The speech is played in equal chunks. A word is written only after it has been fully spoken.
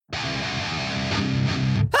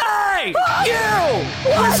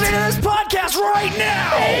listening to this podcast right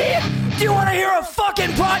now. Do you want to hear a fucking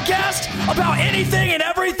podcast about anything and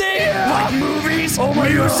everything? Like movies,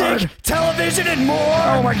 music, television, and more?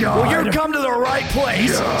 Oh my God. Well, you've come to the right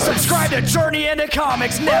place. Subscribe to Journey into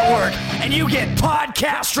Comics Network, and you get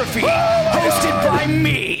Podcastrophe, hosted by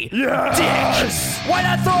me, Dick. Why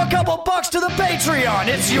not throw a couple bucks to the Patreon?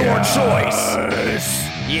 It's your choice.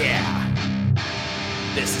 Yeah.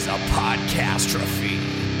 This is a Podcastrophe.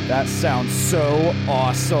 That sounds so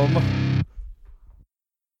awesome.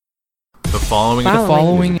 The following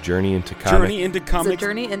Following. is a Journey into Comics. Journey into It's a Comics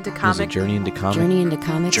journey into Is a comics. Journey into Comics. Journey into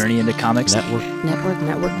comics. Journey into Comics Network.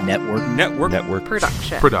 Network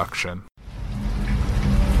Production. Production.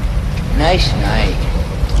 Nice night.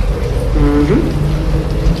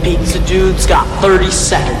 Pizza dude's got 30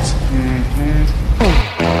 seconds.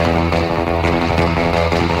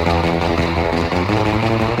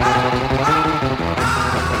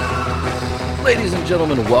 Ladies and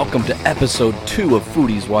gentlemen, welcome to episode 2 of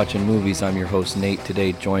Foodies Watching Movies. I'm your host Nate.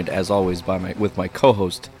 Today, joined as always by my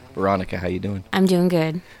co-host Veronica. How you doing? I'm doing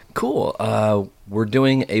good. Cool. We're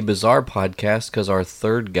doing a bizarre podcast because our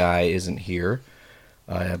third guy isn't here.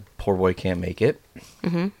 Poor boy can't make it.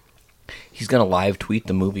 Mm-hmm. He's gonna live tweet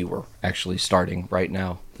the movie we're actually starting right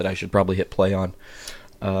now that I should probably hit play on.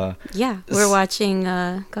 Yeah, we're watching.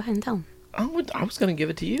 Go ahead and tell him. I was gonna give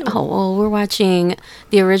it to you. Oh, well, we're watching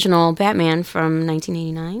the original Batman from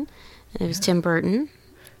 1989. It was Tim Burton.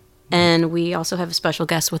 And we also have a special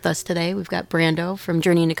guest with us today. We've got Brando from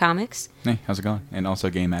Journey into Comics. Hey, how's it going? And also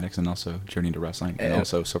Game Addicts, and also Journey into Wrestling, and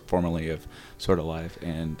also formerly of Sorta Live,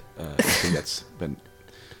 and I think that's been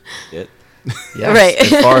it. Yes, Right.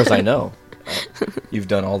 as far as I know. You've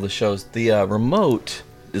done all the shows. The remote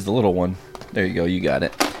is the little one. There you go. You got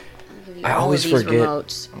it. I always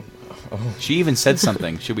forget. She even said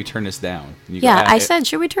something. Should we turn this down? And you go, Yeah, "Ah, I it- said,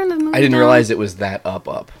 should we turn the movie I didn't down? realize it was that up.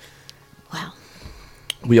 Wow.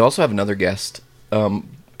 We also have another guest,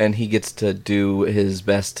 and he gets to do his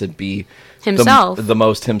best to be Himself. the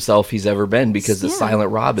most himself he's ever been because the Yeah.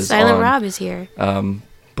 Silent Rob is Silent on. Rob is here.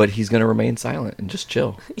 But he's going to remain silent and just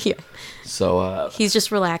chill. Yeah. So, He's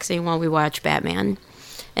just relaxing while we watch Batman.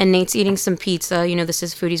 And Nate's eating some pizza. You know, this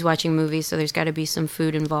is Foodies Watching Movies, so there's got to be some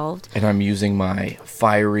food involved. and I'm using my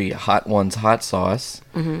fiery Hot Ones hot sauce.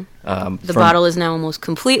 Mm-hmm. The bottle is now almost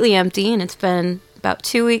completely empty, and it's been about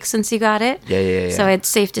 2 weeks since you got it. Yeah. So it's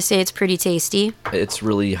safe to say it's pretty tasty. It's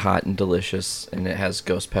really hot and delicious, and it has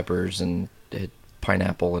ghost peppers and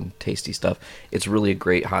pineapple and tasty stuff. It's really a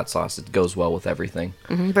great hot sauce. It goes well with everything.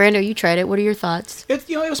 Brando, you tried it. What are your thoughts? It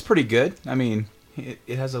was pretty good. I mean, it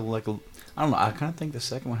has I don't know. I kind of think the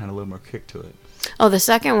second one had a little more kick to it. Oh, the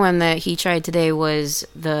second one that he tried today was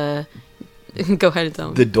the... Go ahead and tell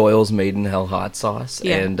him. The Doyle's Made in Hell hot sauce.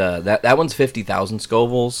 Yeah. And that one's 50,000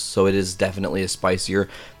 Scovilles, so it is definitely a spicier.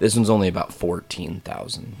 This one's only about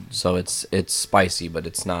 14,000. So it's spicy, but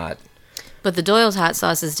it's not. But the Doyle's hot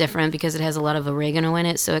sauce is different because it has a lot of oregano in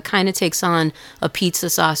it, so it kind of takes on a pizza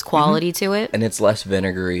sauce quality to it. And it's less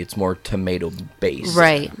vinegary. It's more tomato based.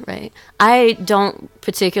 Right. I don't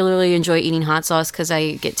particularly enjoy eating hot sauce because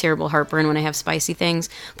I get terrible heartburn when I have spicy things.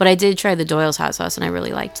 But I did try the Doyle's hot sauce, and I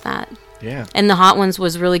really liked that. Yeah. And the hot ones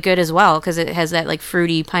was really good as well because it has that like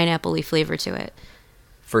fruity, pineapple-y flavor to it.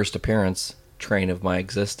 First appearance, Train of my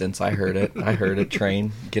existence. I heard it,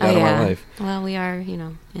 Train. Get out of my life. Well, we are,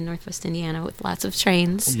 in Northwest Indiana with lots of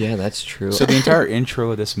trains. Yeah, that's true. So the entire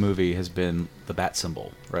intro of this movie has been the bat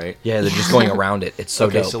symbol, right? Yeah, they're just going around it. It's so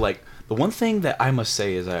Okay, dope. so like the one thing that I must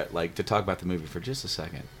say is that to talk about the movie for just a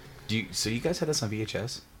second. So you guys had this on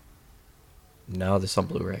VHS? No, this on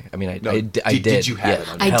Blu-ray. I mean, I No, did. did you have it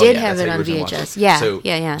on I Hell did yeah. have That's it how on you originally watched VHS. it. Yeah, So,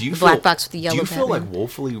 yeah. do you The feel, black box with the yellow Do you feel Batman. like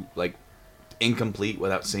woefully incomplete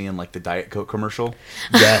without seeing like the Diet Coke commercial?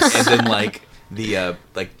 Yes. And then the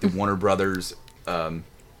Warner Brothers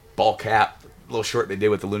ball cap little short they did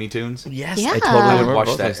with the Looney Tunes. Yes, Yeah. I totally I would remember watch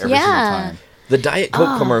both that those. every single Yeah. time. The Diet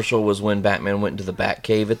Coke commercial was when Batman went into the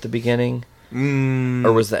Batcave at the beginning,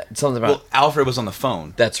 or was that something about? Well, Alfred was on the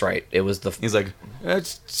phone. That's right. It was the. He's like,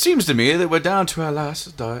 it seems to me that we're down to our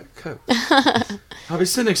last Diet Coke. I'll be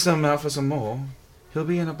sending some out for some more. He'll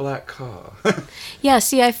be in a black car. Yeah,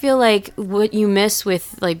 see, I feel like what you miss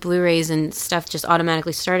with like Blu-rays and stuff just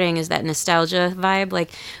automatically starting is that nostalgia vibe. Like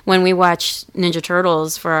when we watched Ninja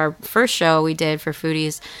Turtles for our first show we did for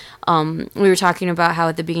Foodies, we were talking about how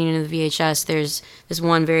at the beginning of the VHS there's this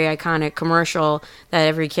one very iconic commercial that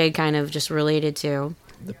every kid kind of just related to.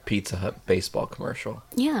 The Pizza Hut baseball commercial.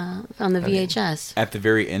 Yeah, on the VHS. At the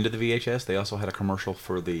very end of the VHS, they also had a commercial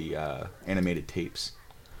for the animated tapes.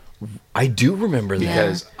 I do remember that.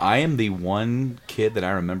 Because I am the one kid that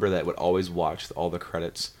I remember that would always watch all the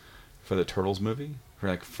credits for the Turtles movie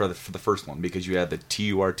for the first one, because you had the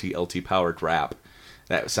TURTLT powered rap.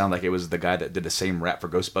 That sounded like it was the guy that did the same rap for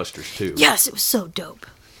Ghostbusters 2. Yes, it was so dope.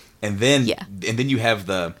 And then you have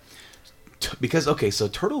because so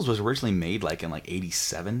Turtles was originally made like in like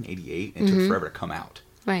 87, 88, and took forever to come out.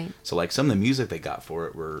 Right. So like some of the music they got for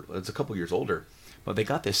it it's a couple years older, but they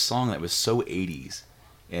got this song that was so 80s,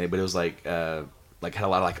 but it was like had a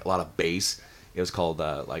lot of bass. It was called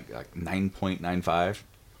like 9.95.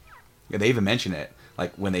 And they even mention it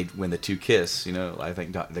like when the two kiss. I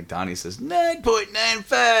think Donnie says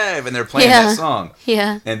 9.95, and they're playing that song.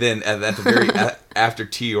 Yeah. And then at the very after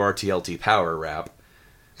TURTLT power rap,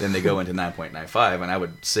 then they go into 9.95, and I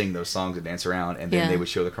would sing those songs and dance around, and then they would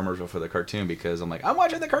show the commercial for the cartoon, because I'm like, I'm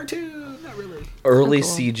watching the cartoon, not really. Early cool.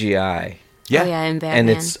 CGI. Yeah. Oh, yeah, in Batman. And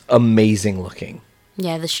it's amazing looking.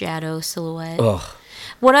 Yeah, the shadow silhouette. Ugh.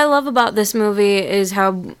 What I love about this movie is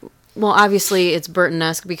how, well, obviously it's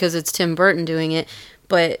Burton-esque because it's Tim Burton doing it,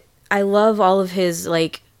 but I love all of his,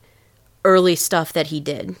 like, early stuff that he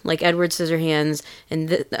did. Like Edward Scissorhands and,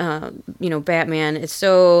 Batman. It's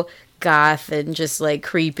so goth and just, like,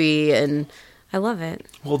 creepy, and I love it.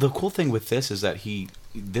 Well, the cool thing with this is that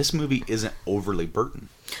this movie isn't overly Burton.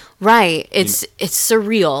 Right. It's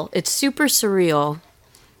surreal. It's super surreal.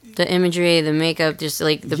 The imagery, the makeup, just,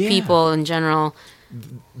 like, the people in general.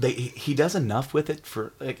 He does enough with it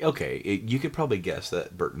for like you could probably guess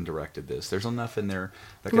that Burton directed this. There's enough in there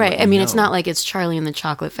that Right. I mean, it's not like it's Charlie and the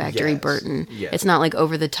Chocolate Factory Burton. Yes. It's not like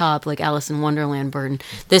over the top like Alice in Wonderland Burton.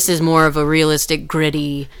 This is more of a realistic,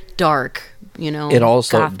 gritty, dark. It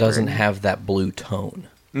also goth doesn't Burton. have that blue tone.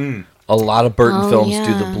 A lot of Burton films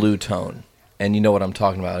do the blue tone, and you know what I'm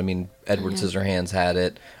talking about. I mean, Edward Scissorhands had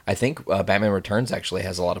it. I think Batman Returns actually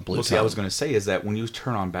has a lot of blue tone. I was going to say is that when you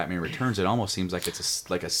turn on Batman Returns, it almost seems like it's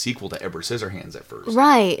like a sequel to Edward Scissorhands at first.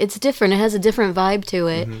 Right. It's different. It has a different vibe to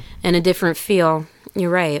it and a different feel. You're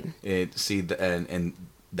right. And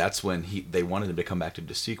that's when they wanted him to come back to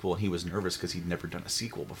the sequel, and he was nervous because he'd never done a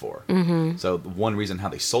sequel before. So one reason how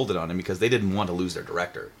they sold it on him, because they didn't want to lose their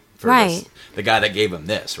director. Right. The guy that gave him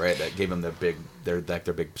this, right? That gave him their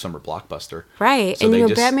big summer blockbuster. Right. So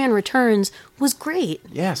and Batman Returns was great.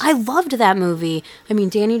 Yes. I loved that movie. I mean,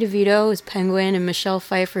 Danny DeVito as Penguin and Michelle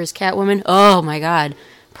Pfeiffer as Catwoman. Oh my God.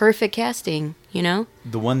 Perfect casting, The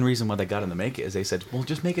one reason why they got him to make it is they said, well,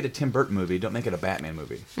 just make it a Tim Burton movie. Don't make it a Batman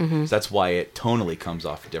movie. So that's why it tonally comes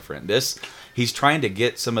off different. He's trying to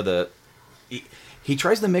get some of the... He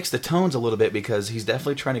tries to mix the tones a little bit because he's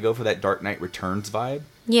definitely trying to go for that Dark Knight Returns vibe.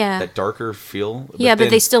 Yeah. That darker feel. But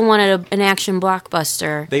they still wanted an action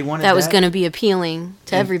blockbuster. They wanted that was going to be appealing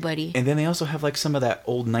to everybody. And then they also have like some of that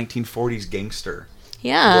old 1940s gangster.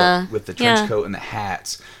 Yeah. With the trench coat and the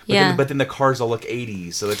hats. But then the cars all look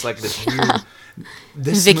 80s. So it's like this weird...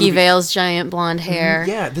 Vicky Vale's giant blonde hair.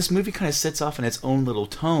 Yeah, this movie kind of sets off in its own little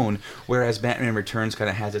tone, whereas Batman Returns kind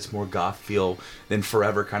of has its more goth feel, then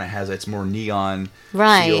Forever kind of has its more neon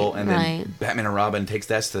feel, and then Batman and Robin takes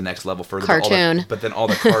that to the next level further. Cartoon. But then all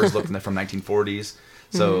the cars look from 1940s.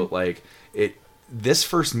 So this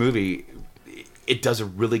first movie, it does a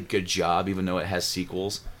really good job, even though it has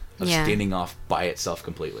sequels, of standing off by itself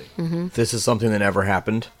completely. This is something that never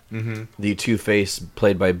happened. The Two-Face,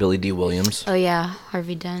 played by Billy D. Williams. Oh, yeah.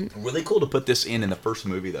 Harvey Dent. Really cool to put this in the first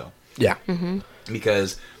movie, though. Yeah.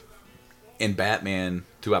 Because in Batman,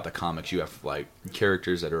 throughout the comics, you have like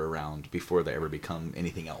characters that are around before they ever become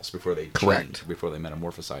anything else, before they change, before they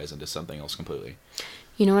metamorphosize into something else completely.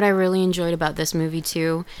 You know what I really enjoyed about this movie,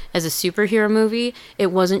 too? As a superhero movie,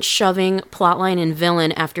 it wasn't shoving plotline and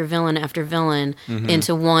villain after villain after villain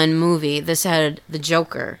into one movie. This had the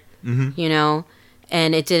Joker,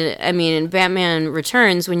 And it did, in Batman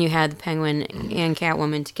Returns, when you had the Penguin and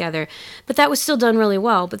Catwoman together, but that was still done really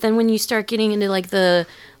well. But then when you start getting into, like, the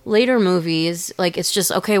later movies, like, it's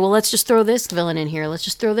just, okay, well, let's just throw this villain in here. Let's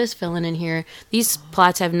just throw this villain in here. These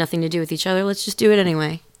plots have nothing to do with each other. Let's just do it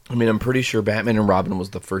anyway. I'm pretty sure Batman and Robin was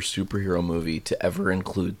the first superhero movie to ever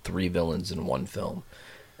include 3 villains in one film,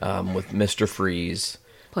 with Mr. Freeze,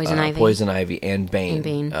 Poison Ivy, and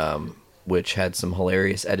Bane. Which had some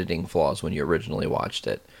hilarious editing flaws when you originally watched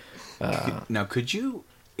it. Now, could you,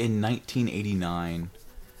 in 1989,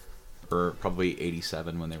 or probably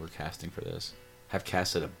 87 when they were casting for this, have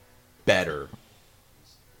casted a better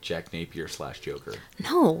Jack Napier / Joker?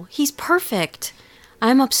 No, he's perfect.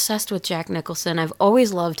 I'm obsessed with Jack Nicholson. I've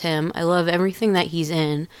always loved him. I love everything that he's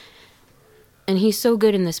in. And he's so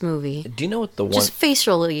good in this movie. Do you know what the one... Just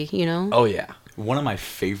facially, Oh, yeah. One of my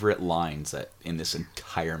favorite lines in this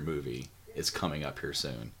entire movie is coming up here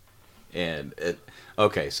soon. And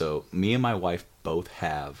so me and my wife both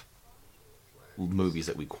have movies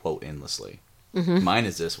that we quote endlessly. Mine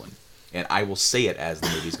is this one. and I will say it as the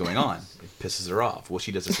movie's going on. It pisses her off. Well,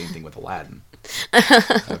 she does the same thing with Aladdin.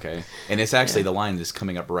 Okay, and it's actually the line that's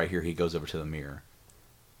coming up right here. He goes over to the mirror,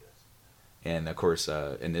 and of course,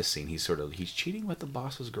 in this scene, he's cheating with the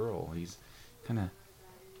boss's girl. He's kind of.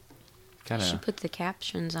 Should put the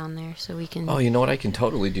captions on there so we can. Oh, you know what? I can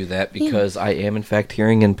totally do that because I am in fact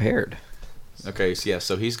hearing impaired. Okay,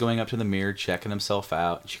 so he's going up to the mirror, checking himself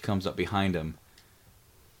out. She comes up behind him.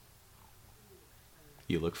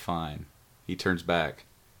 You look fine. He turns back.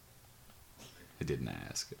 I didn't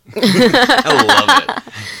ask. I love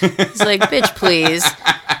it. He's like, bitch, please.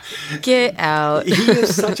 Get out. He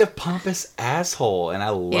is such a pompous asshole, and I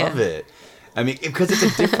love it. I mean, because it's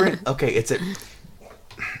a different... Okay,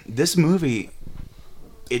 this movie,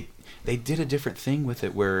 they did a different thing with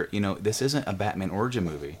it where, this isn't a Batman origin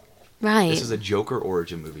movie. Right. This is a Joker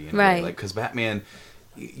origin movie. Right. Because Batman,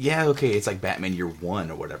 it's like Batman Year One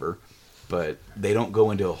or whatever, but they don't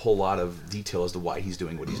go into a whole lot of detail as to why he's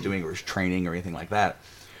doing what he's doing or his training or anything like that.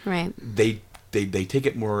 Right. They take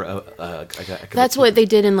it more... That's what they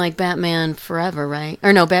did in, like, Batman Forever, right?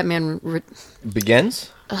 Or no, Batman...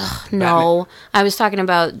 Begins? Ugh, no. I was talking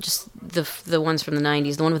about just the ones from the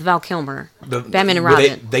 90s. The one with Val Kilmer. Batman and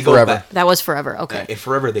Robin. They go back. That was Forever, okay. In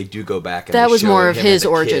Forever, they do go back. And that was more of his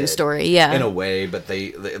origin story, yeah. In a way, but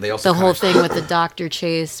they also... The whole thing with the Dr.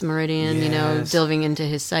 Chase Meridian, delving into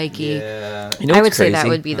his psyche. Yeah. I would say that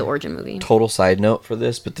would be the origin movie. Total side note for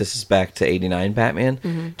this, but this is back to 89 Batman.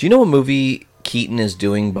 Mm-hmm. Do you know what movie Keaton is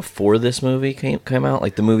doing before this movie came out?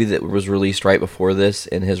 Like the movie that was released right before this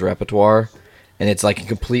in his repertoire? And it's like a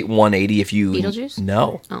complete 180 if you... Beetlejuice?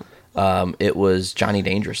 No. Oh. It was Johnny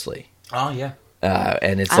Dangerously. Oh, yeah.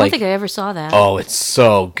 And it's I don't think I ever saw that. Oh, it's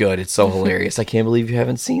so good. It's so hilarious. I can't believe you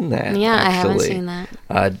haven't seen that. Yeah, actually. I haven't seen that.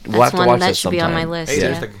 We'll have to watch that sometime. should be on my list.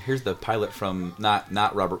 Hey, here's the pilot from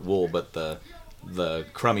not Robert Wool, but the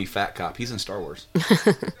crummy fat cop. He's in Star Wars.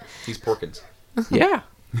 He's Porkins. Yeah.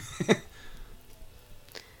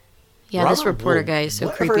 Yeah, this reporter guy is so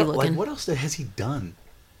creepy looking. Like, what else has he done?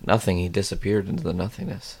 Nothing. He disappeared into the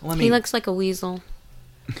nothingness. Well, I mean, he looks like a weasel.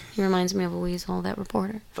 He reminds me of a weasel, that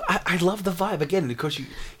reporter. I love the vibe. Again, of course,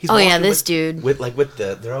 he's this dude. With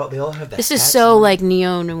the... They all have that. This is so, like,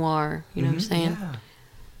 neo-noir. You know what I'm saying? Yeah.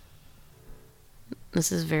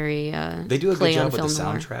 This is very they do a good job with the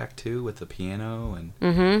noir. soundtrack, too, with the piano.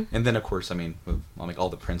 And and then, of course, I mean, I'll make all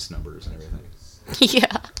the Prince numbers and everything.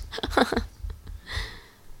 Yeah.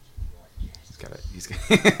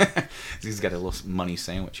 He's got a little money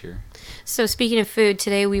sandwich here. So speaking of food,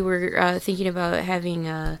 today we were thinking about having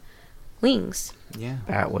wings. Yeah.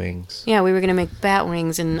 Bat wings. Yeah, we were going to make bat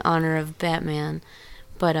wings in honor of Batman,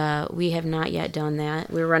 but we have not yet done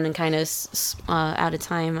that. We're running kind of out of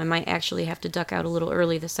time. I might actually have to duck out a little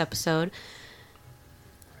early this episode.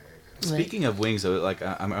 Speaking of wings, though, like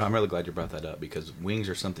I'm really glad you brought that up because wings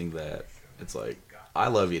are something that it's like I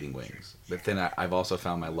love eating wings, but then I've also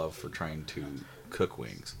found my love for trying to cook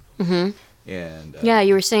wings. Mm-hmm. And yeah,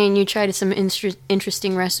 you were saying you tried some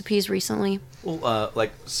interesting recipes recently. Well,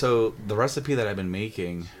 so the recipe that I've been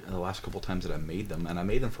making the last couple times that I made them, and I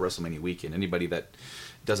made them for WrestleMania weekend. Anybody that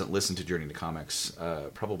doesn't listen to Journey to Comics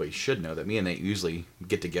probably should know that me and Nate usually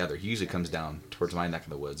get together. He usually comes down towards my neck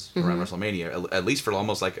of the woods around WrestleMania, at least for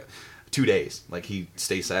almost like 2 days. Like he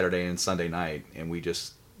stays Saturday and Sunday night, and we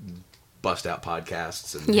just bust out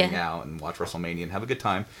podcasts and hang out and watch WrestleMania and have a good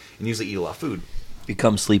time, and usually eat a lot of food.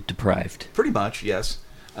 Become sleep deprived. Pretty much, yes.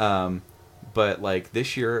 But like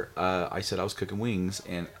this year, I said I was cooking wings,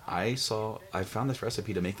 and I found this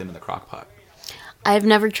recipe to make them in the crock pot. I've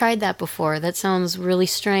never tried that before. That sounds really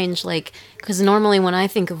strange, like, because normally when I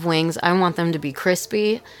think of wings, I want them to be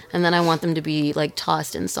crispy, and then I want them to be like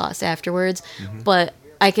tossed in sauce afterwards. Mm-hmm. But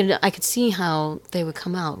I could see how they would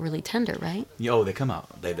come out really tender, right? Oh, they come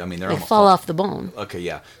out. They fall off the bone. Okay,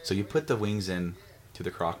 yeah. So you put the wings in to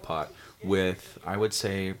the crock pot with, I would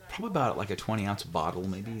say, probably about like a 20-ounce bottle,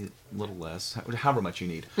 maybe a little less, however much you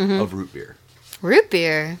need, of root beer. Root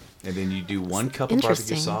beer? And then you do 1 cup of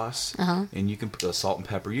barbecue sauce, and you can put salt and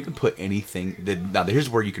pepper. You can put anything. Now, here's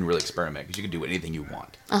where you can really experiment, because you can do anything you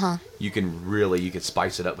want. You can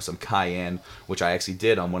spice it up with some cayenne, which I actually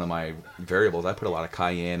did on one of my variables. I put a lot of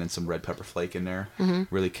cayenne and some red pepper flake in there.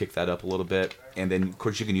 Really kick that up a little bit. And then, of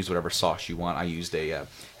course, you can use whatever sauce you want. I used a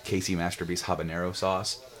Casey Masterpiece habanero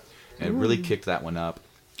sauce, and it really kicked that one up.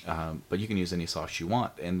 But you can use any sauce you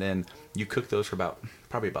want, and then you cook those for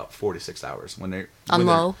probably about 4 to 6 hours when they're on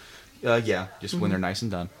low. When they're nice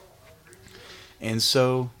and done. And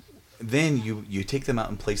so then you take them out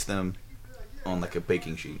and place them on like a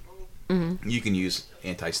baking sheet. You can use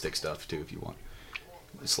anti-stick stuff too if you want.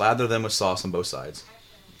 Slather them with sauce on both sides.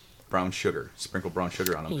 brown sugar. Sprinkle brown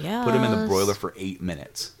sugar on them. Yes. Put them in the broiler for 8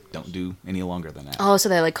 minutes. Don't do any longer than that. Oh, so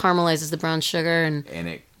that like caramelizes the brown sugar and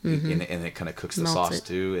it kind of cooks the Melts sauce it.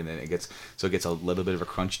 too, and then it gets a little bit of a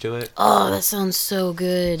crunch to it. oh, that sounds so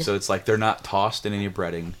good. So it's like they're not tossed in any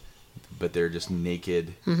breading, but they're just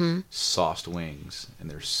naked, sauced wings, and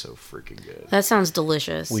they're so freaking good. That sounds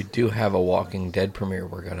delicious. We do have a Walking Dead premiere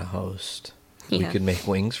we're gonna host. We Yeah. could make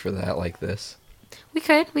wings for that like this. We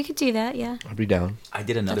could do that. Yeah. I'd be down. I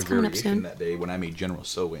did another That's coming up variation soon. that day when I made General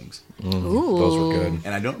Tso wings, Ooh. Those were good.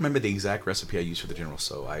 and I don't remember the exact recipe I used for the General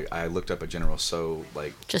Tso. I looked up a General Tso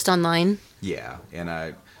Just online. yeah,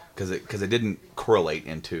 and because it didn't correlate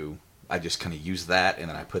into. I just kind of used that, and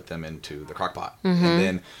then I put them into the crock pot. Mm-hmm.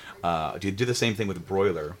 And then you do the same thing with the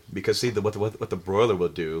broiler, because see, what the broiler will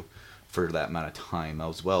do for that amount of time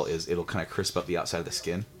as well is it'll kind of crisp up the outside of the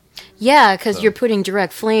skin. Yeah, because you're putting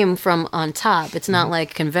direct flame from on top. It's not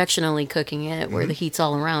like convectionally cooking it where the heat's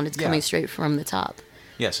all around. It's Yeah. coming straight from the top.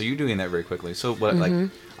 Yeah, so you're doing that very quickly. So what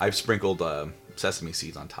I've sprinkled sesame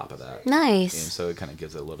seeds on top of that. Nice. And so it kind of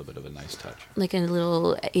gives it a little bit of a nice touch. Like a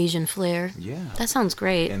little Asian flair. Yeah. That sounds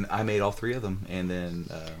great. And I made all 3 of them, and then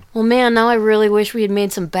Well, man, now I really wish we had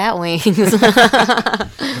made some bat wings.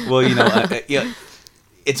 well, yeah.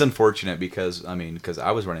 It's unfortunate because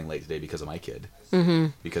I was running late today because of my kid. Mm-hmm.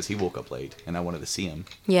 Because he woke up late, and I wanted to see him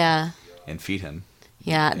yeah. and feed him.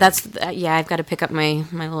 Yeah, I've got to pick up my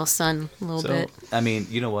little son a little bit.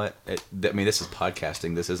 You know what? This is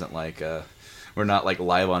podcasting. This isn't like we're not like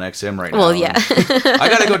live on XM right now. Well, yeah. I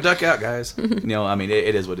gotta go duck out, guys.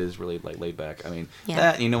 It is what it is. Really like laid back. Yeah.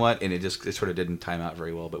 That, you know what? And it sort of didn't time out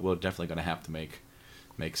very well. But we're definitely gonna have to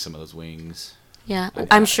make some of those wings. Yeah,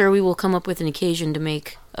 I'm sure we will come up with an occasion to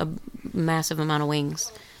make a massive amount of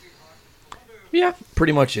wings. Yeah,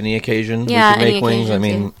 pretty much any occasion Yeah, we can any make wings.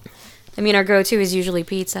 occasion, our go-to is usually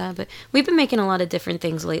pizza, but we've been making a lot of different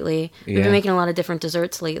things lately. We've Yeah. been making a lot of different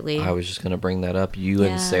desserts lately. I was just going to bring that up. You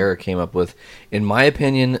Yeah. and Sarah came up with, in my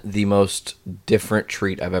opinion, the most different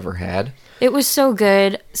treat I've ever had. It was so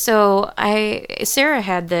good. So Sarah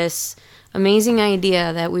had this amazing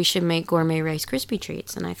idea that we should make gourmet Rice Krispie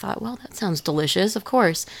treats, and I thought, well, that sounds delicious, of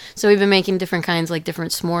course. So we've been making different kinds, like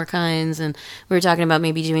different s'more kinds, and we were talking about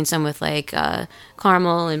maybe doing some with like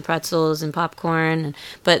caramel and pretzels and popcorn.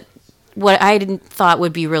 But what I thought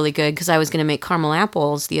would be really good, because I was going to make caramel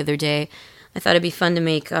apples the other day, I thought it'd be fun to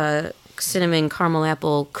make cinnamon caramel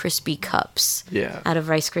apple crispy cups out of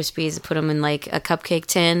Rice Krispies. Put them in like a cupcake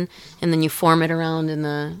tin, and then you form it around in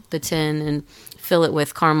the tin and fill it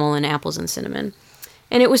with caramel and apples and cinnamon.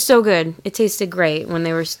 And it was so good. It tasted great. When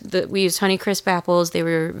they were, we used Honeycrisp apples. They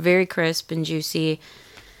were very crisp and juicy.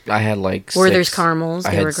 I had like Werther's caramels.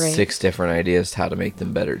 They were great. 6 different ideas how to make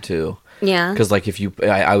them better too. Yeah. Because like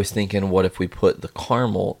I was thinking, what if we put the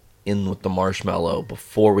caramel in with the marshmallow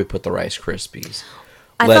before we put the Rice Krispies?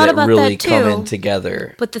 I Let thought it about really that too. come in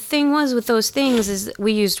together. But the thing was with those things is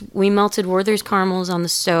we melted Werther's caramels on the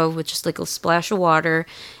stove with just like a splash of water,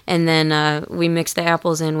 and then we mixed the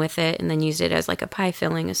apples in with it, and then used it as like a pie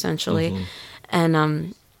filling essentially. Mm-hmm.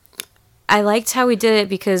 And I liked how we did it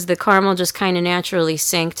because the caramel just kind of naturally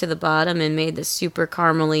sank to the bottom and made this super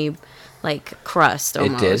caramely like crust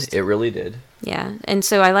almost. It did. It really did. Yeah, and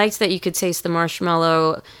so I liked that you could taste the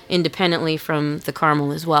marshmallow independently from the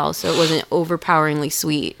caramel as well, so it wasn't overpoweringly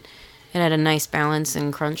sweet. It had a nice balance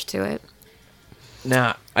and crunch to it.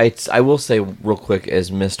 Now, I will say real quick,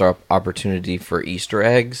 as missed our opportunity for Easter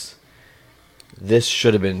eggs, this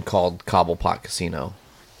should have been called Cobblepot Casino.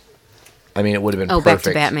 I mean, it would have been perfect. Back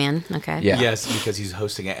to Batman. Okay. Yeah. Yes, because he's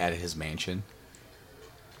hosting it at his mansion.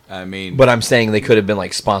 But I'm saying they could have been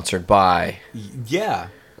like sponsored by. Yeah.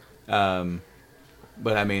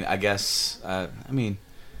 But I guess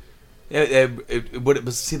it would.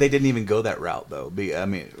 But see, they didn't even go that route though.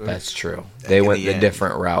 That's true. They went the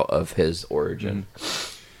different route of his origin.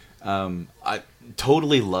 I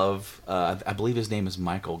totally love. I believe his name is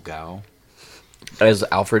Michael Gough. As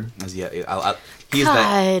Alfred.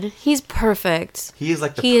 He's perfect. He is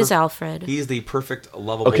like he is Alfred. He's the perfect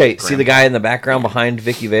lovable. Okay, see the guy in the background behind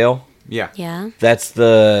Vicky Vale? Yeah. Yeah. That's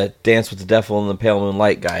the Dance with the Devil in the Pale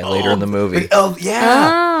Moonlight guy later in the movie. Oh,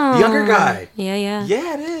 yeah. Oh. Younger guy. Yeah.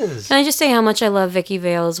 Yeah, it is. Can I just say how much I love Vicky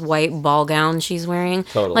Vale's white ball gown she's wearing?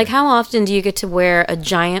 Totally. Like, how often do you get to wear a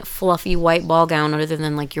giant, fluffy white ball gown other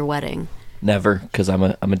than, like, your wedding? Never, because I'm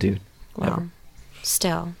a dude. Well, Never.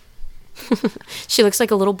 still. She looks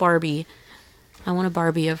like a little Barbie. I want a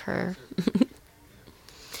Barbie of her.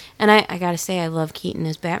 And I gotta say, I love Keaton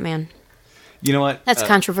as Batman. You know what? That's a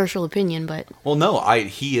controversial opinion, but... Well, no,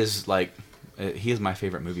 he is my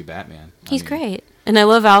favorite movie Batman. He's great. And I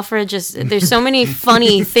love Alfred. There's so many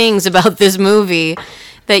funny things about this movie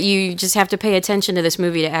that you just have to pay attention to this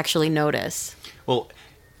movie to actually notice. Well,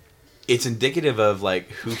 it's indicative of like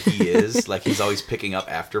who he is. Like he's always picking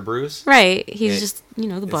up after Bruce. Right. He's just, the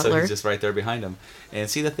butler. So he's just right there behind him. And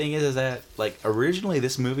see, the thing is that like originally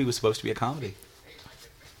this movie was supposed to be a comedy.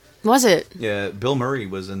 Was it? Yeah, Bill Murray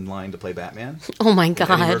was in line to play Batman. Oh my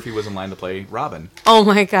God. Eddie Murphy was in line to play Robin. Oh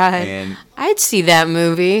my God. And I'd see that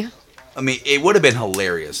movie. I mean, it would have been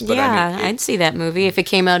hilarious. But yeah, I'd see that movie if it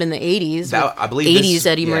came out in the 80s. I believe 80s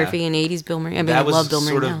Eddie Murphy and 80s Bill Murray. I mean, I love Bill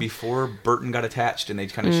Murray sort now. of before Burton got attached and they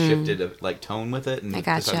kind of shifted like tone with it and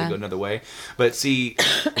decided to go another way. But see,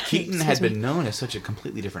 Keaton had been known as such a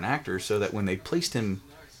completely different actor, so that when they placed him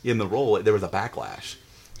in the role, there was a backlash.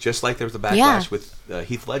 Just like there was a backlash with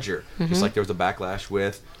Heath Ledger. Just like there was a backlash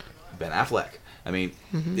with Ben Affleck. I mean,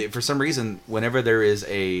 for some reason, whenever there is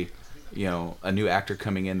a new actor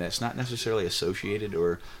coming in that's not necessarily associated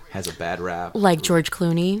or has a bad rap, like George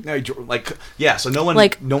Clooney. So no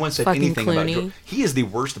one said anything Clooney. about George. He is the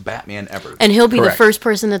worst Batman ever, and he'll be the first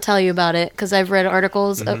person to tell you about it because I've read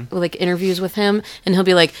articles like interviews with him, and he'll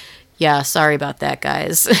be like, "Yeah, sorry about that,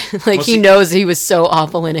 guys." He knows he was so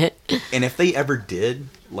awful in it. And if they ever did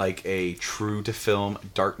like a true to film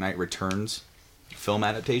Dark Knight Returns film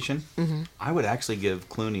adaptation, I would actually give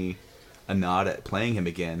Clooney a nod at playing him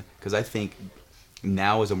again, because I think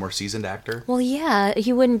now is a more seasoned actor. Well, yeah,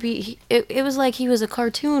 he wouldn't be. It was like he was a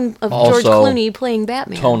cartoon of Also, George Clooney playing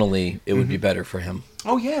Batman. Tonally, it would be better for him.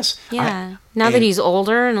 Oh yes, Yeah. Now that he's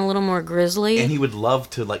older and a little more grizzly, and he would love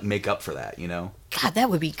to like make up for that, God, that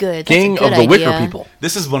would be good. King That's a of good the Wicker idea. People.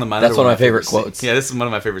 This is one of my. That's one of my favorite scenes. quotes. Yeah, this is one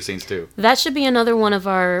of my favorite scenes too. That should be another one of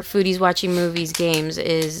our Foodies Watching Movies games.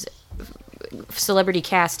 Is celebrity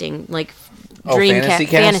casting, like fantasy fantasy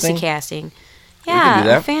casting? casting. could do Yeah,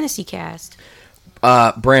 that. a fantasy cast.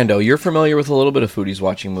 Brando, you're familiar with a little bit of Foodies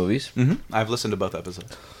Watching Movies. I've listened to both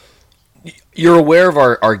episodes. You're aware of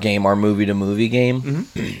our game, our movie-to-movie game.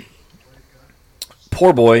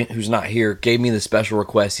 Poor boy, who's not here, gave me the special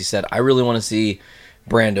request. He said, I really want to see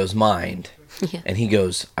Brando's mind. Yeah. And he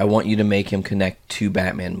goes, I want you to make him connect two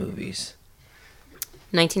Batman movies.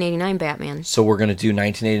 1989 Batman. So we're going to do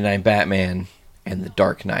 1989 Batman and The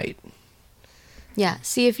Dark Knight. Yeah,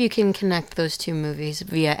 see if you can connect those two movies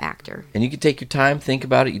via actor. And you can take your time, think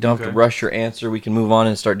about it. You don't have to rush your answer. We can move on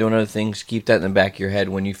and start doing other things. Keep that in the back of your head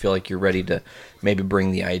when you feel like you're ready to maybe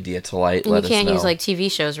bring the idea to light. And Let you can't us know. use like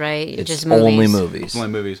TV shows, right? It's just movies. only movies. Only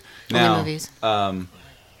movies. Only Now, movies.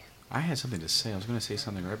 I had something to say. I was going to say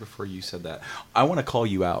something right before you said that. I want to call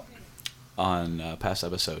you out on past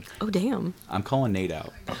episode. Oh, damn. I'm calling Nate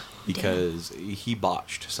out because he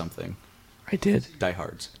botched something. I did. Die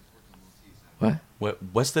Hards. What?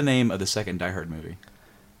 What's the name of the second Die Hard movie?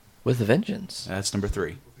 With a Vengeance. That's number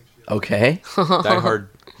 3. Okay. Die Hard.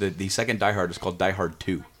 The second Die Hard is called Die Hard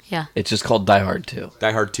 2. Yeah. It's just called Die Hard 2.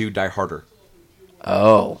 Die Hard 2, Die Harder.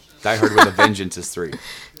 Oh. Die Hard with a Vengeance is 3.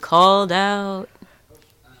 Called out.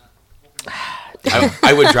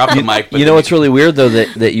 I would drop the mic. But You know what's really weird, though,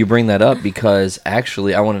 that you bring that up, because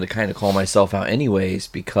actually I wanted to kind of call myself out anyways,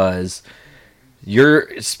 because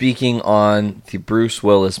you're speaking on the Bruce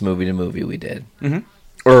Willis movie-to-movie we did. Mm-hmm.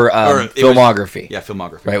 Or filmography.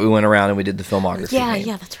 Filmography. Right, we went around and we did the filmography.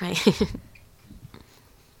 Yeah, that's right.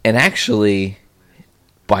 And actually,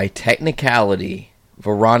 by technicality,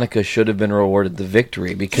 Veronica should have been rewarded the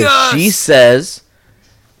victory, because she says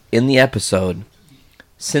in the episode,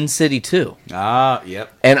 Sin City 2. Ah,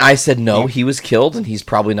 yep. And I said, no, he was killed, and he's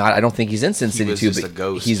probably not. I don't think he's in Sin City 2, just but a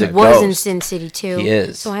ghost. he's a He was ghost. in Sin City 2. He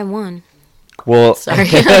is. So I won. Well, Sorry.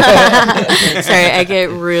 Sorry, I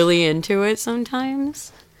get really into it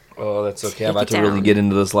sometimes. oh, that's okay. Take I'm about it to really down. get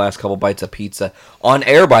into this last couple bites of pizza. On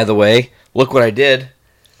air, by the way. Look what I did.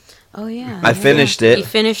 Oh, yeah. I finished it. You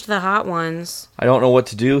finished the hot ones. I don't know what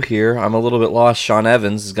to do here. I'm a little bit lost. Sean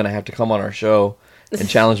Evans is going to have to come on our show and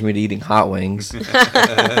challenge me to eating hot wings.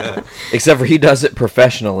 Except for he does it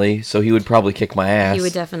professionally, so he would probably kick my ass. He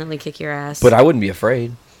would definitely kick your ass. But I wouldn't be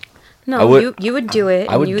afraid. No, I would- you would do it.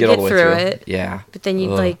 I would and you get would all the way through through it. Yeah. But then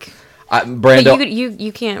you'd Ugh. like... Brando, But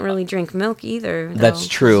you can't really drink milk either. Though, that's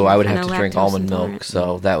true. 'cause I would you're have to kinda drink lactose almond intolerant. milk,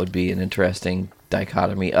 so that would be an interesting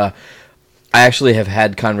dichotomy. I actually have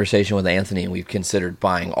had conversation with Anthony, and we've considered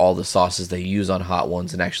buying all the sauces they use on hot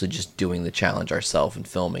ones and actually just doing the challenge ourselves and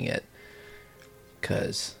filming it.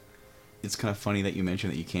 Because... It's kind of funny that you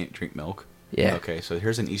mentioned that you can't drink milk. Yeah. Okay, so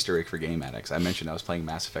here's an Easter egg for game addicts. I mentioned I was playing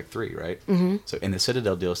Mass Effect 3, right? Mm-hmm. So in the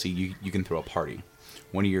Citadel DLC, you can throw a party.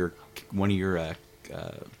 One of your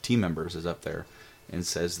team members is up there and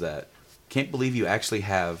says that, can't believe you actually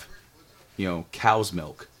have, cow's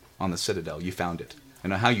milk on the Citadel. You found it. I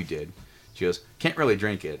know how you did. She goes, can't really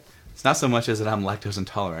drink it. It's not so much as that I'm lactose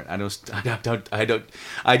intolerant. I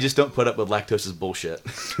just don't put up with lactose's bullshit.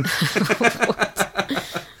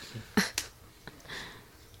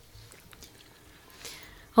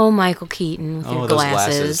 Oh, Michael Keaton with your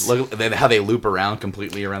glasses. Look how they loop around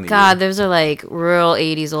completely around the God, ear. those are like real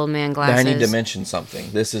 80s old man glasses. I need to mention something.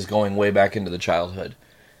 This is going way back into the childhood.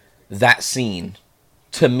 That scene,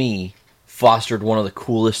 to me, fostered one of the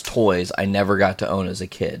coolest toys I never got to own as a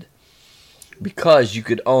kid. Because you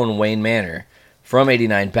could own Wayne Manor from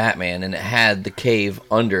 89 Batman, and it had the cave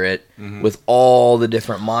under it with all the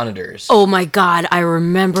different monitors. Oh my God, I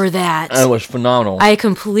remember that. And it was phenomenal. I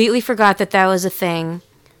completely forgot that was a thing.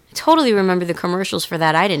 I totally remember the commercials for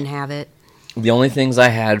that. I didn't have it. The only things I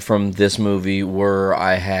had from this movie were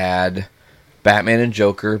I had Batman and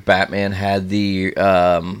Joker. Batman had the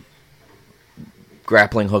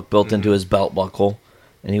grappling hook built into his belt buckle,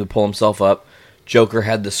 and he would pull himself up. Joker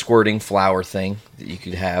had the squirting flower thing that you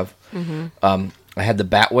could have. I had the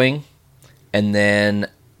Batwing, and then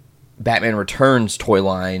Batman Returns toy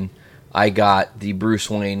line, I got the Bruce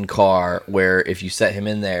Wayne car, where if you set him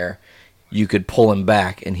in there, you could pull him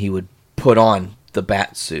back, and he would put on the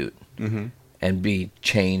bat suit and be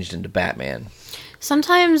changed into Batman.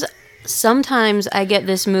 Sometimes I get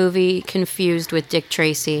this movie confused with Dick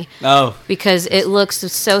Tracy. Oh. Because it looks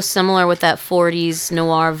so similar with that 40s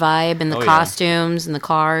noir vibe and the costumes and the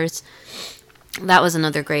cars. That was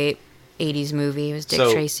another great 80s movie. It was Dick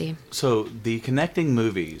Tracy. So the connecting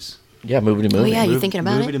movies. Yeah, movie to movie. Oh, yeah, you thinking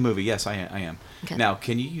about it? Movie to movie, yes, I am. Okay. Now,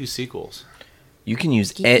 can you use sequels? You can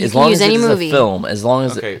use You as can long use as any it's movie. a film, as long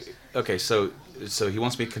as Okay, so he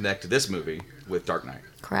wants me to connect to this movie with Dark Knight.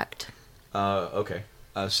 Correct. Okay.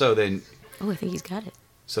 So then... Oh, I think he's got it.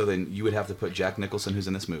 So then you would have to put Jack Nicholson, who's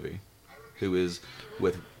in this movie, who is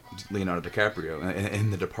with Leonardo DiCaprio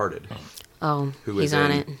in The Departed. Oh, who he's is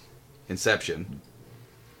on in it. Inception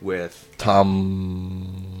with...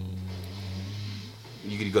 Tom...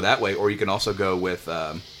 You could go that way, or you can also go with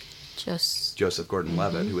Joseph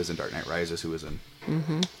Gordon-Levitt, who is in Dark Knight Rises, who is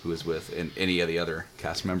with any of the other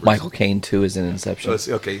cast members. Michael Caine, too, is in Inception.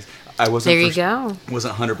 Okay, I wasn't. There you go.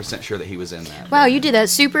 Wasn't 100% sure that he was in that. Wow, you did that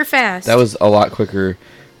super fast. That was a lot quicker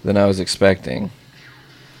than I was expecting,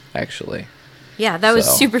 actually. Yeah, that was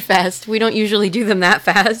So. super fast. We don't usually do them that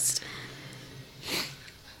fast.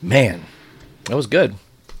 Man, that was good.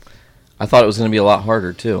 I thought it was going to be a lot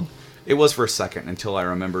harder, too. It was for a second until I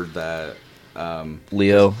remembered that.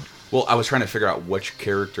 Leo. Well, I was trying to figure out which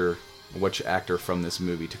actor from this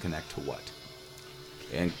movie to connect to what,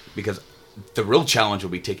 and because the real challenge will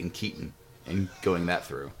be taking Keaton and going that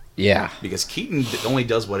through. Yeah. Because Keaton only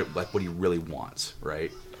does what he really wants,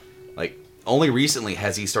 right? Like, only recently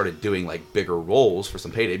has he started doing like bigger roles for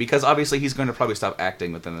some payday, because obviously he's going to probably stop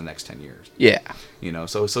acting within the next 10 years. Yeah. You know,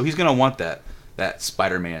 so he's going to want that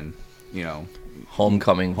Spider-Man, you know,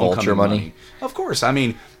 Homecoming vulture money. Of course. I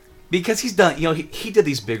mean, because he's done, you know, he did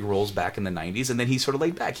these big roles back in the 90s, and then he sort of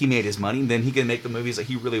laid back. He made his money, and then he can make the movies that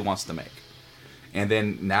he really wants to make. And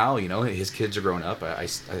then now, you know, his kids are growing up. I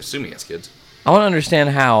assume he has kids. I want to understand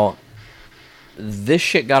how this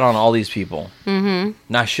shit got on all these people. Mm-hmm.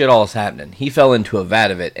 Not shit all is happening. He fell into a vat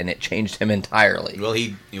of it, and it changed him entirely. Well,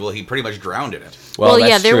 he pretty much drowned in it. Well, yeah,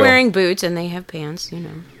 that's they're true. wearing boots and they have pants, you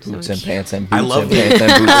know. Boots so and pants and I boots love and pants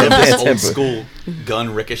and boots I and love pants this and old boots. school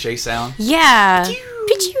gun ricochet sound. Yeah.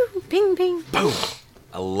 Pichu, ping, ping. Boom.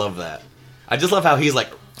 I love that. I just love how he's like,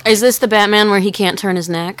 Is this the Batman where he can't turn his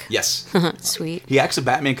neck? yes. Sweet.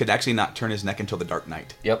 Batman could actually not turn his neck until the Dark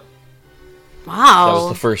Knight. Yep. Wow. That was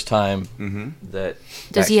the first time that...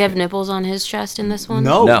 Does he have nipples on his chest in this one?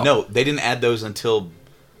 No. They didn't add those until...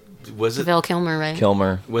 Was it Val Kilmer, right?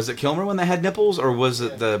 Kilmer. Was it Kilmer when they had nipples, or was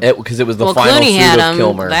it the... Because it was the Well, final Clooney suit had of 'em.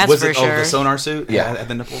 Kilmer. That's was for it sure. the sonar suit? Yeah. Had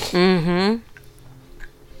the nipples?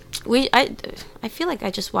 I feel like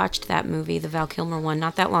I just watched that movie, the Val Kilmer one,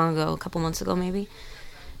 not that long ago, a couple months ago maybe.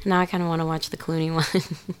 Now I kind of want to watch the Clooney one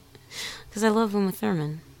because I love Uma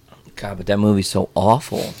Thurman. God, but that movie's so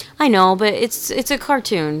awful. I know, but it's a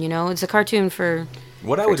cartoon, you know. It's a cartoon for.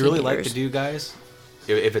 What I would really like teenagers. to do, guys,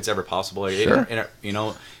 if it's ever possible, Sure. you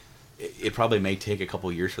know, it probably may take a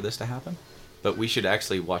couple years for this to happen, but we should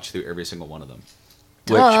actually watch through every single one of them.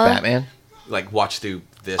 Which Batman? Like, watch through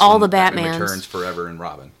this All one, the Batman Batmans. Returns, Forever, and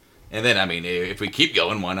Robin. And then, I mean, if we keep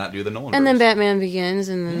going, why not do the Nolan? And then Batman Begins,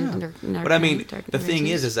 and then. Yeah. But I mean, the thing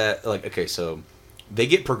is that, like, okay, so they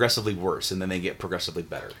get progressively worse, and then they get progressively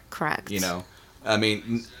better. Correct. You know, I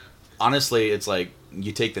mean, honestly, it's like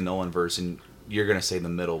you take the Nolan verse, and you're gonna say the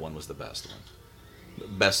middle one was the best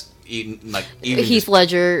one, best, even Heath just,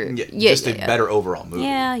 Ledger. just a better overall movie.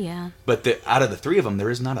 Yeah. But out of the three of them, there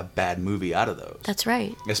is not a bad movie out of those. That's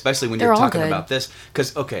right. Especially when They're you're all talking good. about this,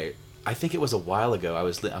 because okay, I think it was a while ago. I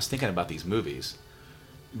was thinking about these movies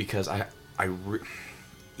because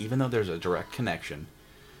even though there's a direct connection,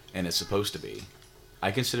 and it's supposed to be,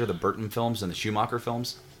 I consider the Burton films and the Schumacher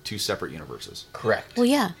films 2 separate universes. Correct. Well,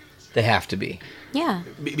 yeah. They have to be. Yeah.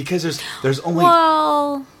 Because there's only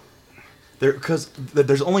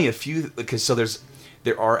there's only a few, because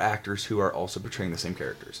there are actors who are also portraying the same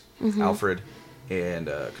characters, Alfred and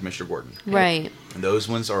Commissioner Gordon. Right. And those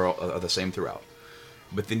ones are the same throughout.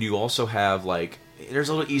 But then you also have there's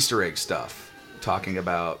a little Easter egg stuff talking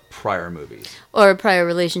about prior movies or prior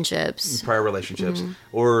relationships. But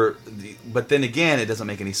then again, it doesn't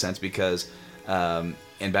make any sense because in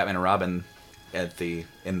Batman and Robin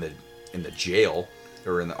in the jail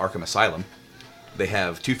or in the Arkham Asylum, they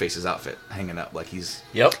have Two-Face's outfit hanging up like he's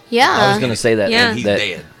Yep. Yeah. I was gonna say that. Yeah. and he's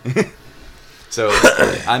dead. So,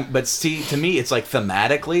 but see, to me, it's like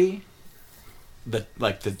thematically,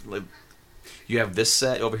 you have this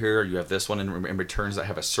set over here, you have this one in Returns that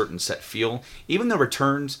have a certain set feel. Even though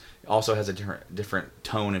Returns also has a different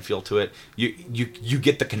tone and feel to it, you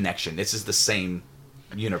get the connection. This is the same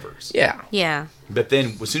universe. Yeah. Yeah. But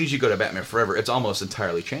then, as soon as you go to Batman Forever, it's almost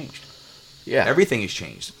entirely changed. Yeah. Everything is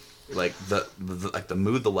changed. Like the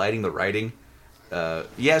mood, the lighting, the writing.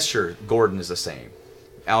 Sure, Gordon is the same.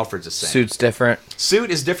 Alfred's the same. Suit's different.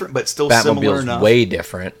 Suit is different, but still similar Batmobile's enough. way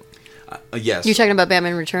different. Yes. You're talking about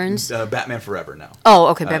Batman Returns? Batman Forever now. Oh,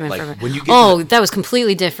 okay, Batman like, Forever. when you get that was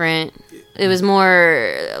completely different. It was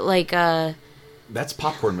more like that's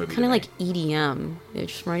popcorn movie. kind of like EDM. It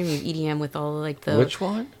just reminded me of EDM with all like the Which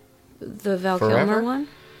one? the Val Forever? Kilmer one.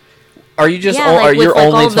 Are you just? Yeah, are you with, like,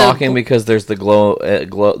 only all the talking because there's the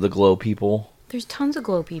glow people? There's tons of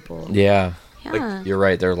glow people. Yeah. Yeah. You're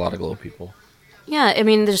right. There are a lot of glow people. Yeah, I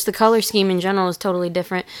mean, just the color scheme in general is totally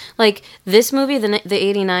different. Like, this movie, the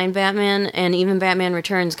 89 Batman, and even Batman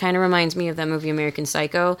Returns kind of reminds me of that movie American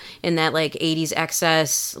Psycho, in that, like, 80s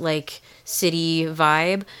excess, like, city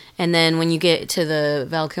vibe. And then when you get to the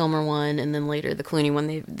Val Kilmer one, and then later the Clooney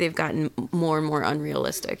one, they've gotten more and more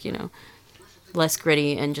unrealistic, you know? Less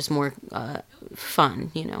gritty and just more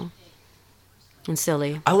fun, you know? And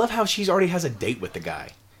silly. I love how she already has a date with the guy.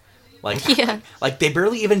 Like, Yeah. like they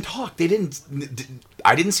barely even talk. I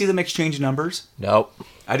didn't see them exchange numbers. Nope.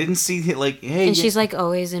 I didn't see hey. And she's like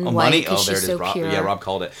always in white money. because There she's it is. so pure. Yeah, Rob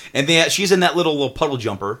called it. And she's in that little puddle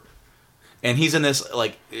jumper, and he's in this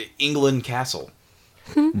like England castle.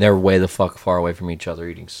 They're way the fuck far away from each other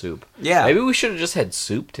eating soup. Yeah. Maybe we should have just had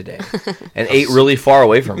soup today and ate really far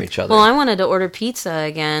away from each other. Well, I wanted to order pizza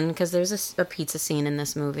again because there's a pizza scene in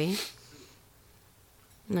this movie.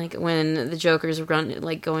 Like when the Joker's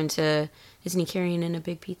going to, isn't he carrying in a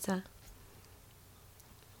big pizza?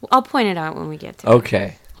 Well, I'll point it out when we get to it.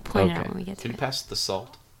 Okay. I'll point it out when we get to Can you it. pass the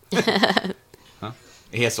salt? Huh?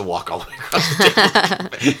 He has to walk all the way across the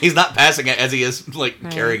table. He's not passing it as he is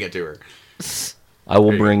carrying it to her. I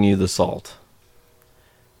will bring you the salt.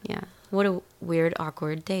 Yeah. What a weird,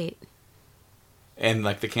 awkward date. And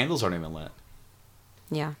the candles aren't even lit.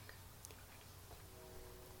 Yeah.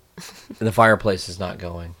 And the fireplace is not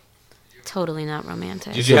going. Totally not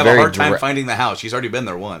romantic. Did you have a very hard time direct- finding the house? She's already been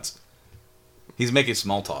there once. He's making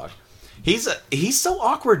small talk. He's so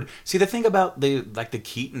awkward. See, the thing about the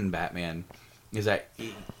Keaton Batman is that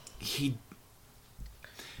he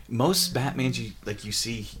most Batmans you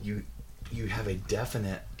see you have a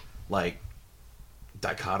definite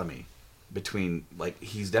dichotomy between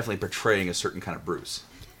he's definitely portraying a certain kind of Bruce.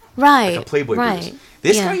 Right. Like a Playboy right. Bruce.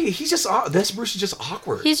 This Yeah. guy, this Bruce is just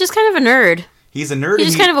awkward. He's just kind of a nerd. He's a nerd. He's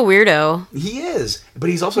just kind of a weirdo. He is, but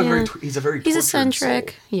he's also he's a very He's tortured eccentric.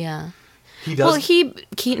 soul. Yeah. He does. Well,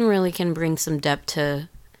 Keaton really can bring some depth to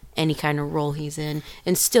any kind of role he's in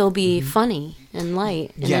and still be funny and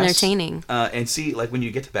light and entertaining. And see, when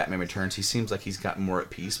you get to Batman Returns, he seems like he's gotten more at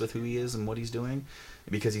peace with who he is and what he's doing,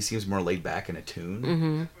 because he seems more laid back and attuned.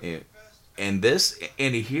 Mm-hmm.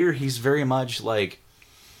 And here, he's very much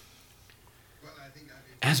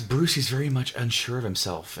as Bruce, he's very much unsure of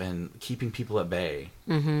himself and keeping people at bay.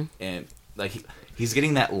 Mm-hmm. And he's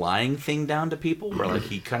getting that lying thing down to people, where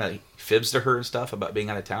he kind of fibs to her and stuff about being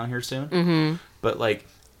out of town here soon. Mm-hmm. But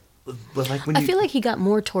when I feel like he got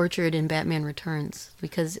more tortured in Batman Returns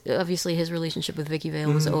because obviously his relationship with Vicky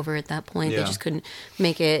Vale was over at that point. Yeah. They just couldn't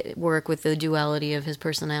make it work with the duality of his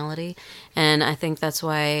personality. And I think that's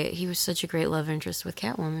why he was such a great love interest with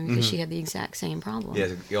Catwoman, because she had the exact same problem. yeah,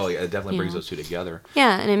 it definitely brings those two together.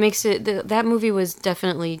 Yeah, and it makes it... that movie was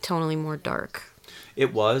definitely tonally more dark.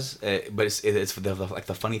 It was, but it's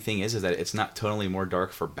the funny thing is that it's not totally more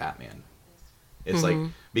dark for Batman. It's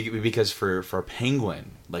because for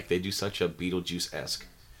Penguin, they do such a Beetlejuice-esque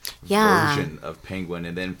version of Penguin,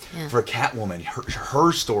 and then for Catwoman,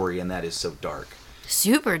 her story in that is so dark.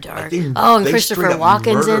 Super dark. Like and Christopher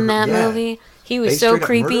Walken's in that movie. He was so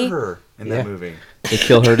creepy. Murder her in that movie. They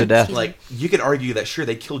kill her to death. Like, you could argue that sure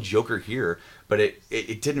they killed Joker here, but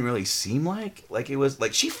it didn't really seem like it was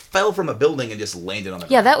like she fell from a building and just landed on the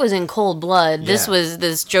ground. Yeah, that was in cold blood. Yeah.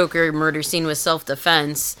 This Joker murder scene was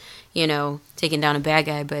self-defense, taking down a bad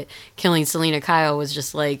guy, but killing Selena Kyle was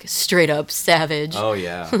just like straight up savage. Oh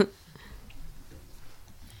yeah.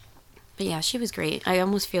 But yeah, she was great. I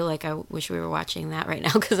almost feel like I wish we were watching that right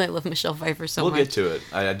now because I love Michelle Pfeiffer so much. We'll get to it.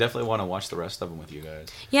 I definitely want to watch the rest of them with you guys.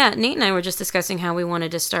 Yeah, Nate and I were just discussing how we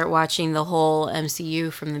wanted to start watching the whole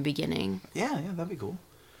MCU from the beginning. Yeah, that'd be cool.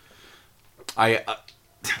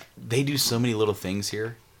 They do so many little things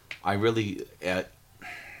here. I really,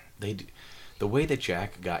 they do, the way that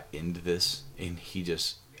Jack got into this and he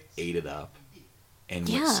just ate it up and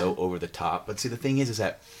went so over the top. But see, the thing is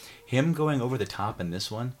that him going over the top in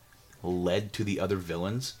this one led to the other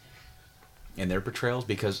villains and their portrayals,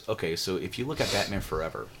 because so if you look at Batman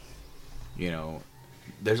Forever,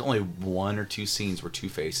 there's only 1 or 2 scenes where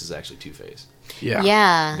Two-Face is actually Two-Face.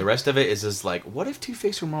 Yeah. The rest of it is just like, what if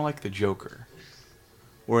Two-Face were more like the Joker?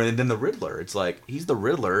 Or then the Riddler. It's like, he's the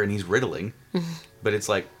Riddler and he's riddling, but it's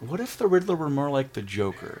like, what if the Riddler were more like the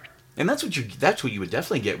Joker? And that's what you would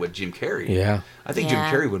definitely get with Jim Carrey. Yeah. I think Jim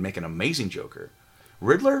Carrey would make an amazing Joker.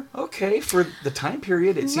 Riddler, okay, for the time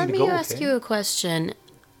period, it seemed to go okay. Let me ask you a question.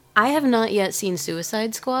 I have not yet seen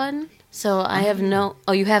Suicide Squad, so I have no...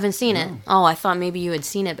 Oh, you haven't seen it? Oh, I thought maybe you had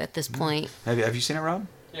seen it at this point. Have you seen it, Rob?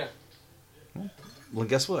 Yeah. Well,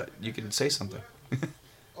 guess what? You can say something.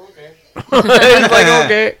 Okay. It's like,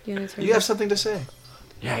 okay. You have something to say.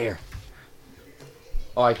 Yeah, here.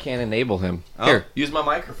 Oh, I can't enable him. Oh. Here, use my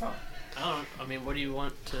microphone. What do you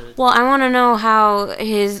want to... Well, I want to know how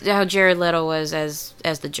Jared Leto was as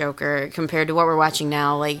the Joker compared to what we're watching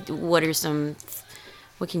now. Like, what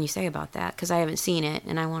can you say about that? Because I haven't seen it,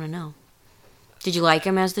 and I want to know. Did you like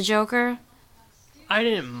him as the Joker? I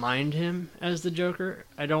didn't mind him as the Joker.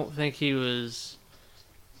 I don't think he was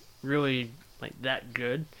really, that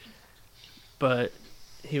good. But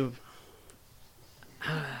I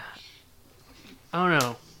don't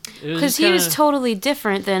know. Because he was totally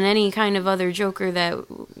different than any kind of other Joker that,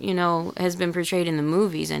 has been portrayed in the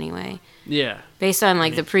movies anyway. Yeah. Based on,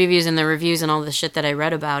 the previews and the reviews and all the shit that I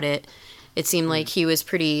read about it, it seemed like he was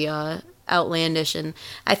pretty outlandish. And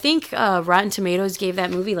I think Rotten Tomatoes gave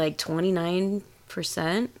that movie, 29%.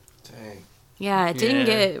 Dang. Yeah, it didn't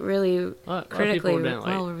get really critically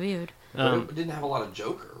well reviewed. It didn't have a lot of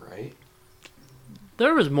Joker, right?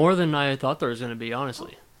 There was more than I thought there was going to be,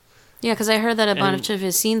 honestly. Yeah, because I heard that a bunch of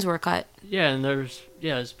his scenes were cut. Yeah,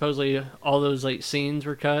 and supposedly all those scenes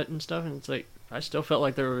were cut and stuff, and it's I still felt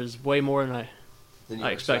like there was way more than I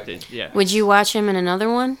expected. Yeah. Would you watch him in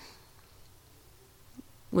another one?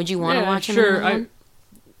 Would you want to watch him in another one?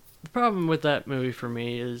 The problem with that movie for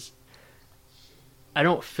me is I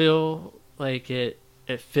don't feel like it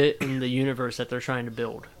fit in the universe that they're trying to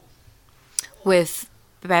build. With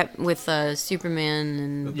Superman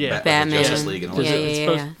and Batman. Justice League and all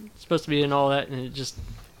that. It's supposed to be in all that, and it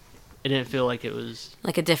didn't feel like it was...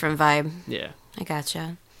 Like a different vibe. Yeah. I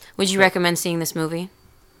gotcha. Would you recommend seeing this movie?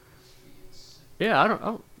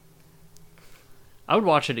 Yeah, I would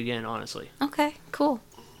watch it again, honestly. Okay, cool.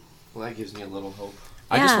 Well, that gives me a little hope.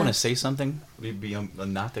 I just want to say something.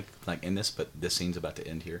 Not to in this, but this scene's about to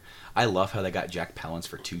end here. I love how they got Jack Palance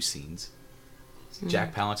for 2 scenes.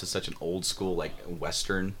 Jack Palance is such an old school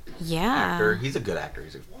Western actor. He's a good actor.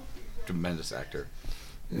 He's a tremendous actor.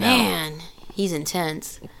 Man, he's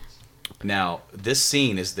intense. Now, this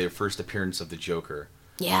scene is their first appearance of the Joker.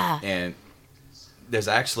 Yeah. And there's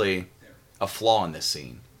actually a flaw in this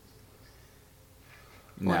scene.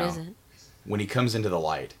 What is it? When he comes into the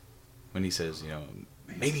light, when he says,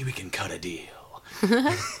 maybe we can cut a deal.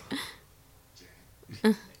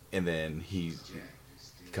 And then he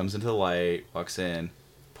comes into the light, walks in,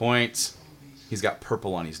 points. He's got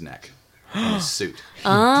purple on his neck, on his suit. He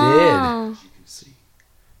did.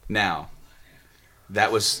 Now,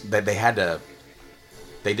 that was that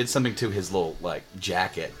they did something to his little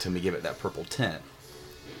jacket to give it that purple tint.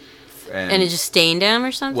 And it just stained him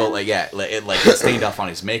or something? Well, it stained off on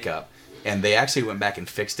his makeup. And they actually went back and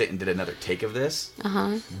fixed it and did another take of this.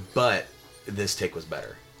 Uh-huh. But this take was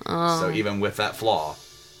better. Oh. So even with that flaw,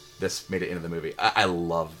 this made it into the movie. I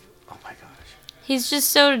love... Oh, my gosh. He's just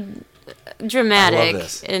so dramatic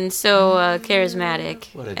and so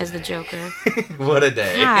charismatic as the Joker. What a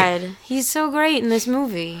day. God, he's so great in this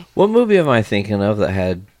movie. What movie am I thinking of that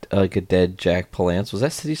had like a dead Jack Palance. Was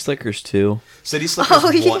that City Slickers 2? City Slickers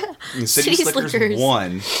 1. yeah. In City Slickers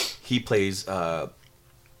 1, he plays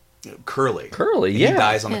Curly. Curly, and yeah. He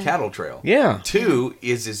dies on the cattle trail. Yeah. 2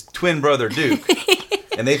 is his twin brother, Duke.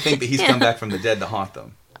 And they think that he's come back from the dead to haunt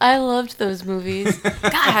them. I loved those movies.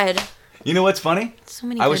 God. You know what's funny? So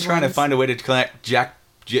many I was good trying ones. to find a way to connect Jack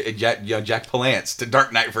Palance to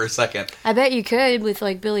Dark Knight for a second. I bet you could with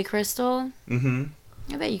like Billy Crystal. Mm-hmm.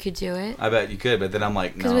 I bet you could do it. I bet you could, but then I'm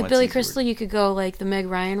like, no. Because with it's Billy easier. Crystal, you could go like the Meg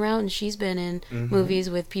Ryan route, and she's been in movies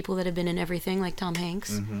with people that have been in everything, like Tom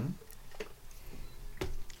Hanks. Mm-hmm.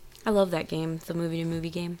 I love that game, the movie-to-movie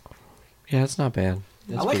game. Yeah, it's not bad.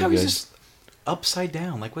 I like how he's just upside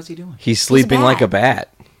down. Like, what's he doing? He's sleeping bat. like a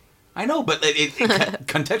bat. I know, but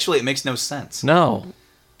contextually, it makes no sense. No.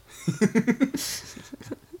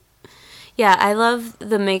 Yeah, I love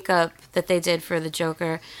the makeup that they did for the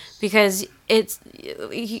Joker because it's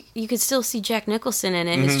you could still see Jack Nicholson in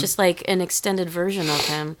it. It's just like an extended version of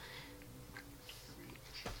him.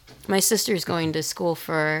 My sister's going to school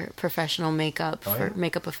for professional makeup for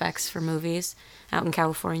makeup effects for movies out in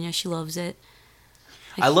California. She loves it.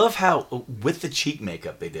 I love how, with the cheek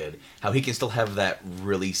makeup they did, how he can still have that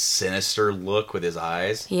really sinister look with his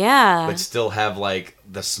eyes. Yeah. But still have, like,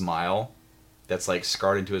 the smile that's, like,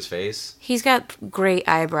 scarred into his face. He's got great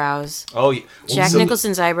eyebrows. Oh, yeah. Jack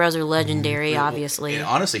Nicholson's eyebrows are legendary, obviously. And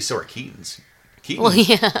honestly, so are Keaton's. Well,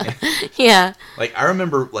 yeah. Yeah. Like, I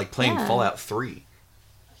remember, like, playing Fallout 3.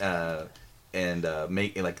 And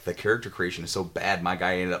like the character creation is so bad, my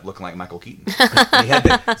guy ended up looking like Michael Keaton.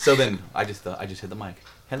 So then I just hit the mic.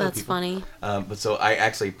 Hello, That's people. funny. But so I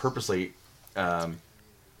actually purposely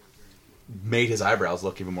made his eyebrows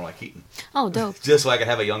look even more like Keaton, Oh, dope. just so I could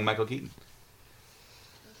have a young Michael Keaton.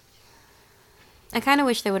 I kind of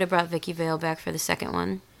wish they would have brought Vicky Vale back for the second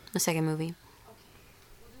movie.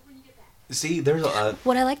 See, there's a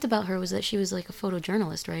What I liked about her was that she was like a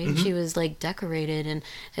photojournalist, right? Mm-hmm. She was like decorated and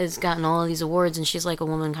has gotten all of these awards, and she's like a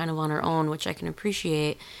woman kind of on her own, which I can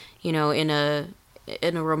appreciate, you know, in a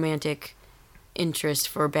romantic interest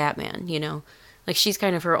for Batman, you know? Like she's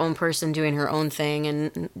kind of her own person doing her own thing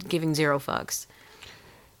and giving zero fucks.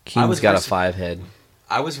 Keaton's got a 5 head.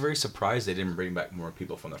 I was very surprised they didn't bring back more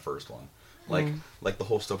people from the first one. Like the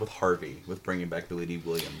whole stuff with Harvey, with bringing back Billy D.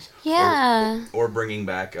 Williams. Yeah. Or bringing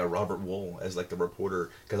back Robert Wool as like the reporter.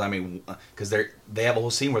 Because they have a whole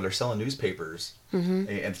scene where they're selling newspapers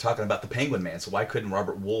and talking about the Penguin Man. So why couldn't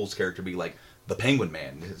Robert Wool's character be like the Penguin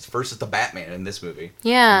Man? First it's the Batman in this movie.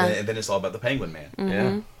 Yeah. And then it's all about the Penguin Man.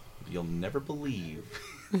 Yeah. You'll never believe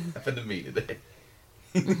what happened to me today.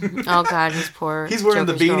 Oh God, his poor. He's wearing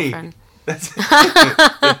Joker's the beanie. girlfriend. That's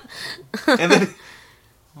and then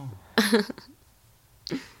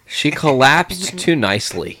She collapsed too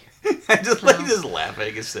nicely. just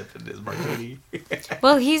laughing and sipping his martini.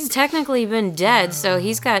 Well, he's technically been dead, so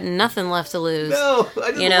he's got nothing left to lose. No,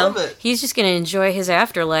 I just love it. He's just gonna enjoy his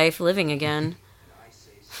afterlife living again.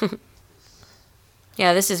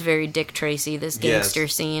 Yeah, this is very Dick Tracy, this gangster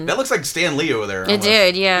scene. That looks like Stan Lee over there. It almost.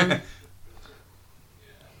 did, yeah.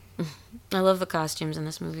 I love the costumes in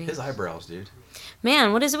this movie. His eyebrows, dude.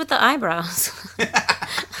 Man, what is it with the eyebrows?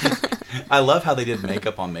 I love how they did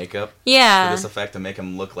makeup on makeup. Yeah. For this effect to make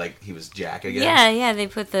him look like he was Jack again. Yeah, they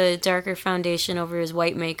put the darker foundation over his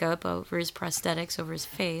white makeup, over his prosthetics, over his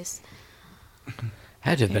face.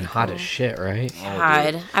 Had to have been hot as shit, right?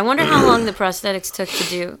 God, I wonder how long the prosthetics took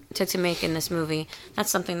to make in this movie. That's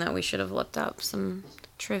something that we should have looked up, some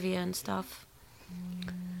trivia and stuff.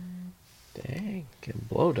 Dang, getting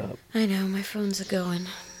blowed up. I know, my phone's going.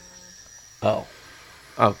 Oh,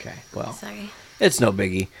 okay. Well, Sorry. it's no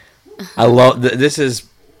biggie. I love this. Is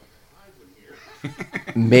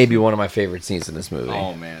maybe one of my favorite scenes in this movie.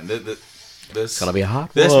 Oh man, this It's gonna be a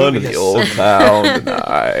hot this one movie in the has old so- town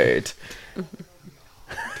tonight.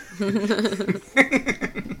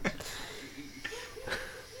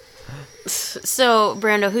 So,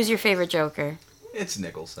 Brando, who's your favorite Joker? It's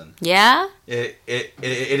Nicholson. Yeah? It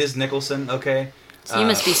is Nicholson. Okay. So you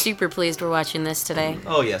must be super pleased we're watching this today.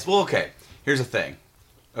 Oh yes. Well, okay. Here's the thing.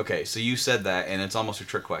 Okay, so you said that, and it's almost a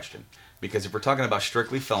trick question. Because if we're talking about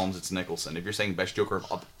strictly films, it's Nicholson. If you're saying best Joker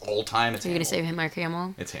of all time, it's Are you Hamill. going to say Mark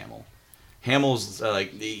Hamill? It's Hamill. Hamill's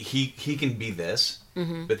like he can be this,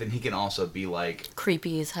 but then he can also be like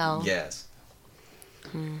Creepy as hell. yes.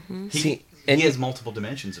 See, He has multiple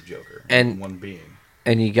dimensions of Joker and- in one being.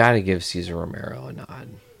 And you got to give Cesar Romero a nod.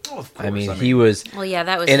 Oh, of course. I mean, he was Well, yeah,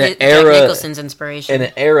 that was In an Jack era- Nicholson's inspiration. in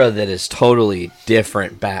an era that is totally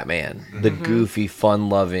different. Batman, the goofy,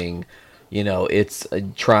 fun-loving, it's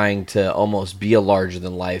trying to almost be a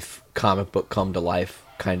larger-than-life comic book come to life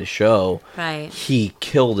kind of show. Right. He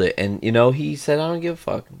killed it, and he said, "I don't give a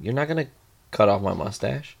fuck. You're not gonna cut off my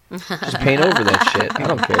mustache. Just paint over that shit. I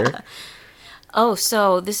don't care." Oh,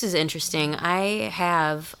 so this is interesting. I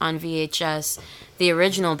have on VHS the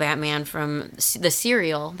original Batman from the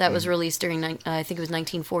serial that was released during I think it was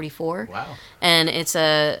 1944. Wow. And it's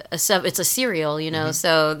a serial,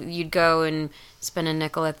 so you'd go and spend a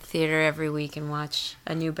nickel at the theater every week and watch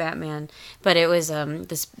a new Batman. But it was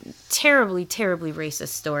this terribly, terribly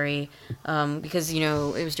racist story because,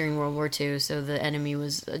 it was during World War II, so the enemy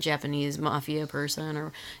was a Japanese mafia person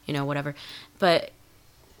or, whatever. But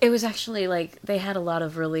it was actually, they had a lot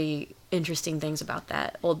of really interesting things about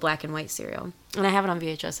that old black and white serial. And I have it on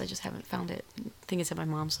VHS, I just haven't found it. I think it's at my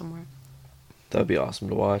mom's somewhere. That'd be awesome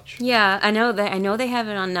to watch. Yeah, I know they have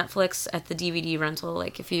it on Netflix at the DVD rental.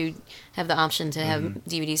 If you have the option to have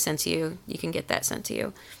DVDs sent to you, you can get that sent to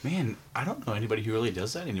you. Man, I don't know anybody who really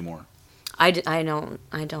does that anymore. I don't.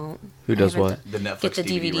 Who does what? The Netflix get the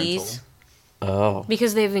DVD DVDs. rental. Oh.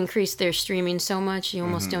 Because they've increased their streaming so much, you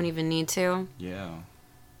almost don't even need to. Yeah.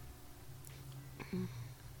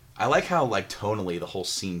 I like how, tonally, the whole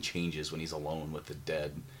scene changes when he's alone with the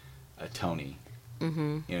dead Tony.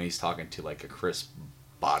 Mm-hmm. He's talking to, a crisp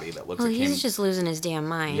body that looks like him. Well, he's just losing his damn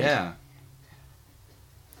mind. Yeah.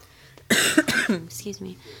 Excuse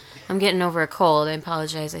me. I'm getting over a cold. I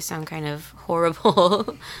apologize. I sound kind of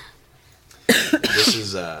horrible. This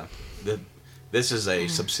is a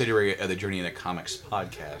subsidiary of the Journey into Comics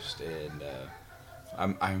podcast, and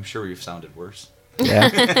I'm sure we've sounded worse.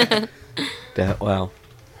 Yeah. Well,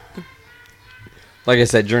 like I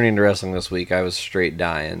said, Journey into Wrestling this week, I was straight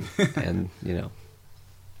dying, and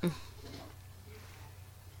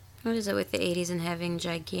What is it with the 80s and having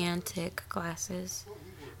gigantic glasses?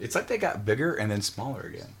 It's like they got bigger and then smaller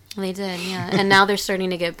again. They did, yeah. And now they're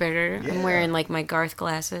starting to get bigger. Yeah. I'm wearing my Garth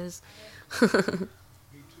glasses.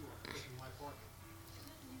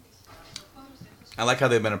 I like how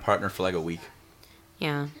they've been a partner for a week.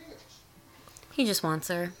 Yeah. He just wants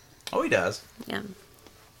her. Oh, he does. Yeah.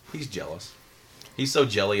 He's jealous. He's so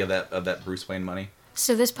jelly of that Bruce Wayne money.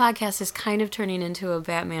 So this podcast is kind of turning into a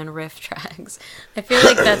Batman riff tracks. I feel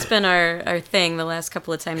like that's been our thing the last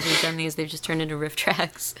couple of times we've done these. They've just turned into riff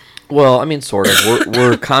tracks. Well, I mean, sort of.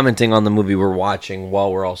 We're commenting on the movie we're watching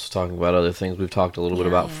while we're also talking about other things. We've talked a little bit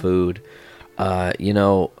about food.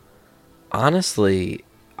 Honestly,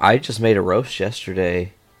 I just made a roast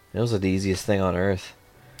yesterday. It was the easiest thing on earth.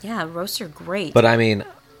 Yeah, roasts are great. But I mean,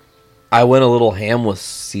 I went a little ham with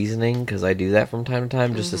seasoning because I do that from time to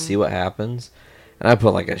time just to see what happens. And I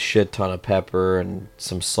put a shit ton of pepper and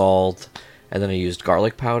some salt, and then I used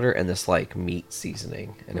garlic powder and this meat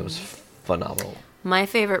seasoning, and it was phenomenal. My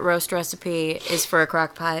favorite roast recipe is for a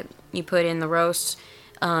crock pot. You put in the roast,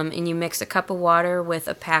 and you mix a cup of water with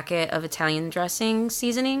a packet of Italian dressing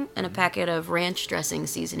seasoning and a packet of ranch dressing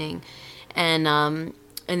seasoning, and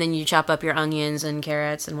then you chop up your onions and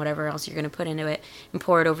carrots and whatever else you're going to put into it, and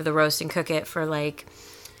pour it over the roast and cook it for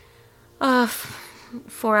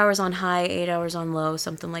 4 hours on high, 8 hours on low,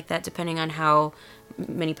 something like that, depending on how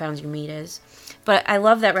many pounds your meat is. But I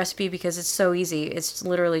love that recipe because it's so easy. It's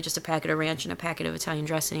literally just a packet of ranch and a packet of Italian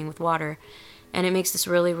dressing with water. And it makes this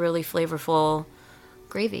really, really flavorful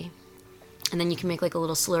gravy. And then you can make a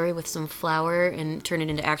little slurry with some flour and turn it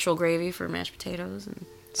into actual gravy for mashed potatoes and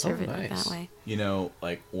serve it that way.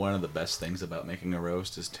 One of the best things about making a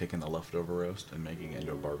roast is taking the leftover roast and making it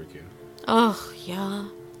into a barbecue. Oh, yeah.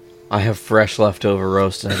 I have fresh leftover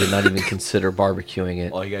roast, and I did not even consider barbecuing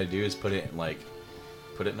it. All you gotta do is put it in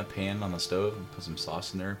a pan on the stove and put some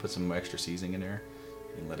sauce in there, put some extra seasoning in there,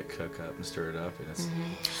 and let it cook up and stir it up. And it's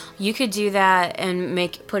You could do that and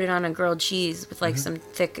put it on a grilled cheese with some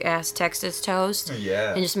thick ass Texas toast.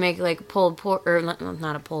 Yeah. And just make pulled pork, or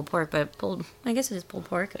not a pulled pork, but pulled. I guess it is pulled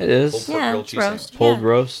pork. It is. Pulled pork grilled cheese roast. Pulled Yeah.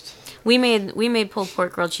 roast. We made pulled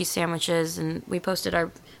pork grilled cheese sandwiches, and we posted our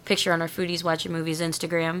picture on our Foodies Watching Movies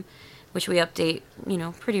Instagram, which we update,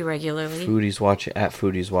 pretty regularly. Foodies watching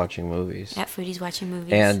movies. At Foodies Watching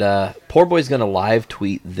Movies. And Poor Boy's gonna live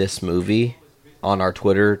tweet this movie on our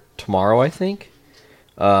Twitter tomorrow, I think.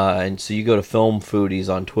 And so you go to Film Foodies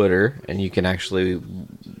on Twitter, and you can actually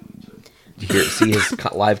see his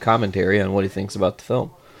live commentary on what he thinks about the film.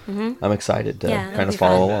 Mm-hmm. I'm excited to kind of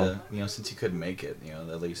follow along. Since you couldn't make it,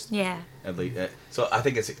 at least. Yeah. At least, so I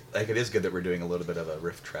think it is good that we're doing a little bit of a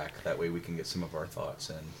riff track. That way we can get some of our thoughts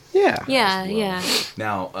in. Yeah. Yeah, well. yeah.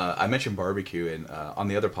 Now, I mentioned barbecue, and on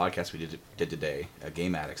the other podcast we did today,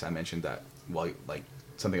 Game Addicts, I mentioned that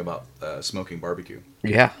something about smoking barbecue.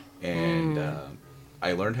 Yeah. And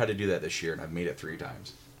I learned how to do that this year, and I've made it 3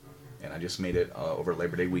 times. And I just made it over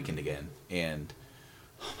Labor Day weekend again. And,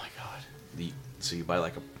 oh my God, So you buy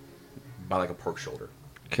like a pork shoulder.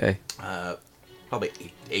 Okay. Probably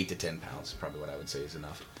 8 to 10 pounds. Probably what I would say is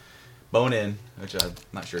enough. Bone in, which I'm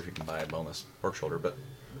not sure if you can buy a boneless pork shoulder, but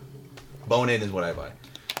bone in is what I buy.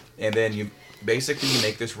 And then you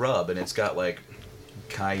make this rub, and it's got like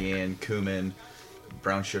cayenne, cumin,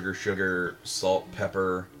 brown sugar, salt,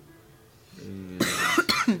 pepper,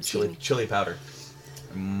 chili powder.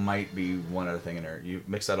 Might be one other thing in there. You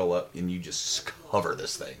mix that all up, and you just cover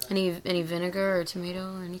this thing. Any vinegar or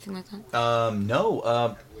tomato or anything like that?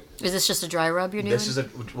 No. Is this just a dry rub you're doing? This is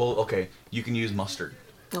okay. You can use mustard.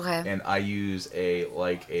 Okay. And I use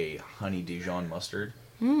a honey Dijon mustard.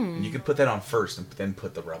 And you can put that on first, and then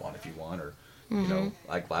put the rub on if you want, or you know,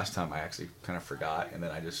 like last time I actually kind of forgot, and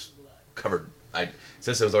then I just covered.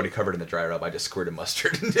 Since it was already covered in the dry rub, I just squirted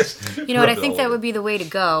mustard and just. You know what? I think that would be the way to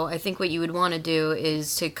go. I think what you would want to do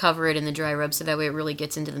is to cover it in the dry rub, so that way it really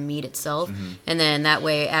gets into the meat itself, and then that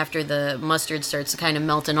way after the mustard starts kind of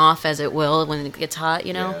melting off, as it will when it gets hot,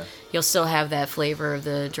 you'll still have that flavor of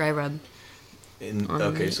the dry rub.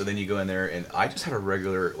 So then you go in there, and I just have a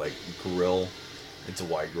regular grill. It's a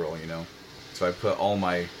wide grill, So I put all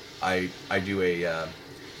my, I do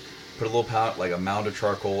put a little a mound of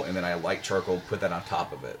charcoal, and then I light charcoal, put that on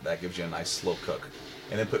top of it. That gives you a nice slow cook.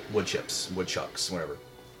 And then put wood chucks, whatever.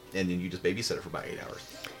 And then you just babysit it for about 8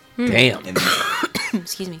 hours. Damn. And then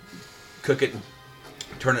Excuse me. Cook it,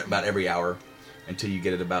 turn it about every hour until you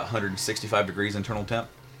get it about 165 degrees internal temp.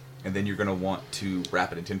 And then you're going to want to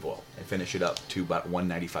wrap it in tinfoil and finish it up to about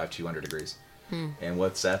 195, 200 degrees. And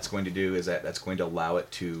what that's going to do is that's going to allow it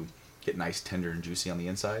to get nice, tender, and juicy on the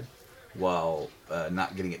inside, while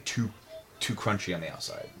not getting it too crunchy on the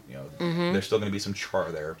outside. There's still going to be some char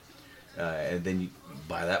there, and then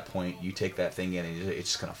by that point you take that thing in, and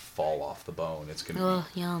it's just going to fall off the bone. It's going to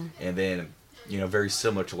yum. And then very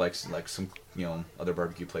similar to like some other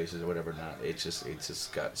barbecue places or whatever. It's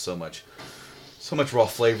just got so much raw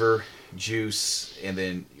flavor, juice, and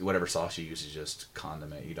then whatever sauce you use is just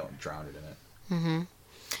condiment. You don't drown it in it.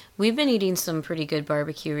 We've been eating some pretty good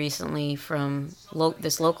barbecue recently from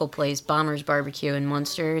this local place, Bomber's Barbecue in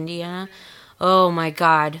Munster, Indiana. Oh my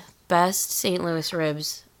God, best St. Louis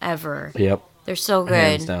ribs ever. Yep. They're so good.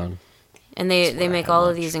 Hands down. And they make all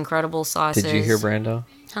of these incredible sauces. Did you hear Brando?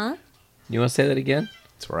 Huh? You want to say that again?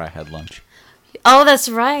 That's where I had lunch. Oh, that's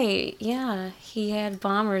right. Yeah, he had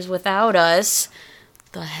Bombers without us.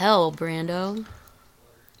 The hell, Brando?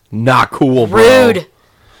 Not cool, bro.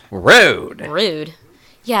 Rude.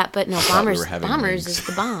 Yeah, but no, Bombers wings. is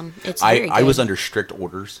the bomb. It's very good. I was under strict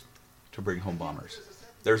orders to bring home Bombers.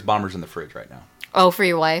 There's Bombers in the fridge right now. Oh, for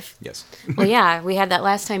your wife? Yes. Well, yeah, we had that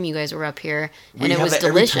last time you guys were up here, and We it have was that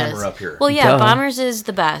every delicious. time we're up here. Well, yeah, Duh. Bombers is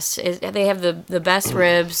the best. They have the best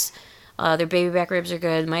ribs. Their baby back ribs are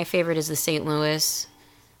good. My favorite is the St. Louis,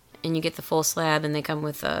 and you get the full slab, and they come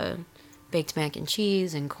with baked mac and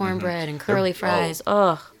cheese and cornbread and curly fries.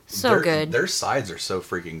 Oh, so good. Their sides are so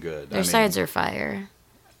freaking good. Their sides are fire.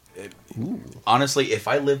 Honestly, if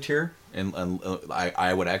I lived here and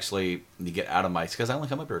I would actually get out of my, because I only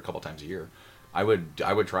come up here a couple times a year, I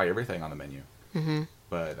would try everything on the menu.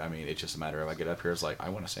 But I mean, it's just a matter of I get up here, it's like I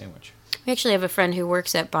want a sandwich. We actually have a friend who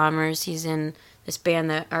works at Bombers. He's in this band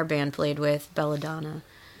that our band played with, Belladonna,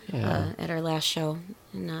 at our last show.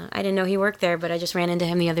 And I didn't know he worked there, but I just ran into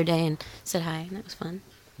him the other day and said hi, and that was fun.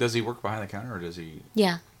 Does he work behind the counter, or does he?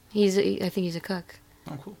 Yeah, I think he's a cook.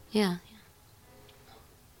 Oh, cool. Yeah.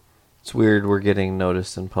 It's weird we're getting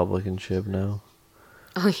noticed in public and Chib now.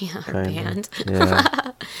 Oh yeah, our Kinda. band.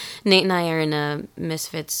 Yeah. Nate and I are in a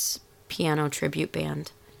Misfits piano tribute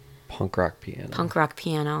band. Punk rock piano. Punk rock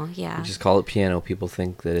piano, yeah. We just call it piano. People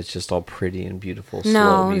think that it's just all pretty and beautiful,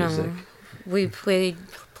 slow No. music. We play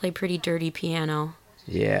pretty dirty piano.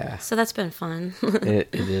 Yeah. So that's been fun. It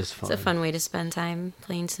is fun. It's a fun way to spend time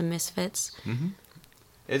playing some Misfits.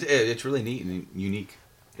 It's really neat and unique.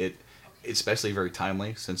 Especially very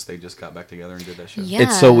timely since they just got back together and did that show. Yeah.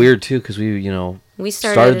 It's so weird too because we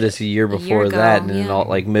started this a year before ago, that, and then yeah. all,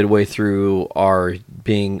 midway through our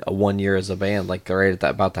being a 1 year as a band, right at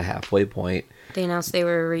about the halfway point, they announced they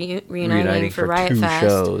were reuniting for Riot 2 Fest.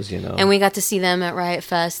 shows, And we got to see them at Riot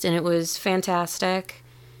Fest, and it was fantastic.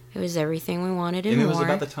 It was everything we wanted and it more. was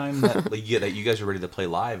about the time that you guys were ready to play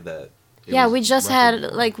live. We just had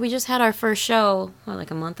our first show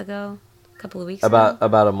a month ago. Couple of weeks about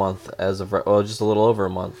ago. a month just a little over a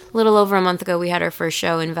month. A little over a month ago, we had our first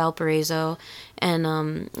show in Valparaiso,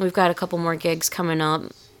 and we've got a couple more gigs coming up,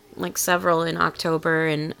 several in October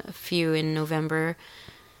and a few in November.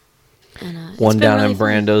 And one down really in fun.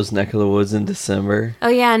 Brando's neck of the woods in December. Oh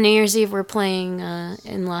yeah, New Year's Eve we're playing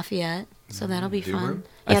in Lafayette. So that'll be Doom fun. Room?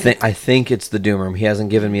 Yeah, I think it's the Doom Room. He hasn't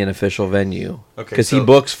given me an official venue. Okay, Because he so-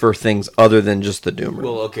 books for things other than just the Doom Room.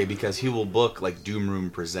 Well, okay, because he will book like Doom Room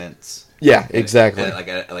Presents. Yeah, exactly.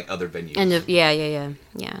 Like other venues.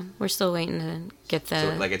 yeah. We're still waiting to get the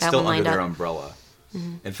So like it's that still one under lined their up. umbrella.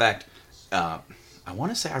 In fact, I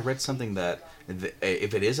want to say I read something that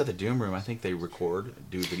if it is at the Doom Room, I think they do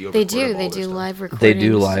video. They record do. of all They their do stuff. live recordings. They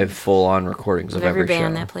do live full-on recordings of of every every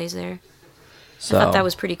band show. that plays there. So, I thought that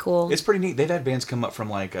was pretty cool. It's pretty neat. They've had bands come up from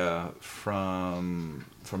like from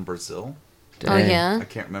Brazil. Oh dang. yeah. I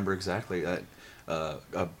can't remember exactly. A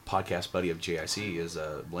podcast buddy of JIC is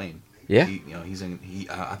Blaine. Yeah.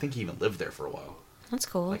 I think he even lived there for a while, That's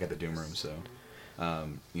cool. like at the Doom Room. So,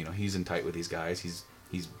 he's in tight with these guys.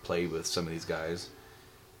 He's played with some of these guys.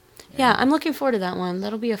 Yeah, I'm looking forward to that one.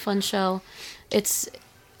 That'll be a fun show. It's,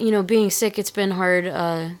 being sick, it's been hard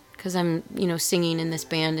because I'm, singing in this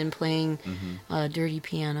band and playing dirty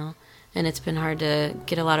piano. And it's been hard to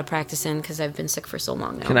get a lot of practice in because I've been sick for so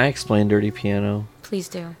long now. Can I explain dirty piano? Please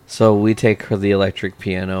do. So we take the electric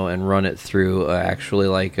piano and run it through actually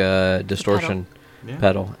like a distortion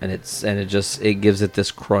pedal, and it gives it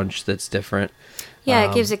this crunch that's different. Yeah,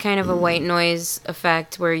 it gives it kind of a white noise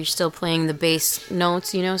effect where you're still playing the bass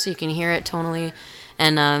notes, so you can hear it tonally.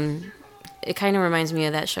 And it kind of reminds me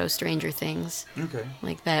of that show Stranger Things. Okay.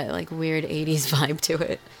 Like that weird 80s vibe to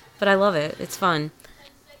it. But I love it. It's fun.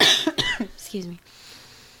 Excuse me.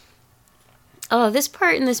 Oh, this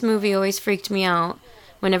part in this movie always freaked me out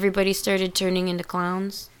when everybody started turning into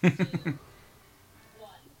clowns.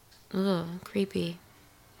 Ugh, creepy.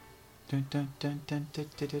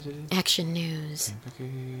 Action news.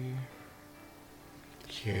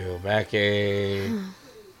 Cue Becky.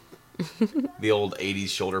 The old 80s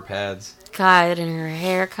shoulder pads. God, and her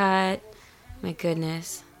haircut. My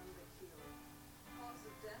goodness.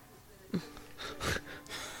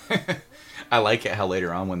 I like it how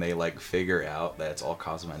later on when they figure out that it's all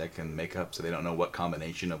cosmetic and makeup, so they don't know what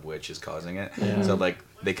combination of which is causing it. Yeah. So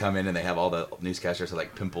they come in and they have all the newscasters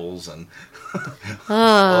with pimples and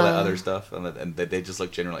all that other stuff, and they just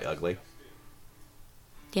look generally ugly.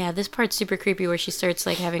 Yeah, this part's super creepy where she starts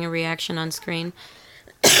having a reaction on screen.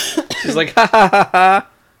 She's like, ha ha ha ha.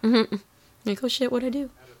 Mm-hmm. Like, oh shit, what'd I do?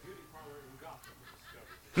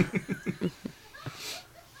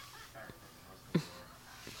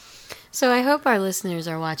 So I hope our listeners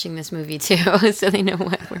are watching this movie too, so they know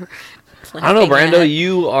what we're I don't know, Brando, at.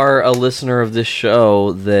 you are a listener of this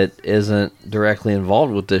show that isn't directly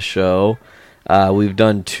involved with this show. We've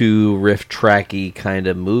done 2 riff tracky kind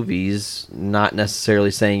of movies, not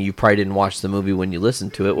necessarily saying you probably didn't watch the movie when you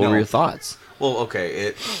listened to it. What were your thoughts? Well,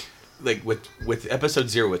 okay, with episode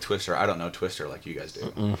 0 with Twister, I don't know Twister like you guys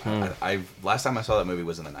do. I last time I saw that movie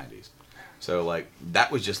was in the 90s, so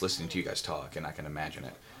that was just listening to you guys talk, and I can imagine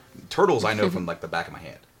it. Turtles, I know from the back of my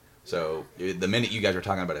hand. So the minute you guys were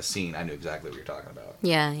talking about a scene, I knew exactly what you're talking about.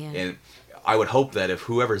 Yeah. And I would hope that if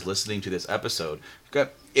whoever's listening to this episode,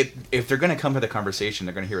 if they're going to come to the conversation,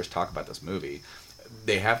 they're going to hear us talk about this movie.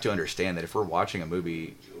 They have to understand that if we're watching a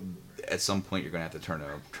movie, at some point you're going to have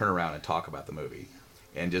to turn around and talk about the movie.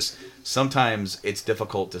 And just sometimes it's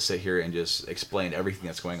difficult to sit here and just explain everything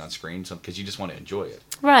that's going on screen because you just want to enjoy it.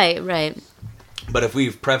 Right. But if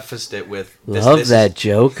we've prefaced it with Love that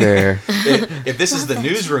Joker. if this is the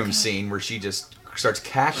newsroom scene where she just starts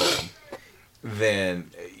cackling, then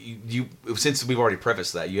you since we've already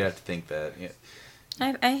prefaced that, you have to think that.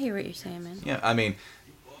 I hear what you're saying, man. Yeah, I mean,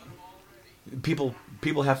 people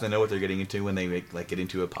have to know what they're getting into when they get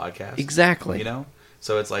into a podcast. Exactly.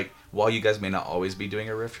 So it's while you guys may not always be doing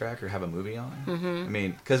a riff track or have a movie on, I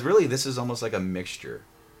mean, because really this is almost like a mixture.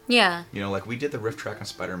 Yeah. We did the riff track on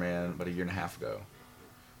Spider-Man about a year and a half ago.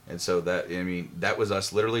 And so that was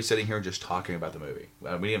us literally sitting here and just talking about the movie. We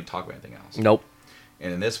didn't even talk about anything else. Nope.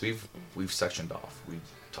 And in this, we've sectioned off. We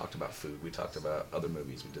talked about food. We talked about other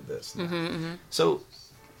movies. We did this. And that. So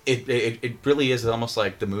it really is almost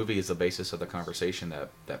like the movie is the basis of the conversation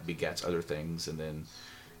that begets other things. And then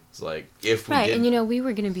it's if we Right, did, and we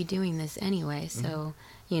were going to be doing this anyway, so...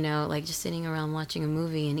 just sitting around watching a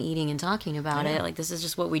movie and eating and talking about it. This is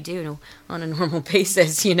just what we do on a normal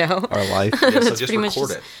basis, Our life. so That's just pretty much record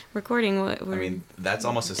just it. recording what we're That's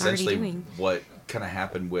almost already essentially doing. what kind of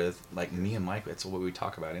happened with me and Mike. That's what we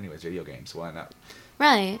talk about anyways, video games. Why not?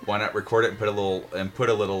 Right. Why not record it and put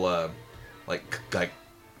a little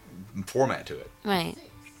format to it? Right.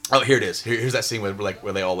 Oh, here it is. Here's that scene where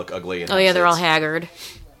they all look ugly. And Oh, yeah, they're all zits. haggard.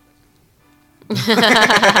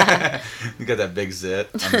 You got that big zit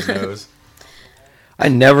on his nose. I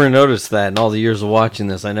never noticed that in all the years of watching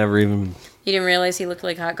this. I never even... You didn't realize he looked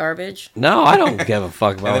like hot garbage? No, I don't give a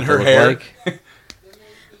fuck about And what then they her look hair. like.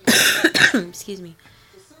 Excuse me.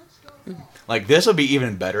 Like, this would be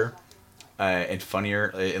even better and funnier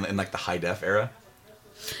in like the high def era.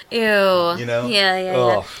 Ew. You know?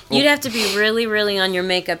 Yeah. You'd have to be really, really on your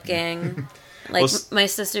makeup gang. Like, my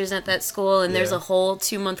sister's at that school, and there's a whole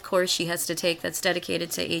 2-month course she has to take that's dedicated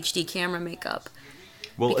to HD camera makeup.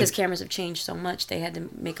 Because cameras have changed so much, they had to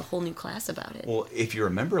make a whole new class about it. Well, if you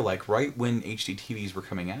remember, like, right when HD TVs were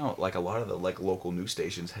coming out, like, a lot of the, like, local news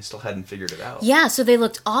stations still hadn't figured it out. Yeah, so they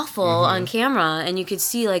looked awful on camera, and you could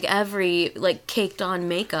see, like, every, like, caked-on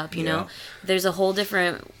makeup, you know? There's a whole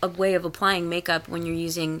different way of applying makeup when you're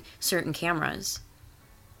using certain cameras.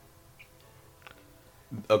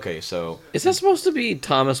 Okay, so... Is that supposed to be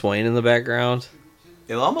Thomas Wayne in the background?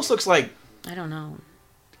 It almost looks like... I don't know.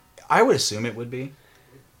 I would assume it would be.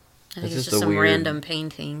 I think it's just some random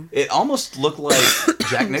painting. It almost looked like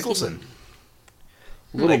Jack Nicholson.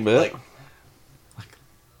 A little bit.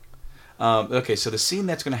 Okay, so the scene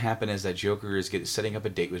that's going to happen is that Joker is setting up a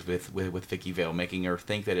date with Vicky Vale, making her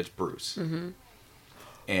think that it's Bruce. Mm-hmm.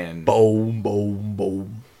 And boom, boom,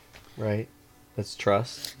 boom. Right? That's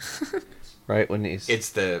trust. Right? When he's...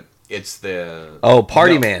 It's the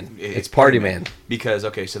Party Man. It's Party Man. Because,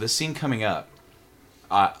 okay, so this scene coming up...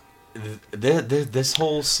 This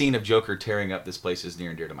whole scene of Joker tearing up this place is near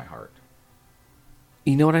and dear to my heart.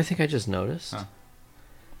 You know what I think I just noticed? Huh.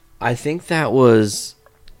 I think that was...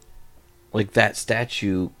 Like, that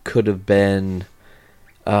statue could have been...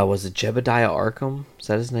 was it Jebediah Arkham? Is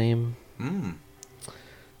that his name?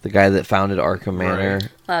 The guy that founded Arkham Manor. Right.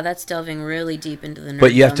 Wow, that's delving really deep into the nerd.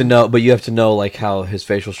 But you have to know like how his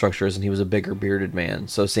facial structure is, and he was a bigger bearded man.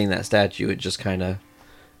 So seeing that statue, it just kind of...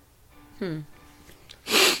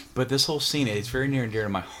 But this whole scene, it's very near and dear to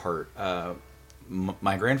my heart.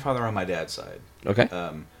 My grandfather on my dad's side. Okay.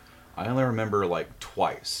 I only remember like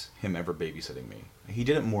twice him ever babysitting me. He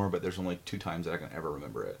did it more, but there's only 2 times that I can ever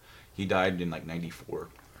remember it. He died in like 94,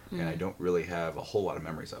 and I don't really have a whole lot of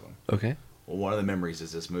memories of him. Okay. Well, one of the memories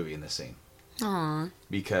is this movie and this scene. Aww.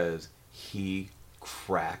 Because he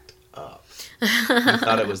cracked up. He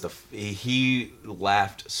thought it was he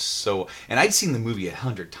laughed so... And I'd seen the movie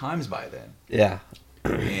 100 times by then. Yeah.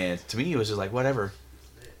 And to me, it was just like, whatever.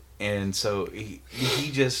 And so he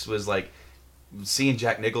just was like seeing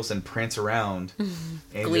Jack Nicholson prance around.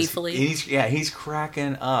 And gleefully. He's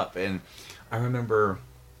cracking up. And I remember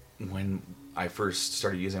when I first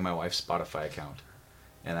started using my wife's Spotify account.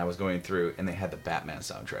 And I was going through, and they had the Batman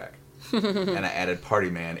soundtrack. And I added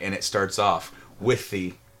Party Man, and it starts off with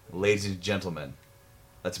the "Ladies and Gentlemen,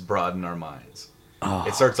 let's broaden our minds." Oh.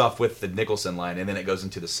 It starts off with the Nicholson line, and then it goes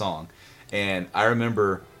into the song. And I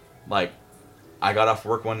remember, like, I got off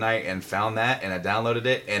work one night and found that, and I downloaded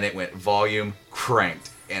it, and it went volume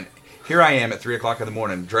cranked. And here I am at 3 o'clock in the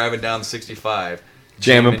morning, driving down 65.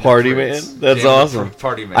 Jamming Party Man. That's awesome.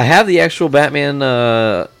 Party Man. I have the actual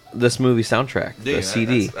Batman... this movie soundtrack, the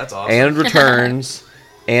CD, that's awesome. And Returns,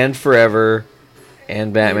 and Forever,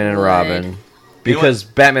 and Batman and Robin, because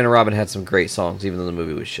Batman and Robin had some great songs, even though the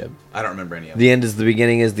movie was shit. I don't remember any of them. The End is the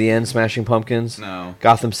Beginning is the End, Smashing Pumpkins. No.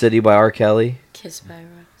 Gotham City by R. Kelly. Kiss by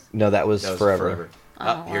Rose. No, that was Forever.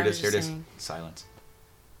 Here it is. Silence.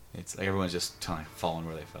 It's like everyone's just falling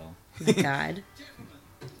where they fell. Oh my God.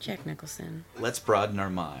 Jack Nicholson. Let's broaden our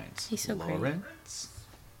minds. He's so great. Lawrence.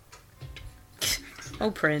 Oh,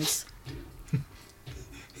 Prince.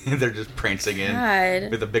 They're just prancing in God.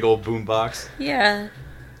 With a big old boombox. Yeah.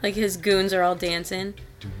 Like his goons are all dancing.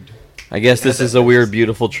 I guess this is a weird,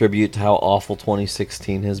 beautiful tribute to how awful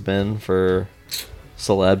 2016 has been for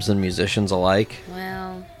celebs and musicians alike.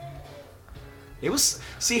 Well. It was...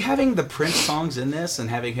 See, having the Prince songs in this and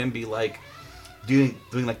having him be like... Doing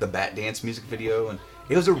like the Bat Dance music video. And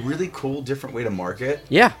it was a really cool, different way to market.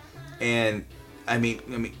 Yeah. And... I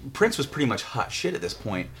mean, Prince was pretty much hot shit at this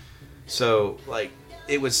point, so like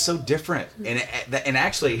it was so different, and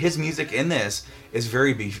actually his music in this is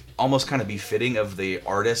very almost kind of befitting of the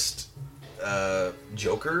artist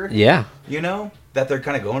Joker. Yeah, you know that they're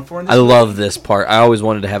kind of going for in this. I love this part. I always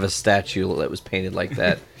wanted to have a statue that was painted like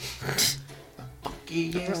that.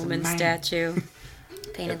 Roman statue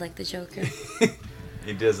painted like the Joker.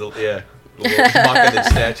 He does, yeah. A little mocking the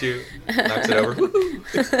statue, knocks it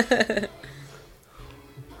over.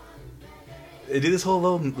 They do this whole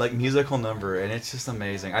little like musical number, and it's just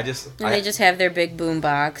amazing. They just have their big boom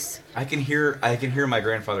box. I can hear my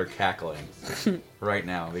grandfather cackling right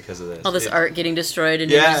now because of this. All this art getting destroyed, and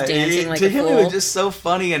you're just dancing like a fool. To him, it was just so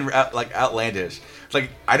funny and like outlandish. Like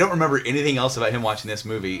I don't remember anything else about him watching this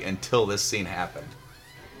movie until this scene happened.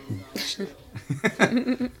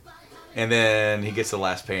 And then he gets the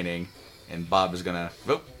last painting, and Bob is gonna.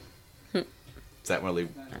 Oh, is that really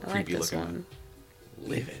creepy looking one?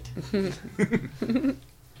 Leave it.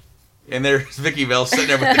 And there's Vicky Vale sitting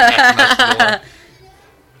there with the cat.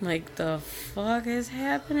 Like, the fuck is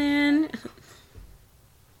happening?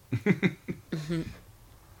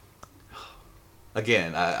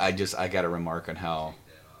 Again, I got to remark on how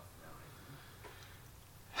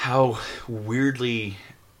weirdly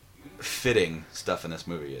fitting stuff in this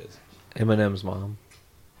movie is. Eminem's mom.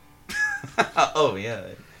 Oh yeah.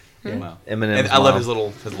 Wow. Eminem's and I love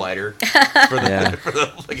mom. his lighter for the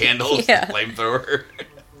for the candles, Yeah. flamethrower.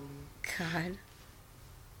 God.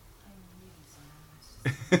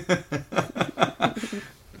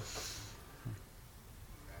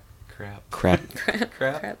 Crap. Crap.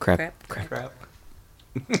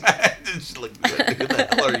 Just like, who the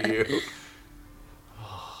hell are you?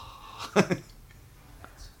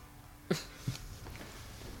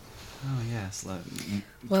 Oh yes.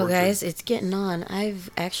 Well, guys, it's getting on. I've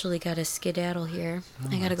actually got to skedaddle here.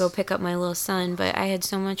 I got to go pick up my little son, but I had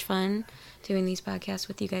so much fun doing these podcasts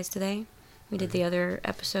with you guys today. We did the other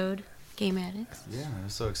episode, Game Addicts. Yeah, I'm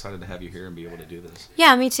so excited to have you here and be able to do this.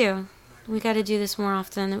 Yeah, me too. We got to do this more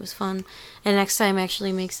often. It was fun. And next time,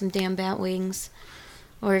 actually make some damn bat wings.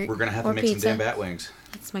 Or We're gonna have or to make pizza. some damn bat wings.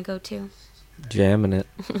 That's my go-to. Jamming it.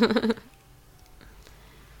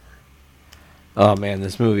 Oh man,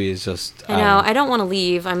 this movie is just. I know. I don't want to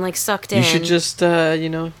leave. I'm like sucked in. You should just,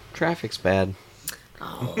 traffic's bad.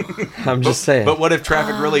 Oh. I'm just saying. But what if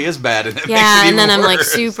traffic really is bad and it makes it Yeah, even and then I'm like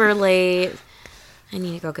worse? super late. I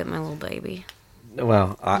need to go get my little baby.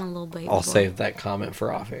 Well, My little baby I'll boy. save that comment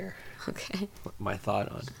for off air. Okay. My thought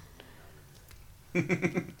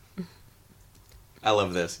on. I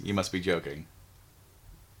love this. You must be joking.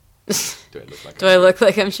 Do I look like Do I look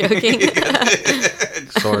like I'm joking?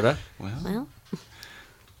 Sorta. Well.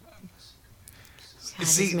 God,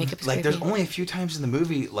 See, his makeup's like, there's creepy. only a few times in the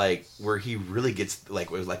movie, like, where he really gets, like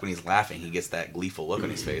when he's laughing, he gets that gleeful look on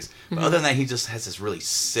his face. But other than that, he just has this really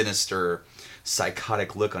sinister,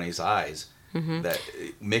 psychotic look on his eyes that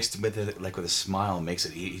mixed with it, like with a smile, makes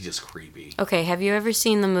it he's just creepy. Okay, have you ever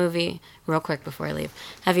seen the movie, real quick before I leave,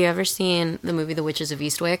 have you ever seen the movie The Witches of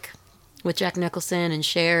Eastwick? With Jack Nicholson and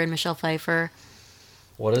Cher and Michelle Pfeiffer.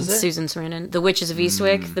 What is and it? Susan Sarandon. The Witches of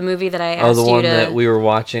Eastwick, the movie that I asked the you one to... that we were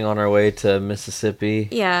watching on our way to Mississippi.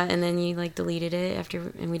 Yeah, and then you like deleted it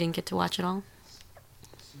after, and we didn't get to watch it all.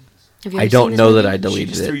 Have you I ever don't seen this know movie? that I She deleted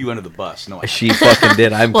just threw it. you under the bus. No, I She fucking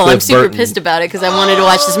did. I'm Well, Cliff I'm super Burton, pissed about it because I wanted to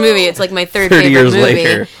watch this movie. It's like my third 30 favorite years movie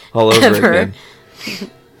later, all over ever. again.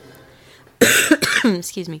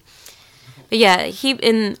 Excuse me. But yeah, he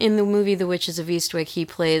in the movie The Witches of Eastwick, he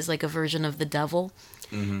plays like a version of the devil,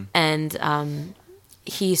 and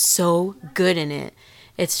he's so good in it.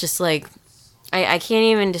 It's just like I can't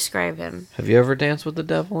even describe him. Have you ever danced with the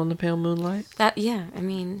devil in the pale moonlight? That yeah, I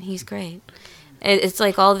mean he's great. It's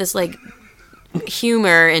like all this like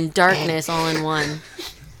humor and darkness all in one.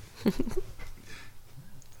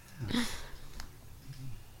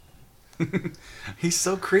 He's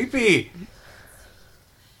so creepy. I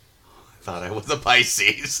thought I was a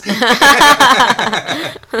Pisces.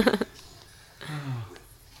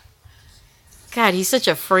 God, he's such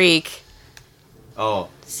a freak. Oh,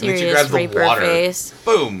 and then she Serious grabs the raper water. face.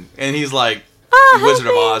 Boom, and he's like, Oh, Wizard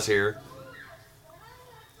of help me. Oz here.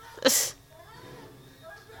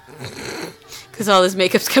 Because all his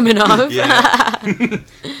makeup's coming off. Yeah. and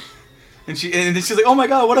then she's like, oh my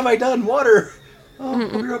god, what have I done? Water. Oh,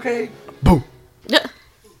 hope you're okay. Boom.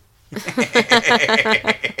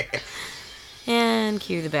 And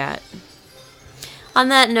cue the bat. On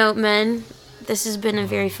that note, men, this has been a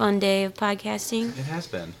very fun day of podcasting, It has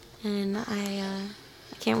been. and I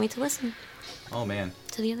can't wait to listen Oh man.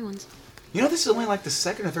 to the other ones. You know, this is only like the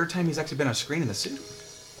second or third time he's actually been on screen in the suit.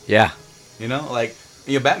 Yeah. You know, like,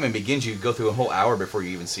 Batman Begins, you go through a whole hour before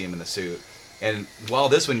you even see him in the suit. And while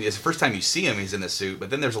this one is the first time you see him, he's in the suit, but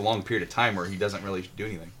then there's a long period of time where he doesn't really do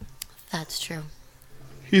anything. That's true.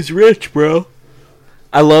 He's rich, bro.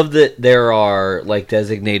 I love that there are like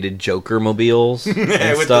designated Joker mobiles and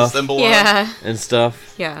With stuff the symbol on. Yeah. and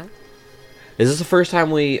stuff. Yeah. Is this the first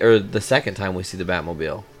time or the second time we see the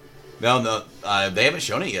Batmobile? No, they haven't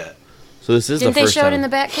shown it yet. So this is Didn't the they first show time. it in the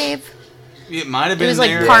Batcave? It might have It been was like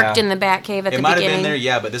there. parked Yeah. in the Batcave at It the might have beginning. been there,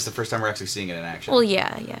 yeah, but this is the first time we're actually seeing it in action. Well,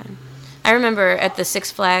 yeah. I remember at the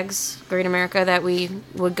Six Flags Great America that we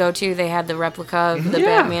would go to, they had the replica of the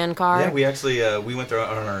Yeah. Batman car. Yeah, we actually we went there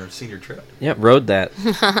on our senior trip. Yep, rode that.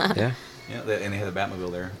 Yeah. Yeah, and they had the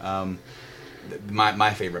Batmobile there.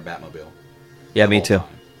 My favorite Batmobile. Yeah, of me all too. time.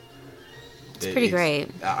 It's pretty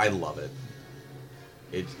great. I love it.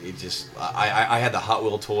 It just I had the Hot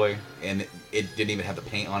Wheel toy and it didn't even have the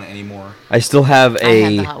paint on it anymore. I still have I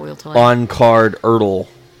had a the Hot Wheel toy. on-card Ertl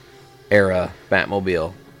era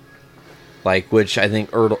Batmobile. Like, which I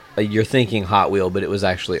think you're thinking Hot Wheel, but it was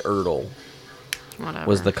actually Ertl. Whatever.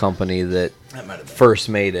 Was the company that That might have been. first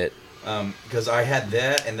made it. Because I had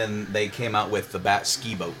that, and then they came out with the Bat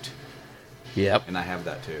ski boat, Yep. and I have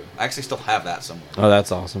that too. I actually still have that somewhere. Oh,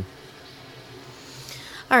 that's awesome.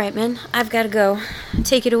 All right, man. I've got to go.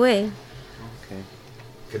 Take it away. Okay.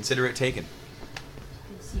 Consider it taken.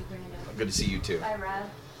 Good to see you too. Bye, Rob.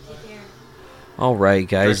 Take care. All right,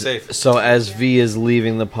 guys. Drive safe. So as V is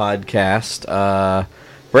leaving the podcast,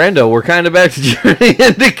 Brando, we're kind of back to Journey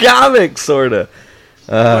into Comics, sort of.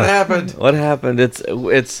 What happened? What happened?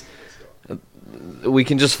 It's we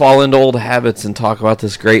can just fall into old habits and talk about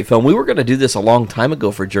this great film. We were going to do this a long time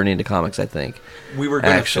ago for Journey into Comics, I think. We were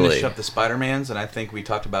going to Actually. finish up the Spider-Mans, and I think we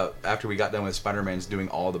talked about, after we got done with Spider-Mans, doing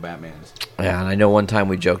all the Batmans. Yeah, and I know one time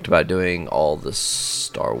we joked about doing all the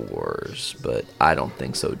Star Wars, but I don't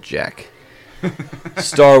think so, Jack.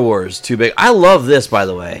 Star Wars, too big. I love this, by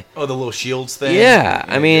the way. Oh, the little shields thing? Yeah,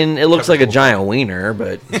 I mean, it looks Cover like a the whole giant wiener,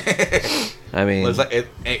 but I mean, Well, it's like,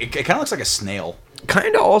 it kind of looks like a snail.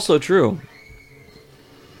 kind of also true.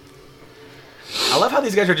 I love how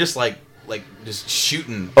these guys are just just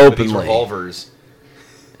shooting with Openly. these revolvers.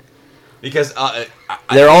 Because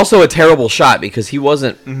They're also a terrible shot because he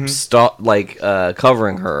wasn't Mm-hmm.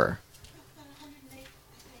 covering her.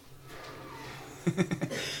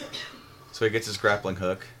 so he gets his grappling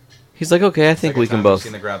hook. He's like, okay, I think Second we can time both. I've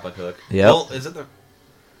seen the grappling hook. Yep. Well, is it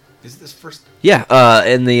this first? Yeah,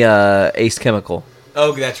 in the Ace Chemical.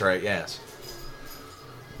 Oh, that's right. Yes.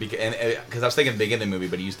 Because I was thinking beginning of the movie,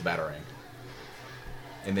 but he used the Batarang.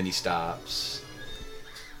 And then he stops.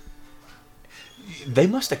 They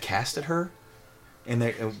must have casted her, and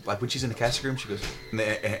they like when she's in the casting room, she goes,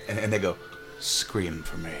 and they go, "Scream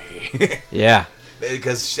for me," Yeah.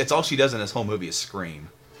 because that's all she does in this whole movie is scream.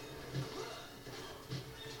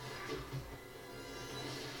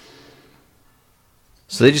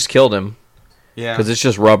 So they just killed him Yeah. because it's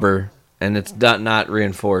just rubber and it's not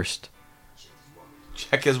reinforced.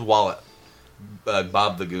 Check his wallet.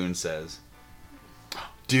 Bob the Goon says,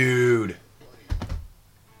 "Dude,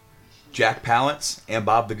 Jack Palance and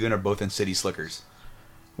Bob the Goon are both in City Slickers."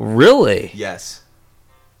 Really? Yes.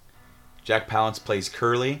 Jack Palance plays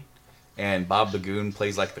Curly, and Bob the Goon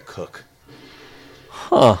plays like the cook.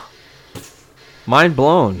 Huh. Mind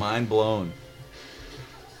blown. Mind blown.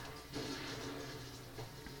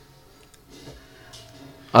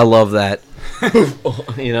 I love that.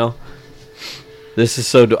 You know, this is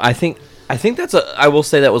so. I think that's a. I will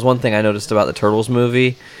say that was one thing I noticed about the Turtles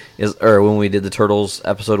movie or when we did the Turtles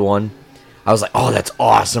episode 1, I was like, oh, that's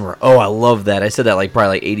awesome, or oh, I love that. I said that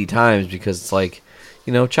probably 80 times because it's like,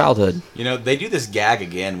 childhood. They do this gag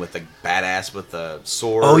again with the badass with the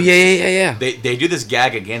sword. Oh yeah. They do this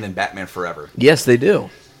gag again in Batman Forever, Yes, they do.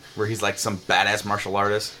 where he's like some badass martial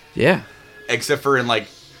artist. Yeah. Except for in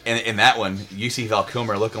that one, you see Val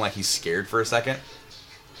Kilmer looking like he's scared for a second.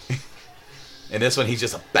 In this one, he's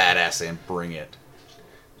just a badass and bring it.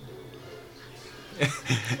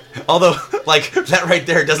 Although, that right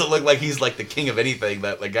there doesn't look like he's like the king of anything.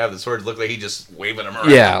 That guy with the sword looked like he just waving him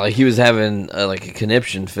around. Yeah, like he was having like a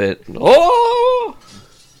conniption fit. Oh!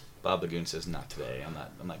 Bob the Goon says, "Not today.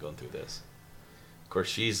 I'm not going through this." Of course,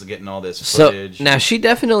 she's getting all this So footage. now she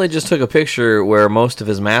definitely just took a picture where most of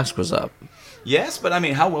his mask was up. Yes, but I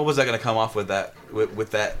mean, how well was that going to come off with that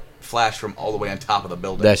with that flash from all the way on top of the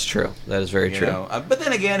building? That's true. That is very true. But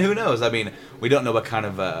then again, who knows? I mean, we don't know what kind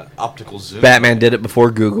of optical zoom. Batman did it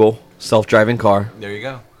before Google. Self-driving car. There you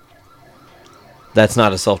go. That's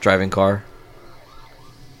not a self-driving car.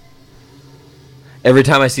 Every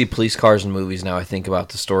time I see police cars in movies now, I think about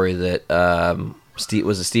the story that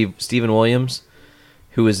Stephen Williams,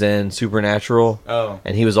 who was in Supernatural. Oh.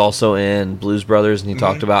 And he was also in Blues Brothers, and he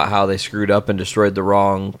talked about how they screwed up and destroyed the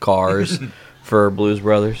wrong cars for Blues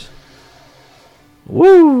Brothers.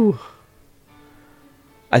 Woo!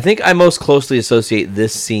 I think I most closely associate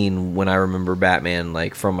this scene when I remember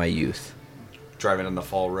Batman, from my youth. Driving on the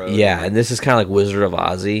fall road. Yeah, and this is kind of like Wizard of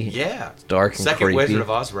Ozzy. Yeah. It's dark and Second creepy. Wizard of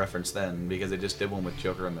Oz reference then, because they just did one with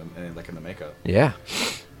Joker in the makeup. Yeah.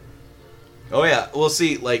 Oh yeah. Well,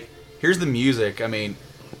 see, here's the music. I mean,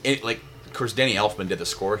 of course, Danny Elfman did the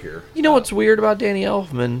score here. You know what's weird about Danny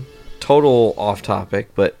Elfman? Total off topic,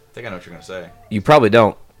 but I think I know what you're gonna say. you probably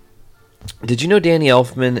don't. Did you know Danny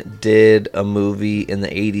Elfman did a movie in the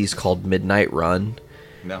 80s called Midnight Run?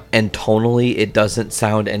 No. And tonally, it doesn't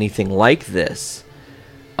sound anything like this.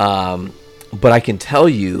 But I can tell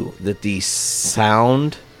you that the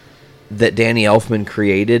sound that Danny Elfman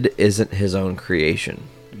created isn't his own creation.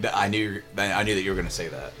 I knew that you were gonna say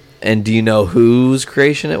that. And do you know whose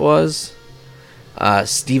creation it was?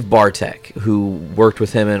 Steve Bartek, who worked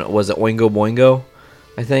with him in, was it Oingo Boingo?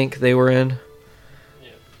 I think they were in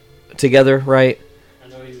together, right? I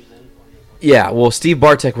know he was in. Yeah, well, Steve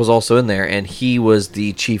Bartek was also in there, and he was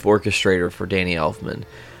the chief orchestrator for Danny Elfman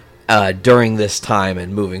during this time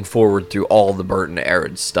and moving forward through all the Burton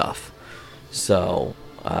era stuff. So,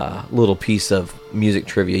 little piece of music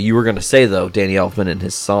trivia. You were going to say, though, Danny Elfman and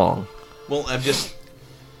his song. Well, I'm just...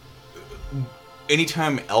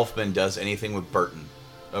 Anytime Elfman does anything with Burton,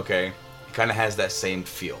 okay, it kind of has that same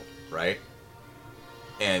feel, right?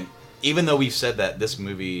 And even though we've said that this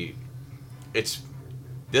movie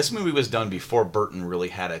was done before Burton really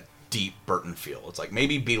had a deep Burton feel. It's like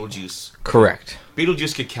maybe Beetlejuice. Correct.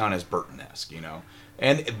 Beetlejuice could count as Burton-esque, you know?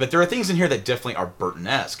 But there are things in here that definitely are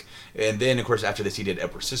Burton-esque. And then, of course, after this, he did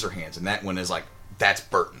Edward Scissorhands, and that one is like, that's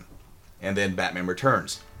Burton. And then Batman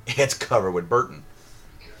Returns. It's covered with Burton.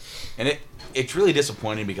 And it's really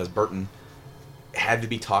disappointing because Burton had to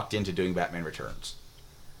be talked into doing Batman Returns.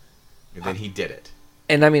 And then he did it.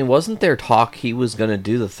 And I mean, wasn't there talk he was going to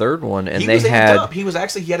do the third one? And he they was had up. He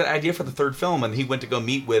had an idea for the third film, and he went to go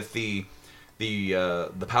meet with the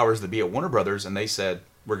powers that be at Warner Brothers, and they said,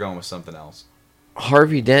 "We're going with something else."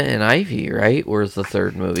 Harvey Dent and Ivy, right? Was the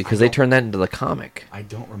third movie because they turned that into the comic. I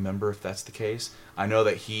don't remember if that's the case. I know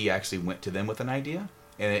that he actually went to them with an idea,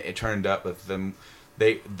 and it turned up with them.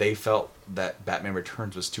 They felt that Batman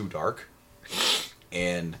Returns was too dark,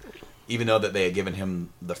 and even though that they had given him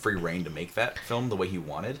the free reign to make that film the way he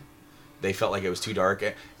wanted, they felt like it was too dark.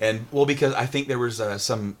 And well, because I think there was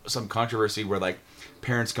some controversy where like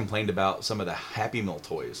parents complained about some of the Happy Meal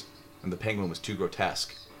toys, and the Penguin was too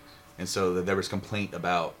grotesque, and so there was complaint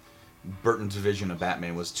about Burton's vision of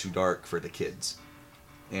Batman was too dark for the kids.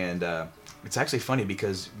 And it's actually funny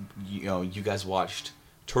because you guys watched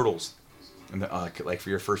Turtles, and like for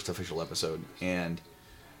your first official episode, and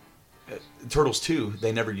Turtles 2,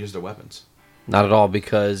 they never used their weapons. Not at all,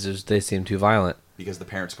 because they seemed too violent. Because the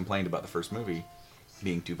parents complained about the first movie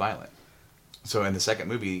being too violent. So in the second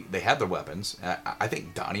movie, they had their weapons. I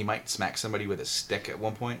think Donnie might smack somebody with a stick at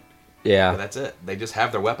one point. Yeah. But that's it. They just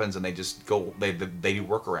have their weapons and they just go. They do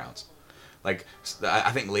workarounds. Like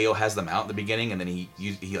I think Leo has them out in the beginning, and then he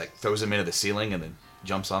like throws them into the ceiling and then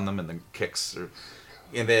jumps on them and then kicks.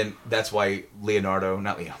 And then that's why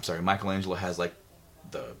Michelangelo has like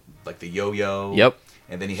the yo-yo. Yep.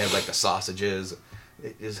 And then he has like the sausages.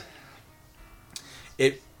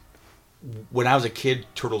 When I was a kid,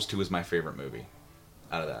 Turtles 2 was my favorite movie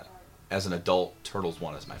out of that. As an adult, Turtles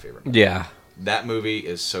 1 is my favorite movie. Yeah. That movie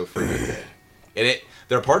is so freaking good. And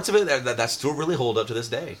there are parts of it that still really hold up to this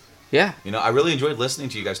day. Yeah. I really enjoyed listening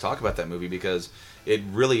to you guys talk about that movie because it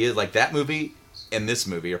really is like that movie and this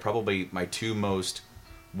movie are probably my two most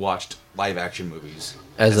watched live action movies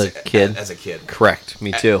as a kid. As a kid. Correct.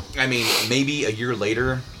 Me too. I mean, maybe a year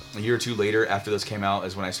or two later after those came out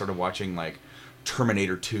is when I started watching like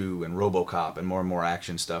Terminator 2 and RoboCop and more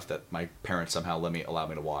action stuff that my parents somehow allowed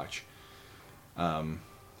me to watch.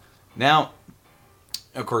 Now,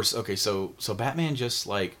 of course, okay, so Batman just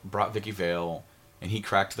like brought Vicky Vale and he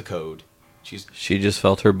cracked the code. She just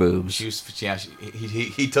felt her boobs.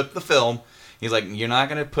 He took the film. He's like, you're not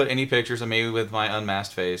gonna put any pictures of me with my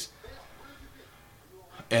unmasked face.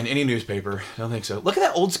 And any newspaper, I don't think so. Look at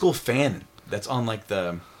that old school fan that's on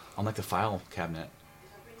the file cabinet.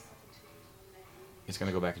 It's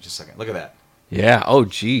gonna go back in just a second. Look at that. Yeah. Oh,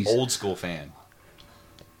 jeez. Old school fan.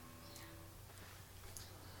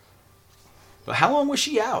 But how long was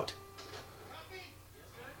she out?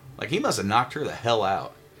 Like he must have knocked her the hell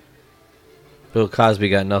out. Bill Cosby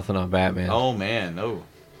got nothing on Batman. Oh man, no.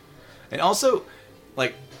 And also,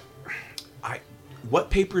 like, what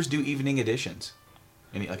papers do evening editions?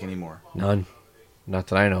 Anymore? None. Not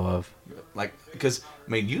that I know of. Like, because I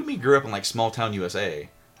mean, you and me grew up in like small town USA.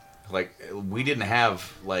 Like, we didn't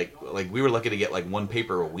have like we were lucky to get like one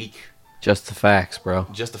paper a week. Just the facts, bro.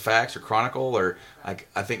 Just the facts, or Chronicle, or like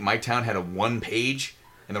I think my town had a 1 page,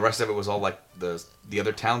 and the rest of it was all like the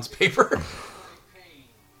other town's paper.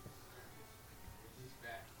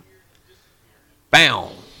 Bam.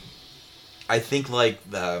 I think like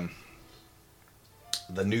the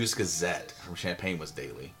News Gazette from Champaign was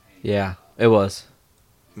daily. Yeah, it was.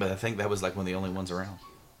 But I think that was like one of the only ones around.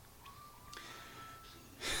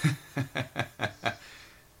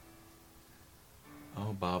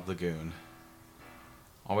 Oh, Bob Lagoon.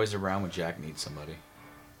 Always around when Jack needs somebody.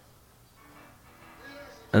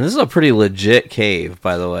 And this is a pretty legit cave,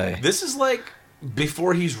 by the way. This is like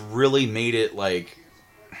before he's really made it like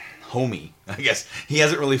homey. I guess he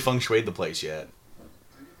hasn't really feng shuied the place yet.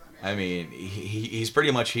 I mean, he's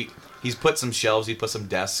pretty much he's put some shelves, he put some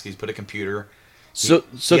desks, he's put a computer, So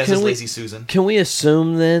he has his Lazy Susan. Can we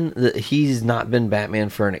assume then that he's not been Batman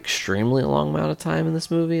for an extremely long amount of time in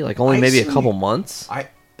this movie? Like only maybe a couple months? I'm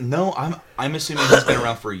assuming he's been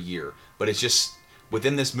around for a year, but it's just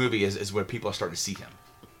within this movie is where people are starting to see him.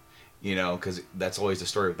 You know, because that's always the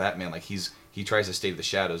story of Batman. Like he tries to stay in the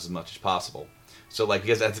shadows as much as possible. So like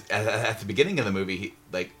because at the beginning of the movie,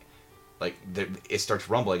 it starts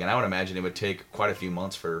rumbling, and I would imagine it would take quite a few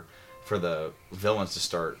months for the villains to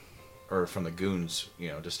start, or from the goons, you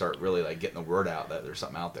know, to start really like getting the word out that there's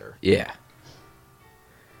something out there. Yeah.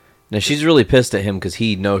 Now she's really pissed at him because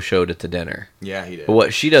he no-showed at the dinner. Yeah, he did. But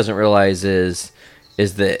what she doesn't realize is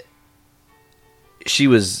that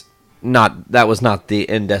that was not the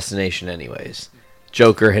end destination anyways.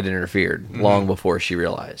 Joker had interfered long before she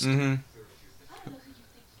realized. Mm-hmm.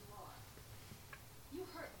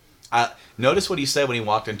 Notice what he said when he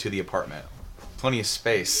walked into the apartment. Plenty of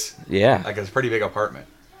space. Yeah. Like, it's a pretty big apartment.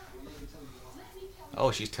 Oh,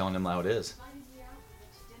 she's telling him how it is.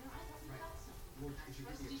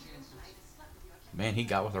 Man, he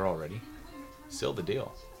got with her already. Sealed the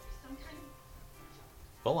deal.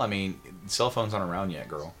 Well, I mean, cell phones aren't around yet,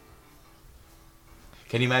 girl.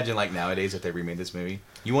 Can you imagine, like, nowadays if they remade this movie?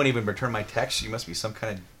 You won't even return my text? You must be some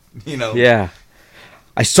kind of, you know... Yeah.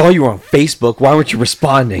 I saw you on Facebook. Why weren't you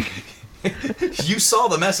responding? You saw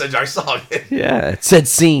the message. I saw it. Yeah, it said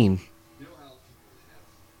scene.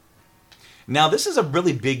 Now, this is a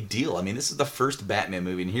really big deal. I mean, this is the first Batman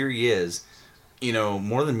movie, and here he is, you know,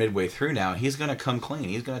 more than midway through now. He's going to come clean.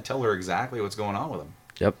 He's going to tell her exactly what's going on with him.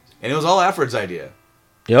 Yep. And it was all Alfred's idea.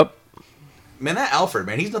 Yep. Man, that Alfred,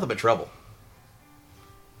 man, he's nothing but trouble.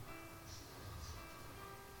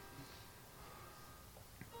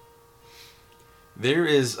 There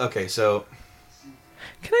is... Okay, so...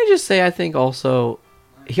 Can I just say, I think also,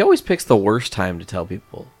 he always picks the worst time to tell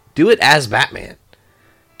people. Do it as Batman.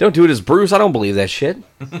 Don't do it as Bruce. I don't believe that shit.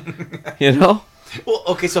 You know? Well,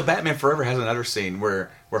 okay, so Batman Forever has another scene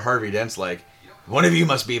where Harvey Dent's like, one of you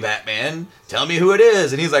must be Batman. Tell me who it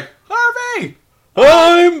is. And he's like, Harvey!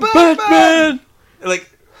 I'm Batman! Like,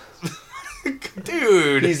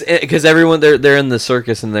 dude. Because everyone, they're in the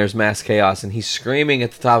circus and there's mass chaos, and he's screaming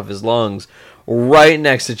at the top of his lungs right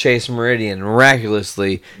next to Chase Meridian.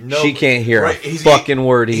 Miraculously, she can't hear a fucking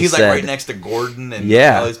word he said. He's like right next to Gordon and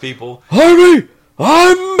all these people. Harvey!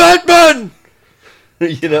 I'm Batman!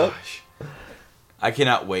 You know? Gosh. I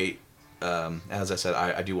cannot wait. As I said,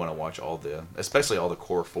 I do want to watch especially all the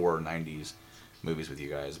core 4 90s movies with you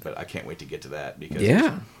guys, but I can't wait to get to that because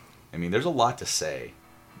I mean, there's a lot to say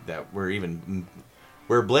that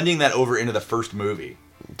we're blending that over into the first movie.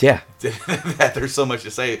 Yeah. That there's so much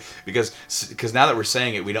to say because now that we're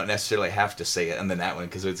saying it, we don't necessarily have to say it and then that one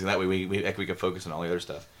because that way we can focus on all the other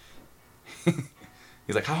stuff.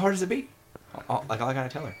 He's like, how hard does it be? All I gotta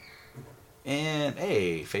tell her. And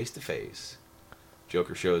hey, face to face,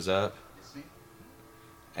 Joker shows up,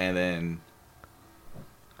 and then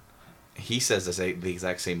he says the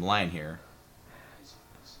exact same line here.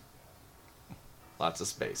 Lots of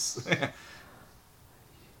space.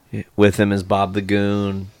 With him is Bob the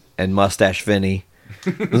Goon and Mustache Vinny.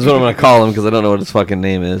 This is what I'm gonna call him because I don't know what his fucking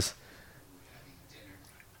name is.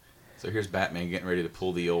 So here's Batman getting ready to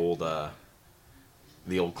pull the old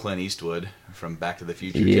Clint Eastwood from Back to the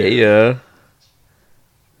Future. Yeah.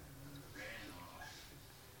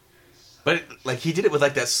 But like he did it with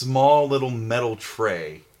like that small little metal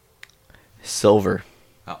tray. Silver.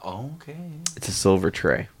 Okay. It's a silver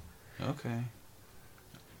tray. Okay.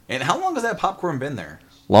 And how long has that popcorn been there?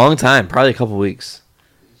 Long time, probably a couple weeks.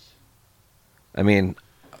 I mean,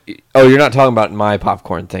 you're not talking about my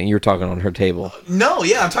popcorn thing. You were talking on her table. No,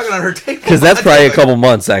 yeah, I'm talking on her table. Because that's probably a couple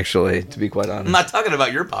months, actually, to be quite honest. I'm not talking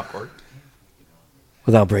about your popcorn.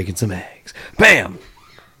 Without breaking some eggs. Bam!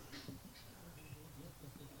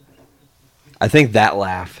 I think that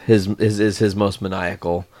laugh is his most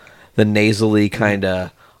maniacal. The nasally kind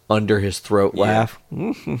of under his throat laugh.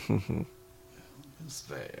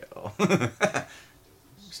 Fail.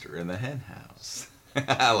 Mr. in the hen house.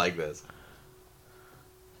 I like this.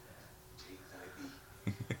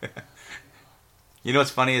 You know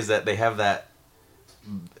what's funny is that they have that.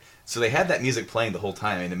 So they had that music playing the whole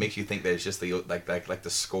time, and it makes you think that it's just the like the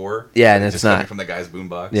score. Yeah, and it's just not coming from the guy's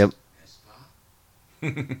boombox. Yep.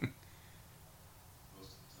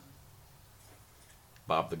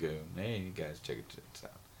 Bob the Goon. Hey, you guys, check it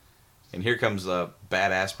out. And here comes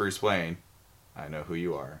badass Bruce Wayne. I know who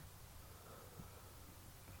you are.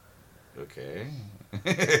 Okay.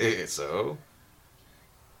 So.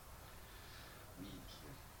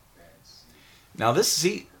 Now this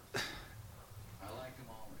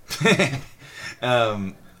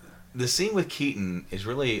the scene with Keaton is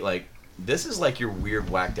really like this is like your weird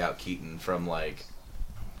whacked out Keaton from like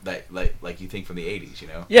you think from the 80s, you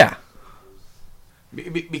know? Yeah.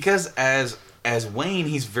 Because as Wayne,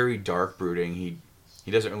 he's very dark, brooding. He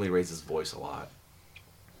doesn't really raise his voice a lot.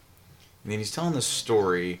 And then he's telling the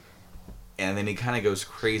story, and then he kind of goes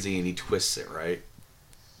crazy and he twists it, right?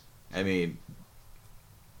 I mean,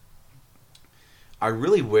 I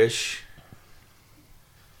really wish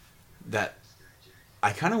that...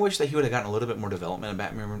 I kind of wish that he would have gotten a little bit more development in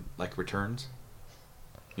Batman like Returns.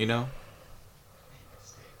 You know?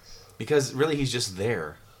 Because really he's just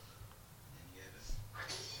there.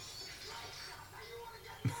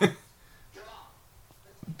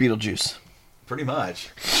 Beetlejuice. Pretty much.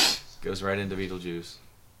 Goes right into Beetlejuice.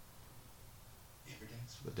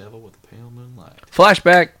 The devil with the pale moonlight.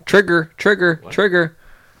 Flashback. Trigger. What? Trigger.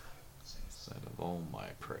 Sight of all my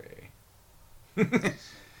prey.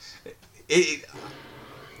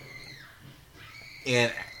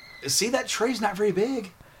 And see, that tray's not very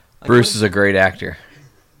big. Like, Bruce is a great actor.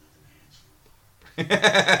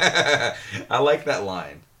 I like that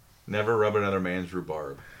line. Never rub another man's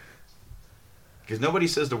rhubarb. Because nobody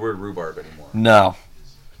says the word rhubarb anymore. No.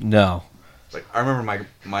 Like I remember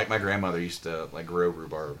my grandmother used to like grow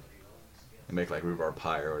rhubarb and make like rhubarb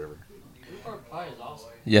pie or whatever. Rhubarb pie is awesome.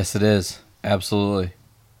 Yes, it is. Absolutely.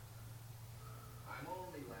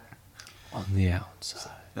 On the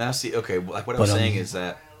outside. Now see, okay, like what I was saying is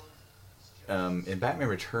that in Batman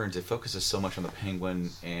Returns, it focuses so much on the Penguin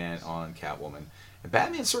and on Catwoman. And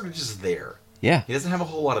Batman's sort of just there. Yeah. He doesn't have a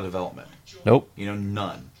whole lot of development. Nope. You know,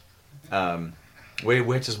 none.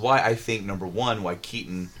 Which is why I think, number one, why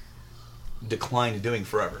Keaton declined doing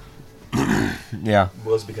Forever. Yeah.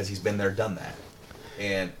 Was because he's been there, done that.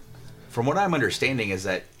 And from what I'm understanding is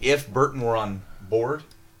that if Burton were on board,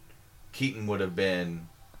 Keaton would have been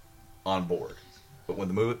on board. But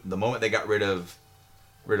when the moment they got rid of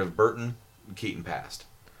Burton, Keaton passed.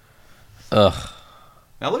 Ugh.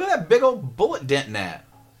 Now look at that big old bullet dent in that.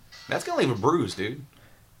 That's gonna leave a bruise, dude.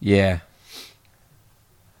 Yeah.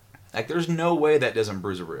 Like there's no way that doesn't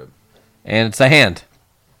bruise a rib. And it's a hand.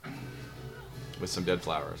 With some dead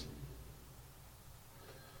flowers.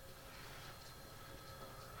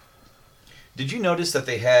 Did you notice that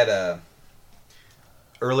they had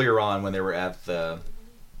earlier on when they were at the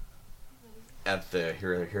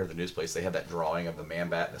here at the news place, they had that drawing of the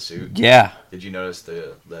Man-Bat in the suit? Yeah. Did you notice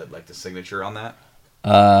the signature on that?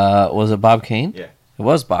 Was it Bob Kane? Yeah. It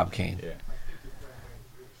was Bob Kane. Yeah.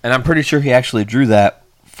 And I'm pretty sure he actually drew that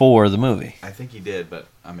for the movie. I think he did, but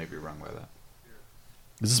I may be wrong by that.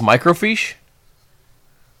 Is this microfiche?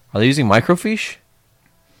 Are they using microfiche?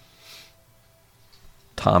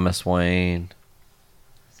 Thomas Wayne.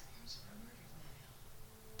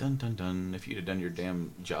 Dun dun dun. If you'd have done your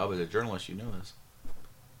damn job as a journalist, you'd know this.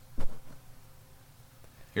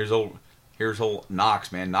 Here's old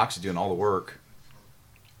Knox, man. Knox is doing all the work.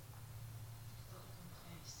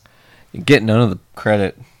 You get none of the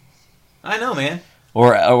credit. I know, man.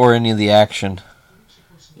 Or any of the action.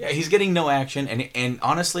 Yeah, he's getting no action, and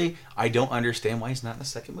honestly, I don't understand why he's not in the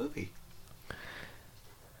second movie.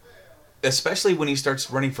 Especially when he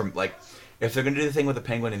starts running from, like, if they're gonna do the thing with the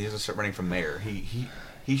Penguin and he's gonna start running from mayor,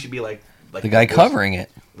 he should be like the guy covering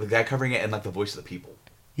it. The guy covering it and like the voice of the people.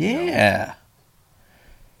 Yeah. You know?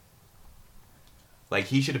 Like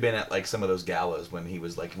he should have been at like some of those galas when he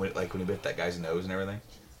was when he bit that guy's nose and everything.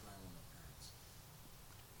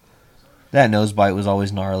 That nose bite was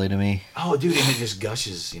always gnarly to me. Oh, dude, and it just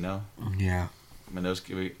gushes, you know? Yeah. My nose...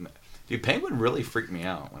 Dude, Penguin really freaked me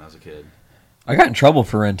out when I was a kid. I got in trouble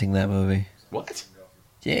for renting that movie. What?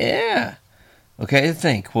 Yeah. Okay,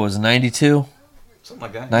 think. What was it, 92? Something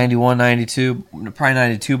like that. 91, 92. Probably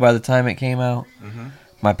 92 by the time it came out. Mm-hmm.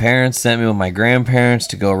 My parents sent me with my grandparents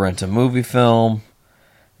to go rent a movie film.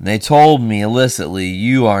 And they told me illicitly,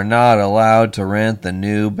 you are not allowed to rent the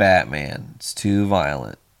new Batman. It's too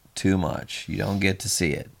violent. Too much. You don't get to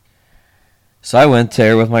see it. So I went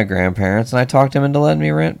there with my grandparents and I talked them into letting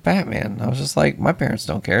me rent Batman. I was just like, my parents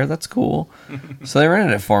don't care. That's cool. So they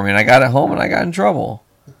rented it for me and I got it home and I got in trouble.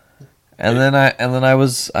 And then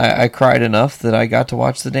I cried enough that I got to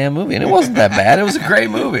watch the damn movie. And it wasn't that bad. It was a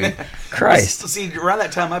great movie. Christ. See, around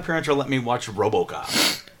that time, my parents were letting me watch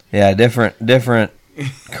RoboCop. Yeah, different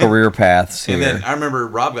career paths here. And then I remember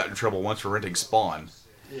Rob got in trouble once for renting Spawn.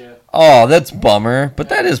 Yeah. Oh, that's bummer. But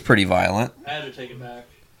that is pretty violent. I had to take it back.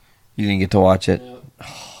 You didn't get to watch it? No.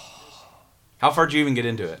 How far did you even get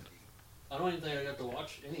into it? I don't even think I got to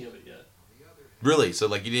watch any of it yet. Really? So,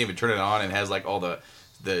 like, you didn't even turn it on and it has, like, all the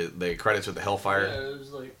credits with the Hellfire? Yeah, it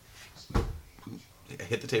was like... I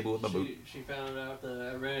hit the table with my boot. She found out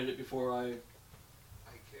that I rented it before I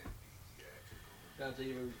Got to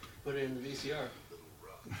even put it in the VCR.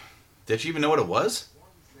 Did she even know what it was?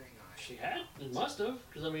 She had. It must have.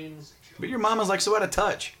 Because, I mean... But your mom was like so out of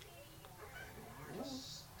touch.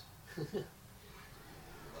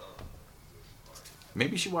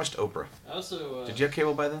 Maybe she watched Oprah. Also, did you have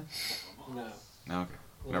cable by then? No. No, okay.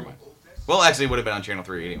 Never mind. Well, actually, it would have been on Channel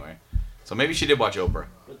 3 anyway. So maybe she did watch Oprah.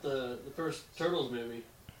 But the first Turtles movie,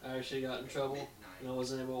 I actually got in trouble, and I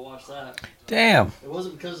wasn't able to watch that. Damn. It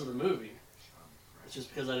wasn't because of the movie. It's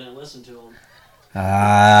just because I didn't listen to them.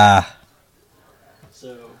 Ah.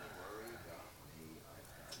 So...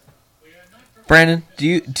 Brandon,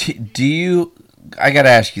 do you? I gotta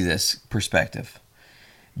ask you this perspective.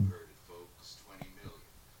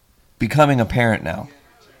 Becoming a parent now,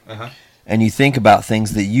 and you think about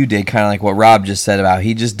things that you did, kind of like what Rob just said about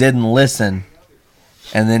he just didn't listen,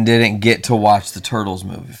 and then didn't get to watch the Turtles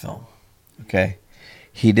movie film. Okay,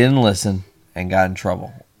 he didn't listen and got in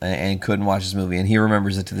trouble and couldn't watch this movie, and he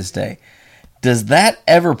remembers it to this day. Does that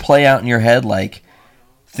ever play out in your head, like?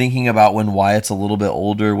 Thinking about when Wyatt's a little bit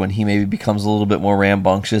older, when he maybe becomes a little bit more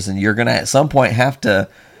rambunctious, and you're going to at some point have to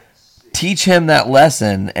teach him that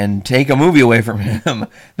lesson and take a movie away from him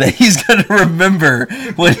that he's going to remember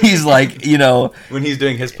when he's like, when he's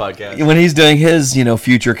doing his podcast. When he's doing his,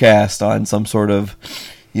 future cast on some sort of,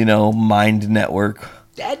 mind network.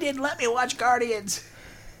 Dad didn't let me watch Guardians.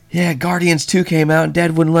 Yeah, Guardians 2 came out and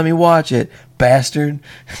Dad wouldn't let me watch it. Bastard.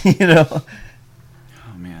 Oh,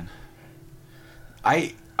 man.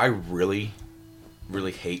 I really,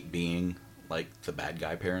 really hate being, like, the bad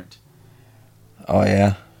guy parent. Oh,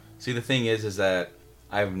 yeah? See, the thing is that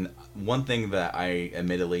one thing that I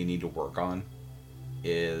admittedly need to work on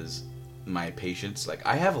is my patience. Like,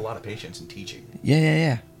 I have a lot of patience in teaching.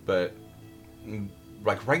 Yeah. But,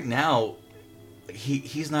 like, right now,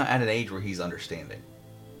 he's not at an age where he's understanding.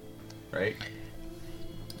 Right?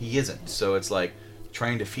 He isn't. So it's like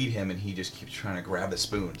trying to feed him and he just keeps trying to grab the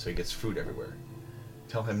spoon so he gets food everywhere.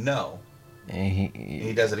 Tell him no. And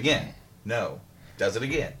he does it again. No. Does it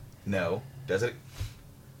again. No. Does it.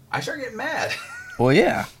 I start getting mad. Well,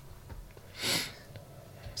 yeah.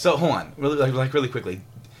 So hold on, really quickly.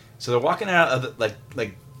 So they're walking out of the,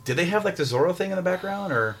 like, did they have like the Zorro thing in the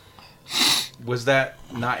background, or was that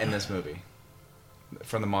not in this movie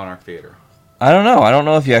from the Monarch Theater? I don't know. I don't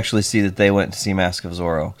know if you actually see that they went to see Mask of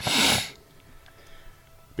Zorro.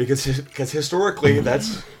 Because historically,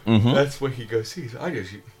 that's what he goes sees.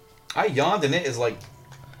 I yawned and it is like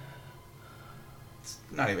it's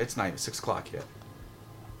not even 6 o'clock yet.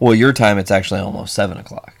 Well, your time it's actually almost 7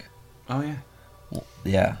 o'clock. Oh yeah.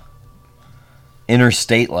 Yeah.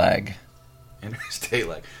 Interstate lag.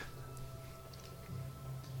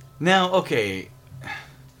 Now, okay.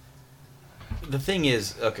 The thing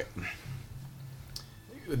is, okay.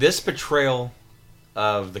 This portrayal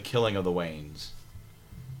of the killing of the Waynes.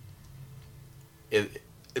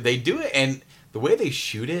 They do it, and the way they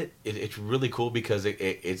shoot it's really cool because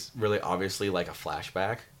it's really obviously like a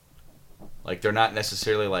flashback. Like, they're not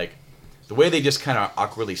necessarily like... The way they just kind of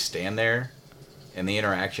awkwardly stand there, and the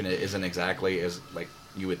interaction isn't exactly as, like,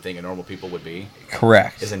 you would think a normal people would be.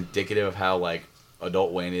 Correct. Is indicative of how, like,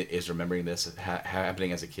 adult Wayne is remembering this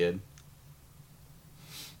happening as a kid.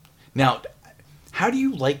 Now, how do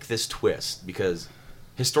you like this twist? Because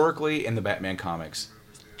historically, in the Batman comics...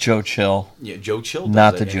 Joe Chill. Yeah, Joe Chill does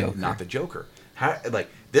not it, the Joker. Not the Joker. How, like,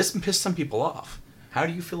 this pissed some people off. How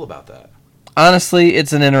do you feel about that? Honestly,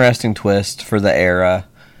 it's an interesting twist for the era.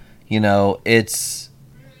 It's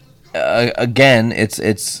again, it's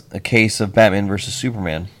a case of Batman versus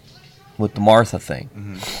Superman with the Martha thing.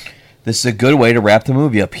 Mm-hmm. This is a good way to wrap the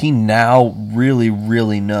movie up. He now really,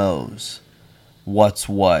 really knows what's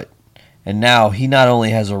what, and now he not only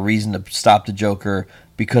has a reason to stop the Joker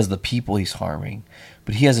because of the people he's harming,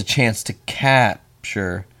 but he has a chance to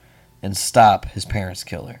capture and stop his parents'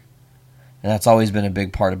 killer. And that's always been a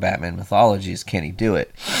big part of Batman mythology is, can he do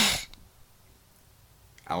it?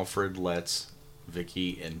 Alfred lets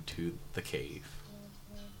Vicky into the cave.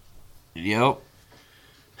 Yep.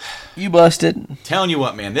 You busted. Telling you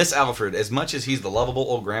what, man, this Alfred, as much as he's the lovable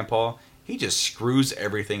old grandpa, he just screws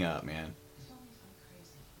everything up, man.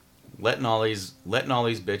 Letting all these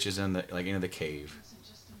bitches into the cave.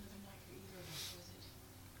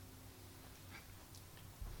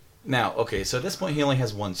 Now, okay, so at this point he only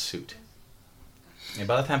has one suit. And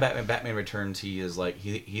by the time Batman returns, he is like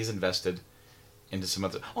he's invested into some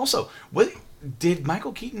other. Also, did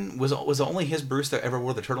Michael Keaton was it only his Bruce that ever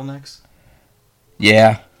wore the turtlenecks?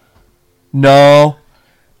 Yeah. No,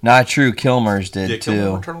 not true. Kilmer's did too.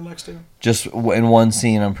 Kilmer wear turtlenecks too? Just in one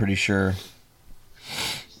scene, I'm pretty sure.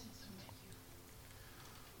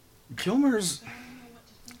 Kilmer's.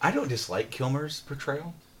 I don't dislike Kilmer's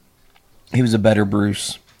portrayal. He was a better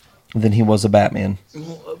Bruce than he was a Batman.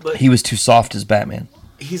 Well, but He was too soft as Batman.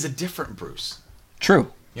 he's a different Bruce.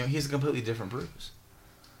 True. You know, he's a completely different Bruce.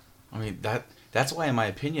 I mean, that's why, in my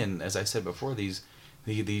opinion, as I said before, these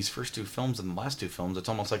first two films and the last two films, it's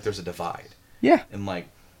almost like there's a divide. Yeah. And like,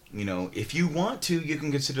 you know, if you want to, you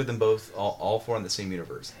can consider them both all four in the same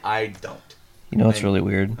universe. I don't. You know what's really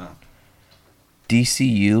weird? Huh.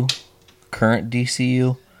 DCU, current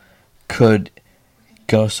DCU, could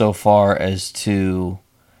go so far as to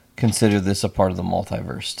consider this a part of the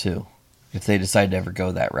multiverse too, if they decide to ever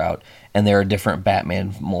go that route. And there are different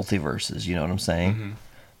Batman multiverses. You know what I'm saying? Mm-hmm.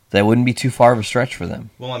 That wouldn't be too far of a stretch for them.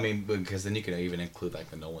 Well, I mean, because then you can even include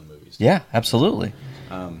like the Nolan movies. Yeah, absolutely.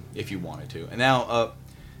 If you wanted to. And now,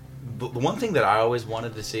 the one thing that I always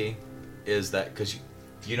wanted to see is that, because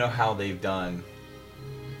you know how they've done,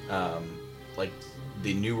 like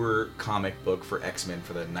the newer comic book for X-Men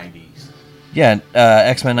for the 90s. Yeah,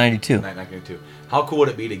 X-Men 92. 1992. How cool would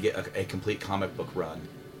it be to get a complete comic book run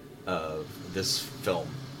of this film?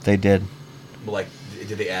 They did. Like,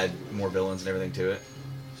 did they add more villains and everything to it?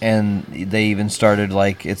 And they even started,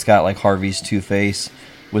 like, it's got, like, Harvey's Two-Face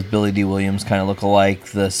with Billy D. Williams kind of look alike.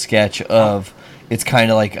 The sketch of, it's kind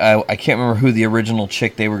of like, I can't remember who the original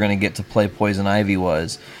chick they were going to get to play Poison Ivy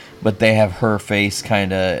was, but they have her face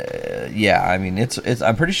kind of, yeah, I mean, it's.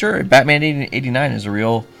 I'm pretty sure Batman 89 is a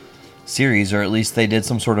real series, or at least they did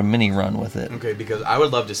some sort of mini run with it. Okay, because I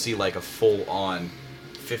would love to see, like, a full-on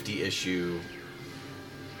 50-issue...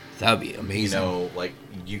 That would be amazing. You know, like,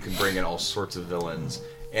 you can bring in all sorts of villains.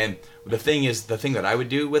 And the thing that I would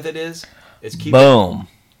do with it is keep Boom.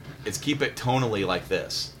 Keep it tonally like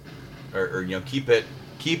this, or you know, keep it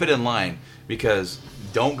in line, because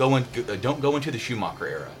don't go into the Schumacher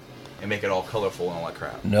era and make it all colorful and all that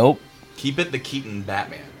crap. Nope. Keep it the Keaton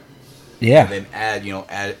Batman. Yeah. And then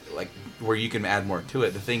add like where you can add more to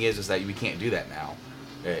it. The thing is that we can't do that now,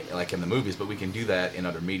 like in the movies, but we can do that in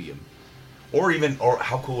other medium, or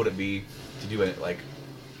how cool would it be to do it like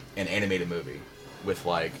an animated movie with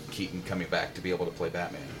like Keaton coming back to be able to play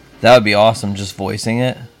Batman. That would be awesome, just voicing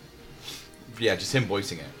it. Yeah, just him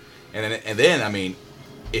voicing it. And then I mean,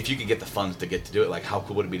 if you could get the funds to do it, like how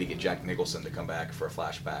cool would it be to get Jack Nicholson to come back for a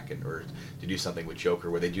flashback or to do something with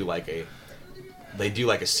Joker where they do like a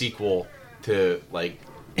sequel to like.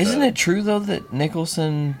 Isn't it true though that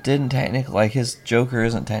Nicholson didn't technically, like, his Joker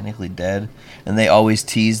isn't technically dead, and they always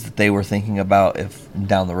teased that they were thinking about if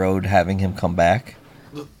down the road having him come back?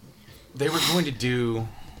 They were going to do,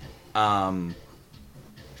 in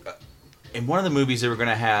one of the movies, they were going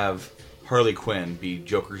to have Harley Quinn be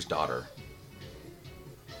Joker's daughter.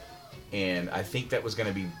 And I think that was going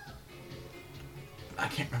to be, I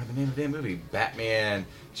can't remember the name of the damn movie. Batman.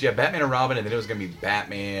 So yeah, Batman and Robin, and then it was going to be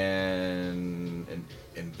Batman and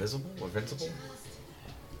Invincible.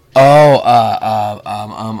 Oh,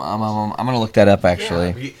 I'm gonna look that up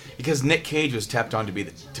actually. Yeah, because Nick Cage was tapped on to be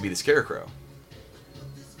the Scarecrow.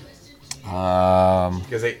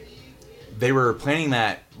 Because they were planning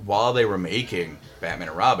that while they were making Batman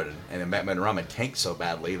and Robin, and then Batman and Robin tanked so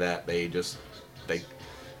badly that it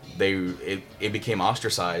became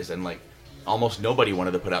ostracized, and like almost nobody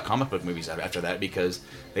wanted to put out comic book movies after that because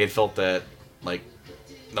they had felt that like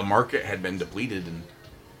the market had been depleted and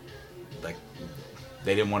like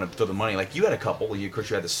they didn't want to throw the money. Like you had a couple, of course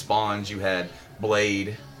you had the Spawns, you had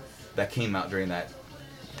Blade that came out during that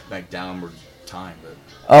like downward time, but.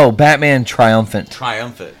 Oh, Batman Triumphant,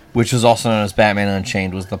 which was also known as Batman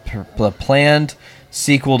Unchained, was the planned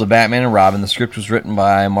sequel to Batman and Robin. The script was written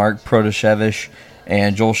by Mark Protashevich,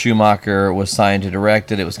 and Joel Schumacher was signed to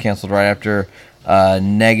direct it. It was canceled right after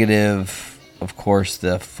negative. Of course,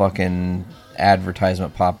 the fucking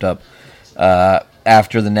advertisement popped up.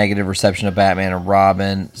 After the negative reception of Batman and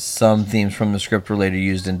Robin, some themes from the script were later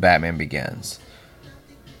used in Batman Begins.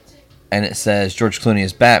 And it says George Clooney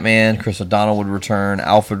as Batman, Chris O'Donnell would return,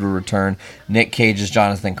 Alfred would return, Nick Cage as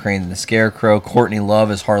Jonathan Crane and the Scarecrow, Courtney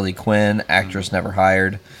Love as Harley Quinn, actress never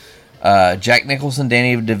hired, Jack Nicholson,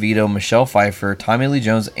 Danny DeVito, Michelle Pfeiffer, Tommy Lee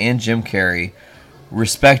Jones, and Jim Carrey,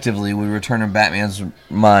 respectively, would return in Batman's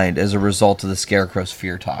mind as a result of the Scarecrow's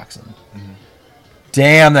fear toxin. Mm-hmm.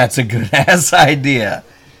 Damn, that's a good-ass idea.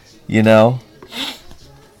 You know?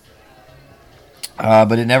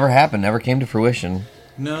 But it never happened, never came to fruition.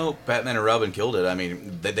 No, Batman and Robin killed it. I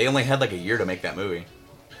mean, they only had like a year to make that movie.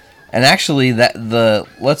 And actually, I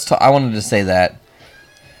wanted to say that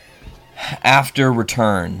after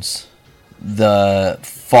Returns, the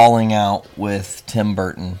falling out with Tim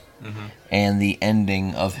Burton and the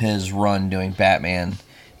ending of his run doing Batman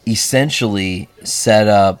essentially set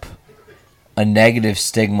up a negative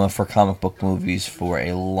stigma for comic book movies for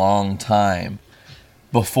a long time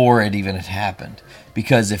before it even had happened.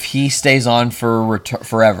 Because if he stays on for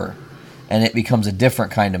forever and it becomes a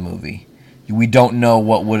different kind of movie, we don't know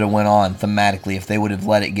what would have went on thematically if they would have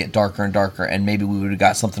let it get darker and darker, and maybe we would have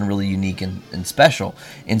got something really unique and special.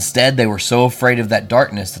 Instead, they were so afraid of that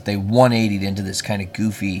darkness that they 180'd into this kind of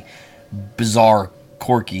goofy, bizarre,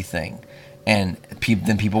 quirky thing. And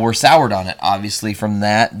then people were soured on it. Obviously, from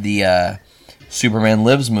that, the Superman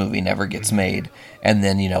Lives movie never gets made. And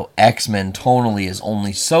then, X-Men tonally is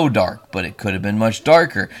only so dark, but it could have been much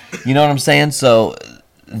darker. You know what I'm saying? So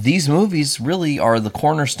these movies really are the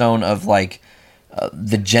cornerstone of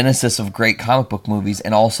the genesis of great comic book movies,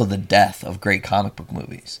 and also the death of great comic book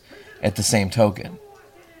movies at the same token.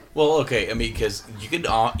 Well, okay, I mean, because you could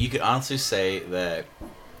honestly say that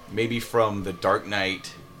maybe from The Dark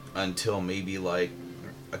Knight until maybe like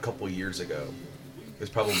a couple years ago is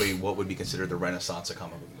probably what would be considered the renaissance of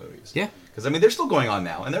comic book movies. Yeah. Because, I mean, they're still going on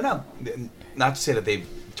now, and they're not to say that they've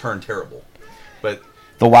turned terrible, but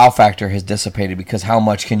the wow factor has dissipated, because how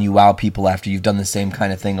much can you wow people after you've done the same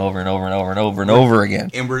kind of thing over and over and over and over and over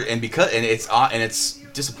again? And it's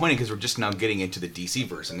disappointing because we're just now getting into the DC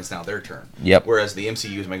verse, and it's now their turn. Yep. Whereas the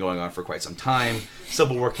MCU has been going on for quite some time.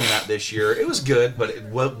 Civil War came out this year. It was good, but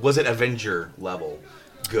was it Avenger level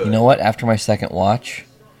good? You know what? After my second watch,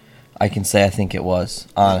 I can say I think it was,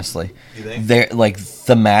 honestly. You think?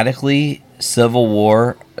 Thematically, Civil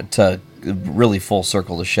War, to really full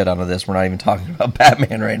circle the shit out of this, we're not even talking about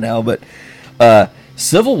Batman right now, but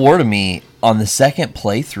Civil War to me, on the second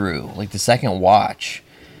playthrough, like the second watch,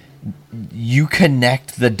 you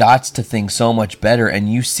connect the dots to things so much better,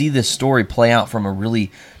 and you see this story play out from a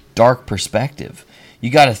really dark perspective.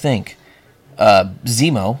 You got to think,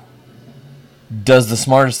 Zemo does the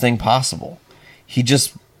smartest thing possible. He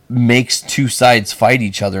just makes two sides fight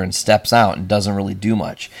each other and steps out and doesn't really do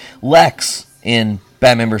much. Lex in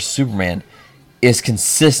Batman vs. Superman is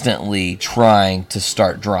consistently trying to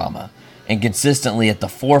start drama and consistently at the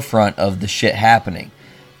forefront of the shit happening,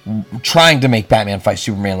 trying to make Batman fight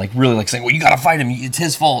Superman, really saying, well, you gotta fight him, it's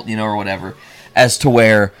his fault, or whatever. As to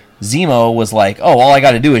where Zemo was like, oh, all I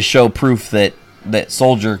gotta do is show proof that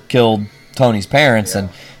Soldier killed Tony's parents, and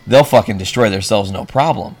they'll fucking destroy themselves, no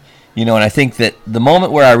problem. And I think that the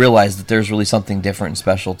moment where I realized that there's really something different and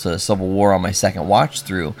special to Civil War on my second watch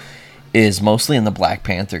through is mostly in the Black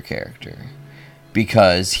Panther character,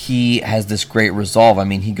 because he has this great resolve. I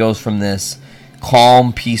mean, he goes from this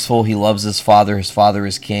calm, peaceful, he loves his father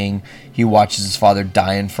is king, he watches his father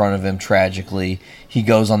die in front of him tragically, he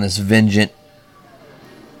goes on this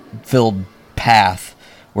vengeance-filled path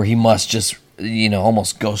where he must just,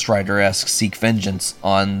 almost Ghost Rider-esque seek vengeance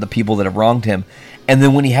on the people that have wronged him. And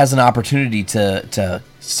then when he has an opportunity to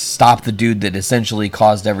stop the dude that essentially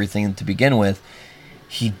caused everything to begin with,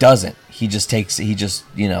 he doesn't. He just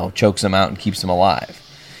chokes him out and keeps him alive.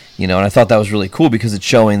 And I thought that was really cool, because it's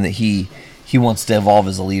showing that he wants to evolve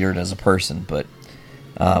as a leader and as a person. But,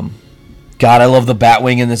 God, I love the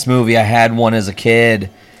Batwing in this movie. I had one as a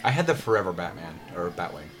kid. I had the Forever Batman, or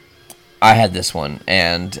Batwing. I had this one,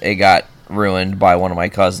 and it got ruined by one of my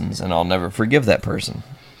cousins, and I'll never forgive that person.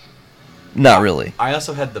 Not really. I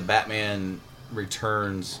also had the Batman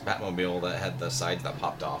Returns Batmobile that had the sides that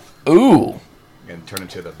popped off. Ooh. And turned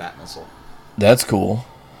into the Bat Missile. That's cool.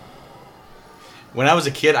 When I was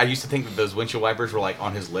a kid, I used to think that those windshield wipers were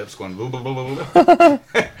on his lips going boo boo boo boo boo.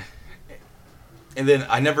 And then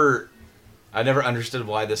I never understood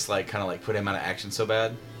why this put him out of action so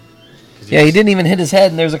bad. He didn't even hit his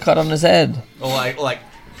head, and there's a cut on his head. Well,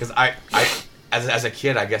 because I as a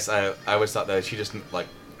kid, I guess I always thought that she just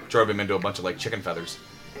drove him into a bunch of chicken feathers.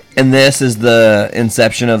 And this is the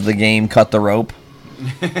inception of the game Cut the Rope.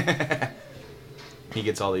 He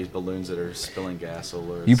gets all these balloons that are spilling gas all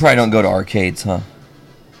over. You probably don't go to arcades, huh?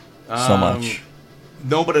 So much.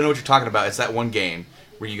 No, but I know what you're talking about. It's that one game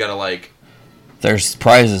where you gotta there's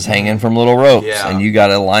prizes hanging from little ropes, and you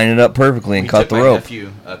gotta line it up perfectly and cut the rope. We took my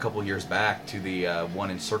nephew a couple years back to the one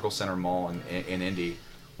in Circle Center Mall in Indy,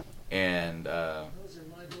 and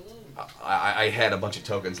I had a bunch of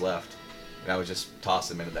tokens left, and I would just toss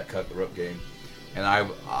them into that cut the rope game. And I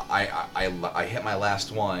hit my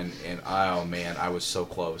last one, and oh man, I was so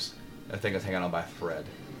close. I think I was hanging on by a thread.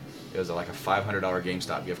 It was like a $500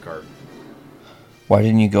 GameStop gift card. Why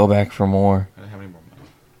didn't you go back for more? I didn't have any more money.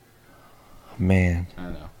 Man. I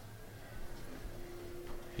know.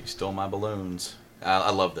 He stole my balloons.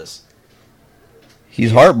 I love this.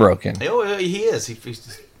 He's heartbroken. Oh, he is.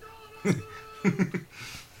 He's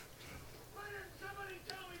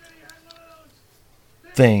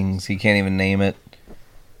Things. He can't even name it.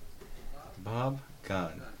 Bob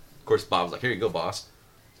Gunn. Of course, Bob's like, "Here you go, boss."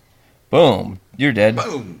 Boom. You're dead.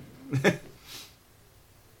 Boom.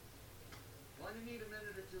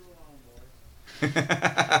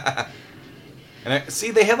 And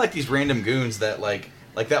see, they had like these random goons that like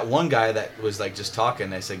that one guy that was like just talking.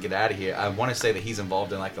 They said, "Get out of here." I want to say that he's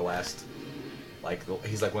involved in like the last,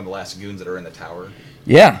 he's like one of the last goons that are in the tower.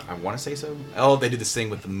 Yeah. I want to say so. Oh, they did this thing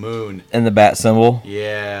with the moon And the bat symbol.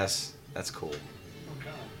 Yes, that's cool.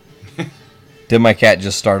 Did my cat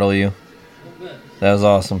just startle you? That was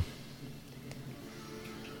awesome.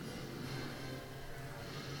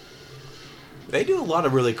 They do a lot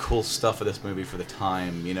of really cool stuff with this movie for the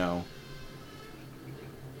time, you know.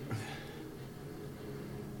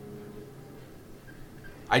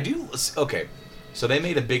 I do... Okay, so they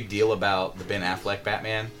made a big deal about the Ben Affleck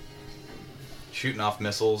Batman shooting off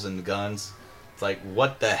missiles and guns. It's like,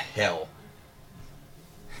 what the hell?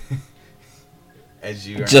 As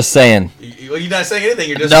you just saying. Well, you're not saying anything.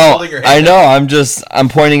 You're just no, holding your head. I know. I'm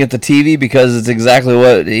pointing at the TV because it's exactly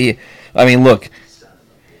what he... I mean, look.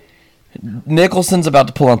 Nicholson's about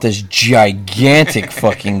to pull out this gigantic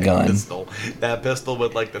fucking gun. Pistol. That pistol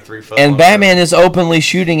with like the 3 foot. And Batman is openly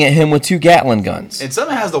shooting at him with 2 Gatling guns. And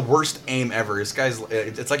somehow has the worst aim ever. This guy's...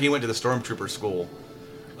 It's like he went to the Stormtrooper school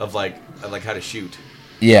of like how to shoot.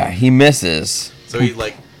 Yeah, he misses. So he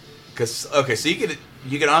like... So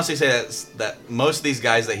you can honestly say that most of these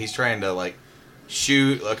guys that he's trying to like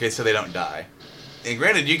shoot, okay, so they don't die. And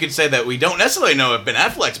granted, you could say that we don't necessarily know if Ben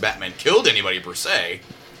Affleck's Batman killed anybody per se.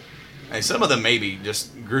 And some of them may be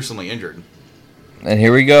just gruesomely injured. And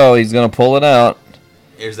here we go. He's going to pull it out.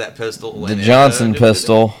 Here's that pistol. The Johnson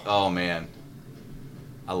pistol. Oh, man.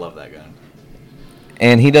 I love that gun.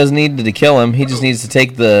 And he doesn't need to kill him. He just needs to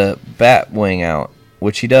take the bat wing out,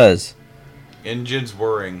 which he does. Engines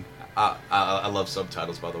whirring. I love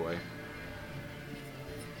subtitles, by the way.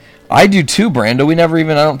 I do too, Brando. We never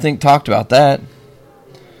even, I don't think, talked about that.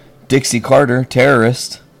 Dixie Carter,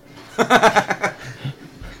 terrorist.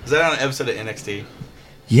 Is that on an episode of NXT?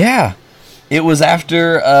 Yeah. It was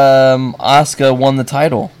after Asuka won the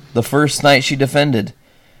title. The first night she defended.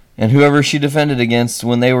 And whoever she defended against,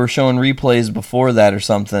 when they were showing replays before that or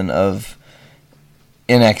something of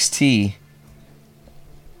NXT.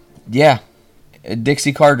 Yeah.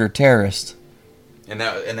 Dixie Carter, terrorist. And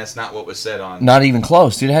that's not what was said on... Not even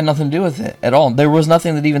close, dude. It had nothing to do with it at all. There was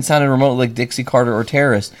nothing that even sounded remotely like Dixie Carter or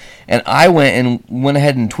terrorist. And I went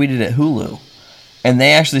ahead and tweeted at Hulu. And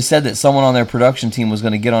they actually said that someone on their production team was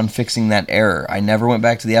going to get on fixing that error. I never went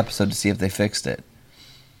back to the episode to see if they fixed it.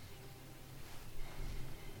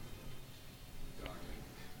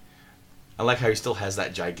 I like how he still has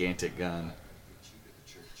that gigantic gun.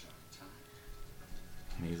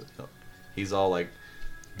 And he's all like...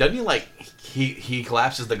 Doesn't he like... He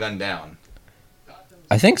collapses the gun down.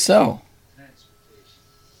 I think so.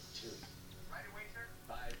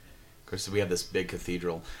 Of course, we have this big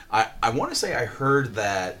cathedral. I want to say I heard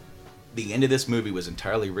that the end of this movie was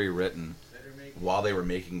entirely rewritten while they were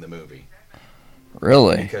making the movie.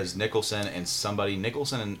 Really? Because Nicholson and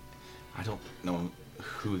I don't know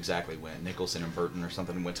who exactly went. Nicholson and Burton or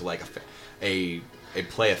something went to like a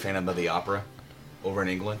play of Phantom of the Opera over in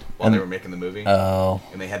England while they were making the movie. Oh.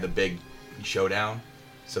 And they had the big showdown.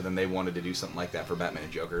 So then they wanted to do something like that for Batman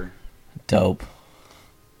and Joker. Dope.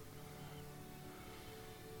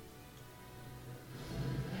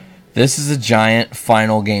 This is a giant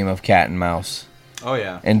final game of cat and mouse. Oh,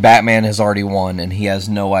 yeah. And Batman has already won, and he has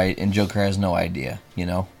and Joker has no idea, you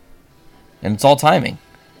know? And it's all timing.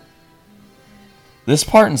 This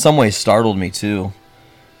part in some ways startled me, too.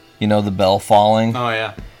 You know, the bell falling. Oh,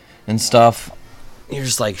 yeah. And stuff. You're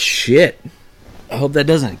just like, shit. I hope that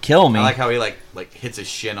doesn't kill me. I like how he, like hits his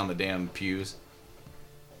shin on the damn pews.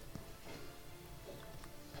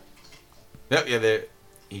 Yep, yeah,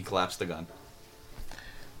 he collapsed the gun.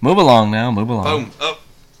 Move along now, move along. Boom, up.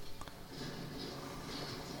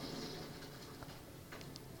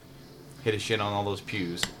 Hit his shin on all those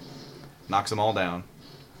pews. Knocks them all down.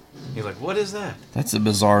 He's like, what is that? That's a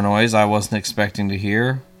bizarre noise I wasn't expecting to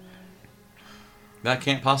hear. That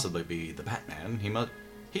can't possibly be the Batman.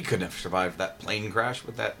 He couldn't have survived that plane crash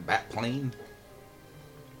with that bat plane.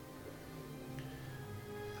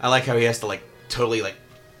 I like how he has to totally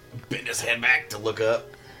bend his head back to look up.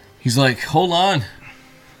 He's like, hold on.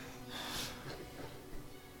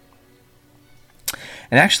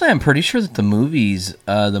 And actually, I'm pretty sure that the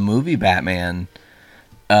movie Batman,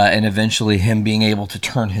 and eventually him being able to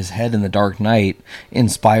turn his head in the Dark Knight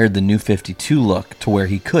inspired the New 52 look to where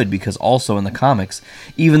he could, because also in the comics,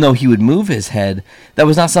 even though he would move his head, that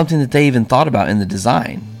was not something that they even thought about in the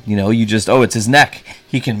design. You know, it's his neck.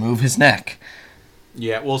 He can move his neck.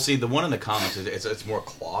 Yeah, well, see, the one in the comics it's more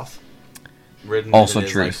cloth ridden. Also than it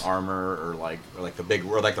is, true. Like armor or like the big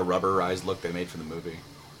or like the rubberized look they made for the movie.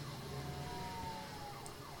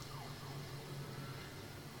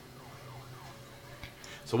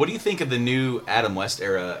 So, what do you think of the new Adam West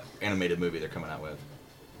era animated movie they're coming out with?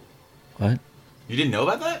 What? You didn't know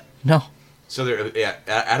about that? No. So,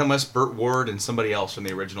 Adam West, Burt Ward, and somebody else from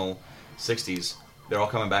the original '60s. They're all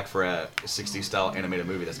coming back for a '60s style animated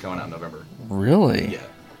movie that's coming out in November. Really? Yeah.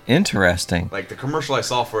 Interesting. Like the commercial I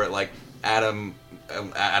saw for it, like Adam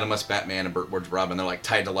West Batman and Burt Ward's Robin, they're like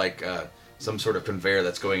tied to like some sort of conveyor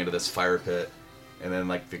that's going into this fire pit, and then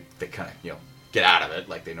like they kind of get out of it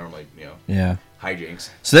like they normally Yeah. hijinks.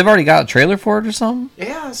 So they've already got a trailer for it or something?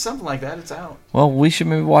 Yeah, something like that. It's out. Well, we should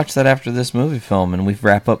maybe watch that after this movie film, and we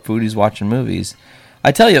wrap up Foodies Watching Movies.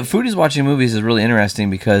 I tell you, Foodies Watching Movies is really interesting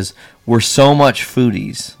because we're so much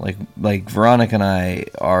foodies. Like Veronica and I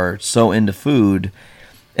are so into food,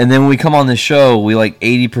 and then when we come on this show, we like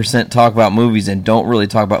 80% talk about movies and don't really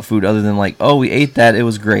talk about food other than like, oh, we ate that, it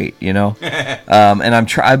was great, And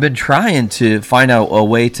I've been trying to find out a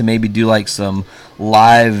way to maybe do like some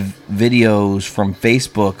live videos from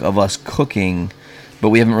Facebook of us cooking, but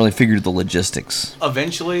we haven't really figured the logistics.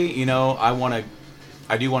 Eventually,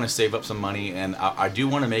 I do want to save up some money, and I do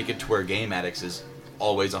want to make it to where Game Addicts is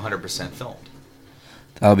always 100% filmed.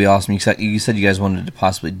 That would be awesome. You said you guys wanted to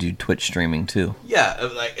possibly do Twitch streaming too. Yeah,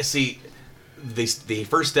 the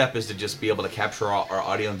first step is to just be able to capture our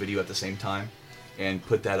audio and video at the same time and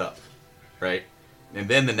put that up, right? And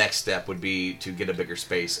then the next step would be to get a bigger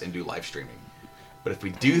space and do live streaming. But if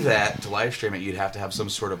we do that to live stream it, you'd have to have some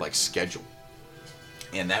sort of like schedule,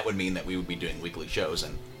 and that would mean that we would be doing weekly shows,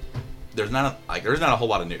 and there's not a whole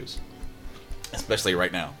lot of news, especially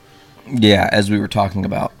right now. Yeah, as we were talking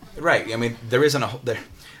about. Right. I mean, there is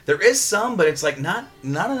some, but it's like not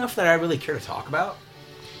enough that I really care to talk about.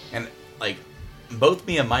 And like both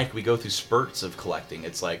me and Mike, we go through spurts of collecting.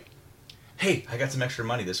 It's like, hey, I got some extra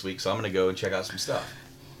money this week, so I'm gonna go and check out some stuff.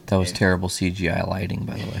 That was terrible CGI lighting,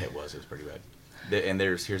 by the way. It was pretty bad. And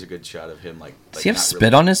here's a good shot of him like does he have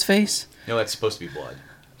spit on his face? No, that's supposed to be blood.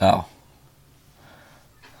 Oh.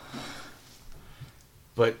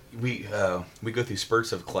 But we go through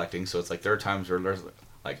spurts of collecting, so it's like there are times where there's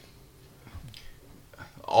like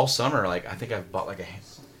all summer, like I think I've bought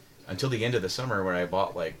until the end of the summer where I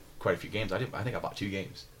bought like quite a few games. I think I bought 2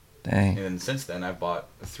 games. Dang. And then since then I've bought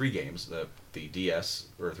 3 games, the DS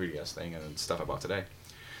or 3DS thing, and stuff I bought today.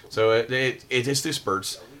 So it is through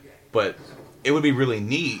spurts, but it would be really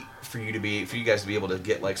neat for you guys to be able to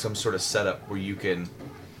get like some sort of setup where you can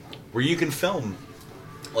film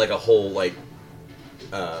like a whole like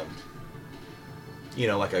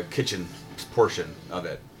like a kitchen portion of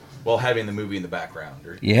it while having the movie in the background,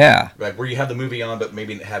 or like where you have the movie on but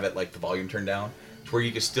maybe have it like the volume turned down to where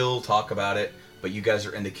you can still talk about it, but you guys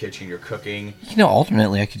are in the kitchen, you're cooking.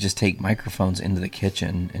 Alternately I could just take microphones into the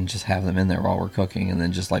kitchen and just have them in there while we're cooking, and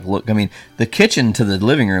then just like look. I mean, the kitchen to the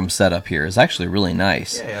living room setup here is actually really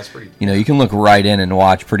nice. Yeah, that's pretty. You can look right in and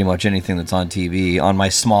watch pretty much anything that's on TV on my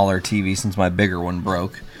smaller TV since my bigger one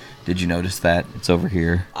broke. Did you notice that? It's over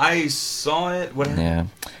here. I saw it. What happened?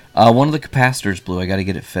 Yeah. One of the capacitors blew. I got to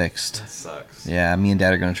get it fixed. That sucks. Yeah, me and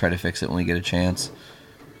Dad are going to try to fix it when we get a chance.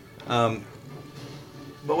 But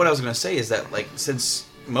what I was going to say is that, like, since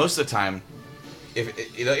most of the time, if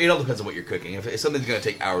it all depends on what you're cooking. If something's going to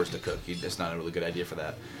take hours to cook, it's not a really good idea for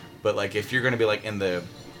that. But, like, if you're going to be, like,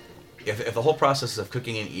 if the whole process of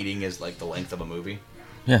cooking and eating is, like, the length of a movie,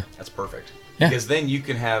 yeah, that's perfect. Yeah. Because then you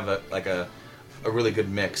can have, a really good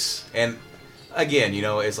mix. And, again,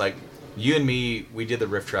 it's like, you and me, we did the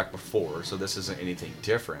riff track before, so this isn't anything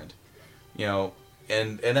different.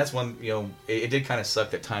 And that's one, it did kind of suck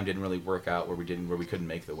that time didn't really work out where we couldn't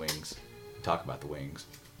make the wings, talk about the wings,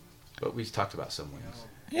 but we talked about some wings.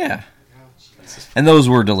 Yeah, and those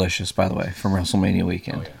were delicious, by the way, from WrestleMania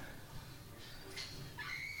weekend. Oh, yeah.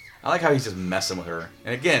 I like how he's just messing with her,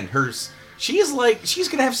 and again, she's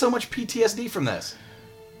gonna have so much PTSD from this.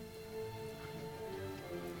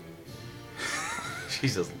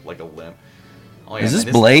 She's just like a limp. Oh, yeah, is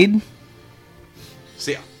this Blade?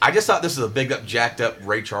 See, I just thought this was a big up, jacked up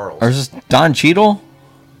Ray Charles. Or is this Don Cheadle?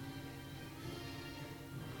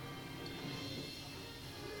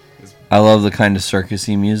 I love the kind of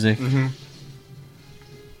circusy music. Mm-hmm.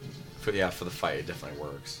 For the fight, it definitely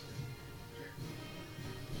works.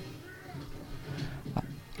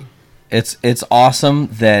 It's awesome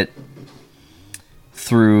that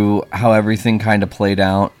through how everything kind of played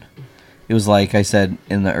out, it was like I said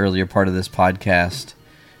in the earlier part of this podcast,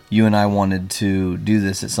 you and I wanted to do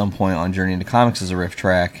this at some point on Journey into Comics as a riff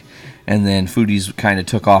track, and then Foodies kind of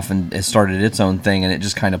took off and it started its own thing, and it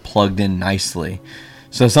just kind of plugged in nicely.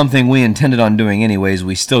 So something we intended on doing anyways,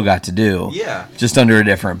 we still got to do. Yeah. Just under a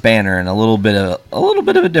different banner and a little bit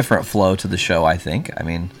of a different flow to the show, I think. I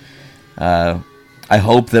mean, I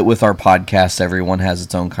hope that with our podcast, everyone has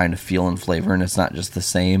its own kind of feel and flavor, and it's not just the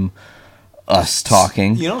same us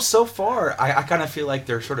talking. You know, so far, I kind of feel like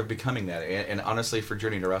they're sort of becoming that. And honestly, for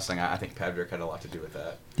Journey to Wrestling, I think Patrick had a lot to do with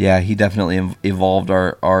that. Yeah, he definitely evolved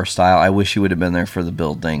our style. I wish he would have been there for the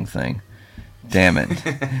Bill Ding thing. Damn it.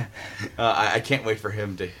 I can't wait for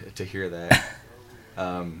him to hear that.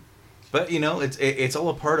 But, you know, it's all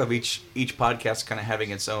a part of each podcast kind of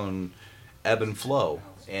having its own ebb and flow.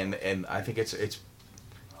 And I think it's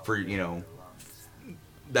for, you know,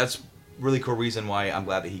 that's really cool reason why I'm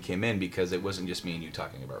glad that he came in, because it wasn't just me and you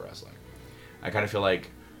talking about wrestling. I kind of feel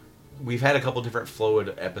like we've had a couple different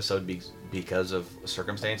fluid episodes because of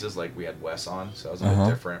circumstances. Like we had Wes on, so that was a bit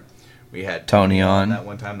different. We had Tony on that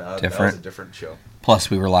one time. That was a different show.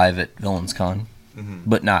 Plus, we were live at Villains Con,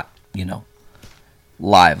 but not, you know,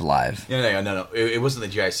 live. No. It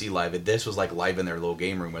wasn't the GIC live. This was like live in their little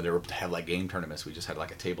game room where they were to have like game tournaments. We just had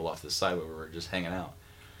like a table off to the side where we were just hanging out.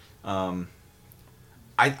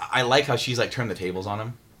 I like how she's like turned the tables on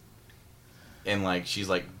him, and like she's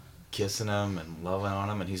like kissing him and loving on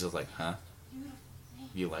him, and he's just like, "Huh?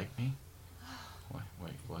 You like me?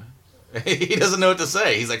 Wait, what?" He doesn't know what to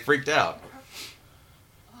say. He's like freaked out.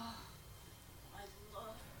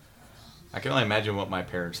 I can only imagine what my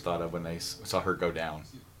parents thought of when they saw her go down.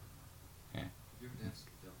 Yeah.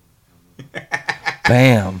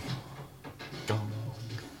 Bam.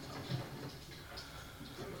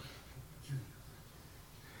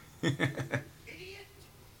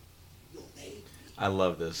 I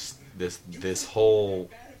love this whole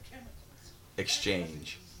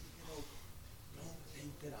exchange.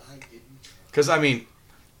 Because, I mean,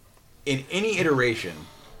 in any iteration,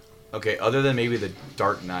 okay, other than maybe the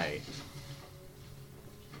Dark Knight,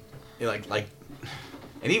 like,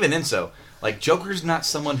 and even then so, like, Joker's not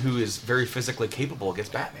someone who is very physically capable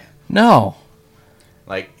against Batman. No.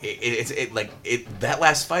 Like, that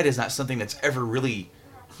last fight is not something that's ever really,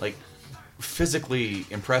 like, physically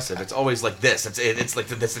impressive. It's always like this. It's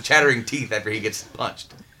like it's the chattering teeth after he gets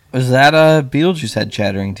punched. Was that Beetlejuice had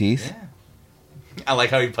chattering teeth? Yeah. I like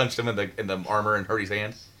how he punched him in the armor and hurt his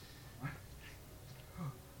hand.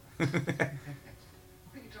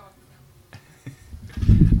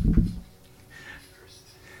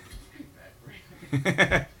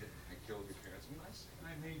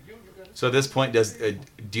 So at this point,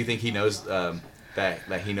 do you think he knows that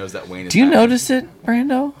he knows that Wayne is? Do you notice it,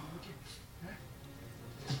 Brando?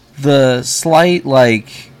 The slight,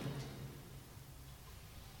 like,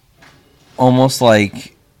 almost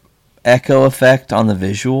like echo effect on the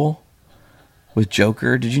visual with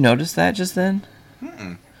Joker. Did you notice that just then?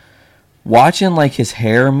 Mm-mm. Watching, like, his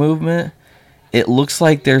hair movement, it looks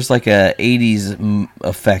like there's like a 80s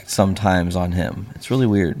effect sometimes on him. It's really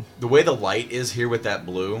weird. The way the light is here with that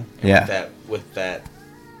blue, yeah, with that,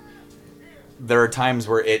 there are times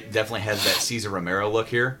where it definitely has that Cesar Romero look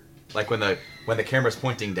here, like when the camera's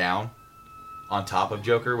pointing down on top of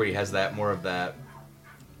Joker, where he has that more of that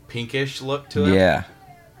pinkish look to him. Yeah.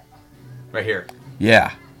 Right here.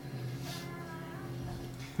 Yeah.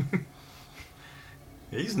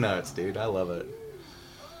 He's nuts, dude. I love it.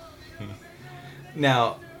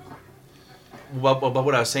 Now, but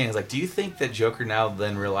what I was saying is, like, do you think that Joker now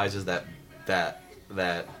then realizes that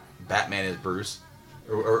Batman is Bruce,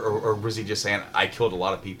 or was he just saying, "I killed a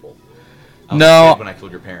lot of people"? No, when I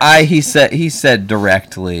killed your parents. He said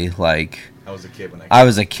directly, like, I was a kid when I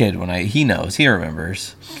was a kid when he knows, he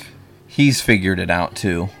remembers, he's figured it out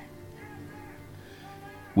too.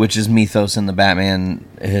 Which is mythos in the Batman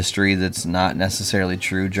history that's not necessarily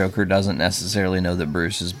true. Joker doesn't necessarily know that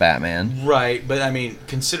Bruce is Batman. Right, but I mean,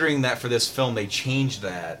 considering that for this film they changed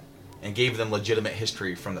that and gave them legitimate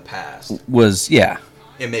history from the past. Yeah.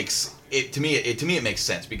 It makes it to me it makes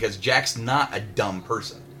sense, because Jack's not a dumb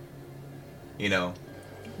person. You know?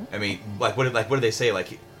 I mean, what did they say?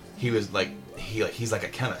 Like he's like a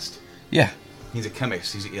chemist. Yeah. He's a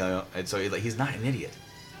chemist. He's, you know, and so he's not an idiot.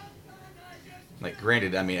 Like,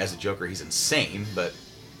 granted, I mean, as a Joker, he's insane, but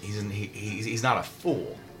he's not a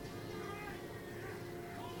fool.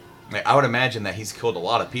 Like, I would imagine that he's killed a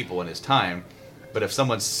lot of people in his time, but if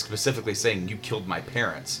someone's specifically saying, "You killed my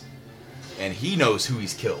parents," and he knows who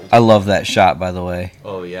he's killed. I love that shot, by the way.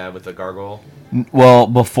 Oh yeah, with the gargoyle. Well,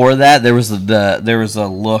 before that, there was a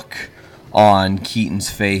look on Keaton's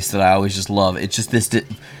face that I always just love. It's just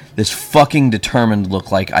this fucking determined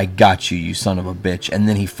look like, I got you, you son of a bitch. And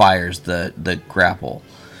then he fires the grappling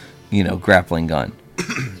gun.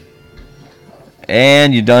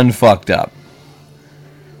 And you done fucked up.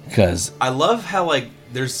 Because I love how, like,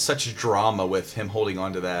 there's such drama with him holding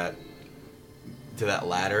on to that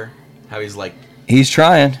ladder. How he's like... He's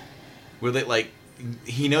trying. With it, like,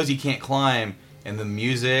 he knows he can't climb, and the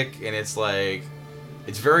music, and it's like...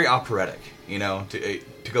 It's very operatic, you know, to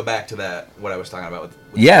go back to that, what I was talking about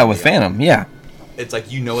with Phantom, yeah. It's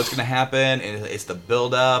like, you know what's going to happen, and it's the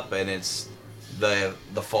build-up, and it's the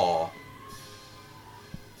fall.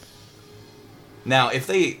 Now, if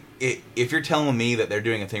you're telling me that they're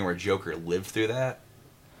doing a thing where Joker lived through that...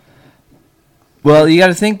 Well, you got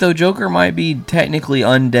to think, though, Joker might be technically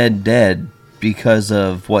undead dead because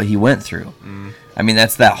of what he went through. Mm. I mean,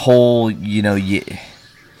 that's that whole,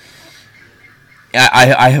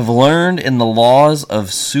 I have learned in the laws of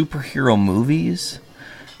superhero movies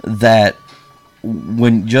that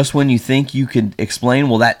when you think you can explain,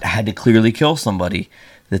 well, that had to clearly kill somebody,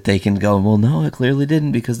 that they can go, well, no, it clearly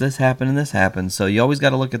didn't because this happened and this happened. So you always got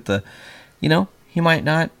to look at the, he might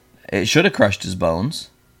not, it should have crushed his bones.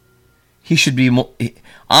 He should be,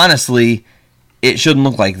 honestly, it shouldn't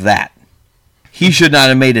look like that. He should not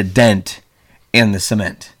have made a dent in the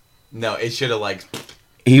cement. No, it should have, like...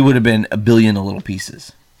 He would have been a billion of little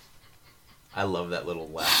pieces. I love that little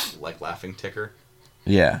laughing ticker.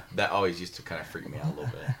 Yeah. That always used to kind of freak me out a little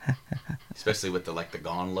bit. Especially with the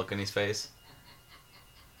gone look in his face.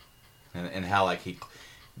 And how, like,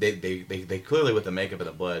 they clearly, with the makeup and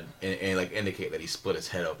the blood, and like, indicate that he split his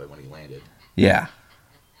head open when he landed. Yeah.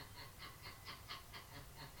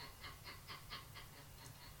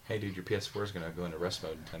 Hey, dude, your PS4 is going to go into rest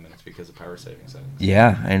mode in 10 minutes because of power saving settings.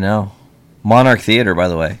 Yeah, I know. Monarch Theater, by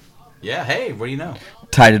the way. Yeah, hey, what do you know?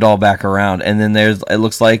 Tied it all back around. And then it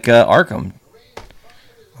looks like Arkham.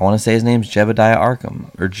 I want to say his name's Jebediah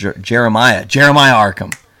Arkham. Or Jeremiah. Jeremiah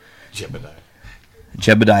Arkham.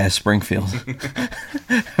 Jebediah Springfield.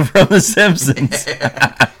 From The Simpsons.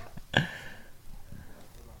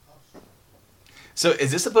 So,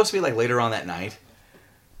 is this supposed to be, like, later on that night?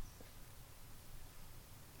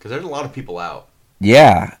 Because there's a lot of people out.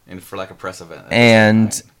 Yeah. And for, like, a press event.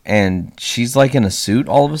 And she's, like, in a suit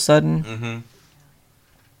all of a sudden. Mm-hmm.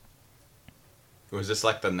 Was this,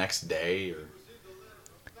 like, the next day? Or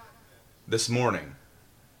this morning?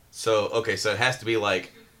 So, okay, so it has to be,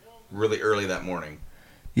 like, really early that morning.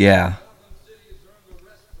 Yeah.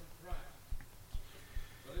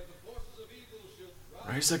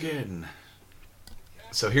 Rise again.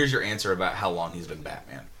 So here's your answer about how long he's been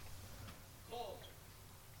Batman.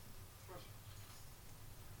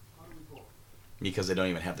 Because they don't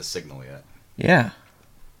even have the signal yet. Yeah.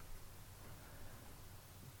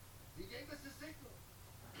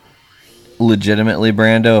 Legitimately,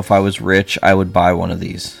 Brando, if I was rich, I would buy one of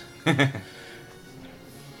these.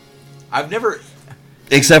 I've never...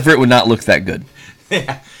 Except for it would not look that good.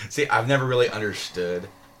 Yeah. See, I've never really understood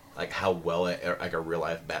like how well a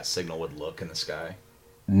real-life bat signal would look in the sky.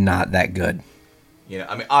 Not that good. You know,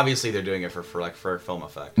 I mean, obviously they're doing it for a film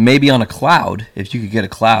effect. Maybe on a cloud, if you could get a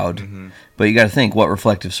cloud. Mm-hmm. But you got to think, what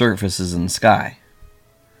reflective surface is in the sky?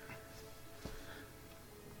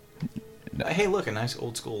 Hey, look, a nice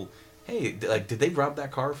old school. Hey, like, did they rob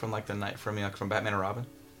that car from like the night from Batman and Robin?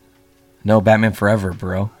 No, Batman Forever,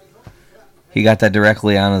 bro. He got that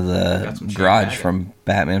directly out of the garage from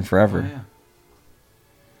Batman Forever.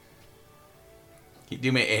 Oh,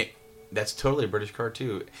 yeah. That's totally a British car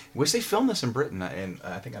too. Wish they filmed this in Britain, and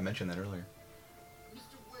I think I mentioned that earlier.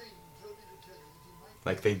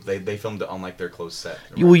 Like they filmed it on like their closed set.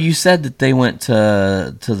 Well, you said that they went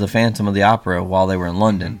to the Phantom of the Opera while they were in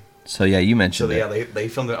London. Mm-hmm. So yeah, you mentioned it. So yeah, they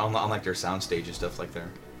filmed it on like their soundstage and stuff like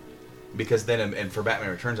there. Because then, and for Batman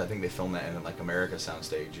Returns, I think they filmed that in like America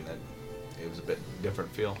soundstage, and it was a bit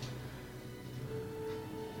different feel.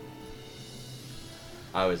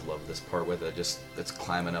 I always love this part with it. It's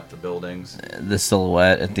climbing up the buildings. The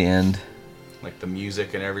silhouette at the end. Like the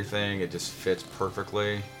music and everything, it just fits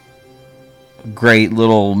perfectly. Great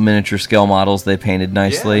little miniature scale models they painted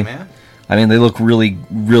nicely. Yeah, man. I mean, they look really,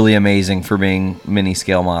 really amazing for being mini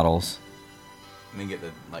scale models. And then get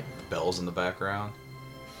the bells in the background.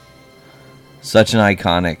 Such an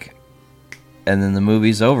iconic. And then the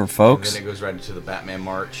movie's over, folks. And then it goes right into the Batman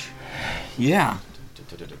March. Yeah.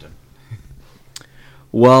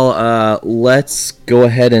 Well, let's go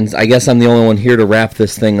ahead and... I guess I'm the only one here to wrap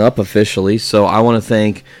this thing up officially, so I want to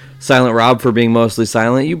thank Silent Rob for being mostly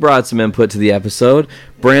silent. You brought some input to the episode.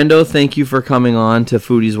 Brando, thank you for coming on to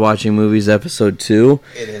Foodies Watching Movies episode 2.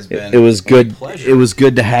 It has been it was good. Pleasure. It was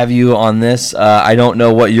good to have you on this. I don't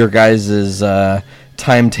know what your guys'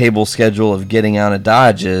 timetable schedule of getting out of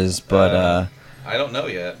Dodge is, but I don't know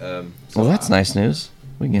yet. Well, that's nice news.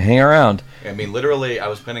 We can hang around. I mean, literally, I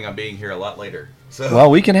was planning on being here a lot later. So.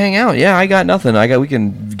 Well, we can hang out. Yeah, I got nothing. We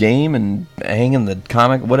can game and hang in the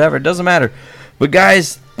comic, whatever. It doesn't matter. But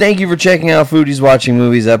guys, thank you for checking out Foodies Watching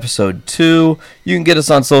Movies episode 2. You can get us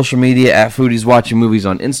on social media at Foodies Watching Movies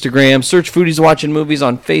on Instagram. Search Foodies Watching Movies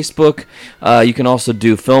on Facebook. You can also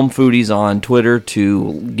do Film Foodies on Twitter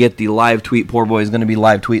to get the live tweet. Poor boy is going to be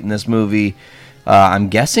live tweeting this movie. I'm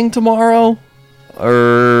guessing tomorrow.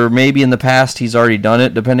 Or maybe in the past he's already done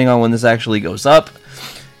it, depending on when this actually goes up.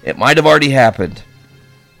 It might have already happened.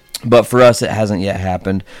 But for us, it hasn't yet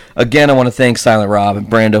happened. Again, I want to thank Silent Rob and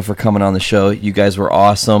Brando for coming on the show. You guys were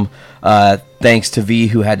awesome. Thanks to V,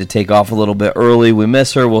 who had to take off a little bit early. We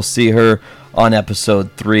miss her. We'll see her on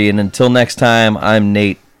episode 3. And until next time, I'm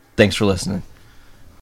Nate. Thanks for listening.